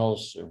 car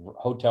rentals,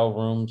 hotel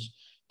rooms,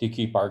 to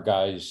keep our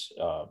guys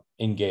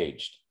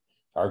engaged.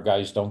 Our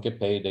guys don't get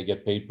paid. They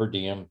get paid per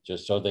diem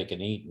just so they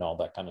can eat and all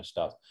that kind of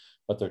stuff,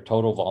 but they're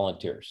total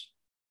volunteers.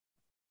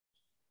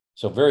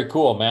 So very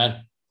cool,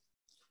 man.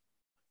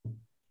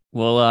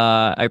 Well,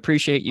 I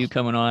appreciate you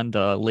coming on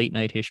the Late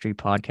Night History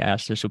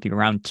podcast. This will be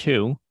round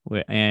 2.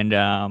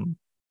 And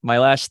my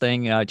last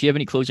thing, do you have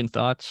any closing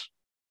thoughts?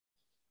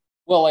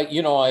 Well,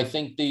 I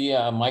think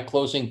my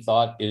closing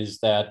thought is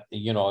that,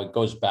 it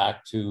goes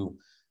back to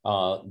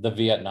the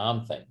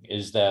Vietnam thing,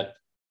 is that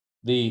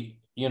the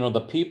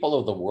the people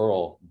of the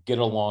world get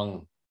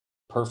along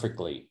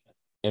perfectly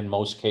in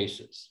most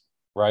cases,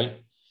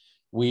 right?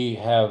 They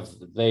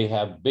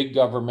have big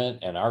government,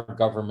 and our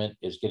government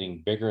is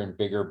getting bigger and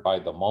bigger by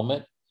the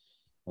moment.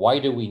 Why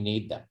do we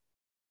need them,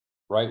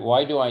 right?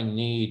 Why do I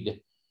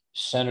need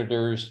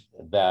senators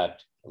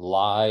that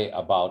lie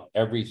about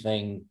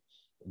everything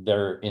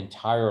their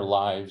entire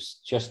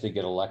lives just to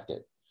get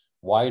elected?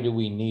 Why do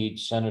we need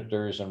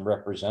senators and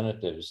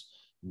representatives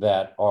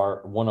that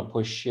want to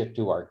push shit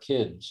to our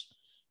kids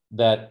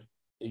that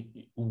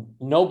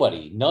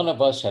none of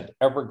us have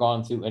ever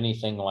gone through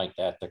anything like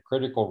that? The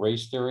critical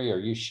race theory, are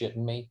you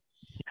shitting me?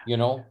 You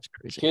know,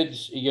 It's crazy.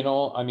 kids,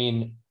 I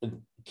mean,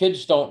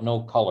 kids don't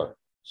know color.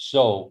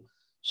 So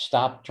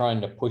stop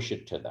trying to push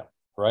it to them,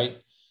 right?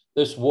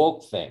 This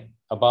woke thing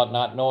about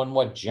not knowing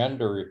what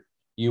gender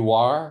you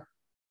are.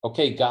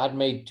 Okay, God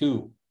made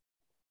two,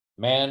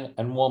 man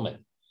and woman.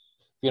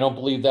 If you don't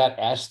believe that,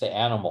 ask the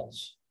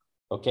animals.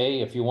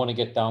 Okay, if you want to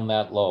get down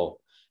that low,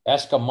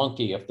 ask a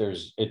monkey if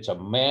it's a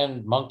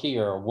man monkey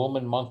or a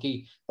woman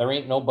monkey. There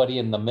ain't nobody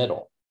in the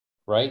middle,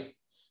 right?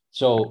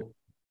 So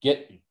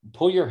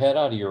pull your head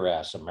out of your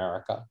ass,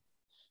 America,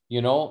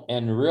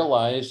 and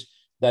realize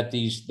that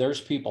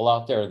there's people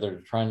out there that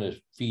are trying to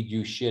feed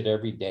you shit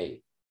every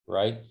day,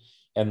 right?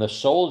 And the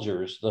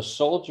soldiers of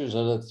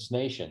this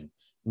nation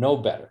know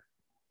better.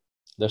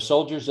 The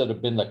soldiers that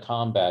have been to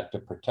combat to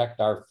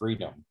protect our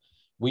freedom,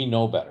 we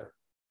know better.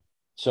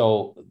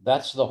 So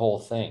that's the whole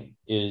thing,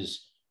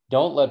 is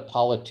don't let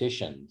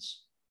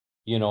politicians,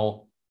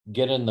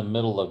 get in the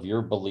middle of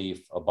your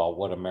belief about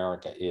what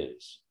America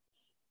is.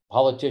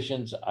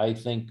 Politicians, I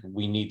think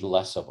we need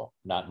less of them,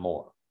 not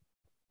more,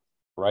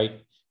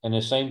 right? And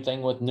the same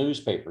thing with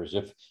newspapers.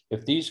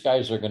 If these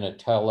guys are going to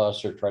tell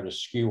us or try to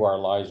skew our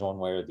lives one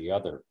way or the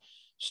other,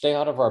 stay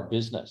out of our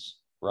business,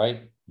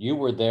 right? You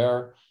were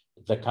there.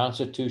 The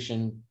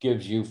Constitution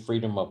gives you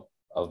freedom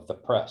of the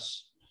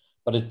press,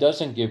 but it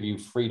doesn't give you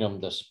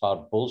freedom to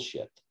spout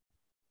bullshit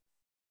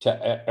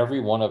to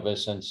every one of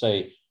us and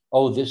say,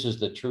 oh, this is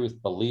the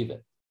truth, believe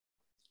it.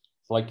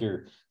 Like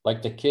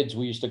the kids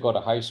we used to go to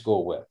high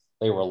school with.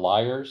 They were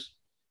liars.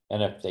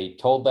 And if they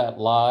told that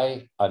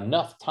lie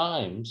enough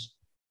times,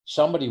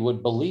 somebody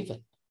would believe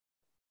it.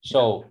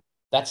 So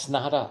that's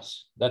not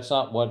us. That's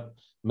not what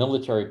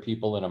military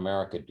people in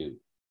America do,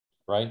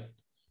 right?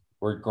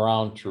 We're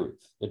ground truth.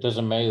 It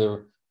doesn't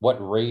matter what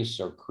race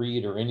or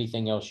creed or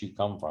anything else you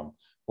come from.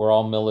 We're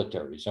all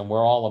militaries and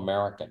we're all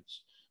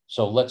Americans.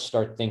 So let's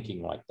start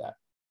thinking like that.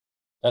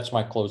 That's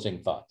my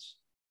closing thoughts.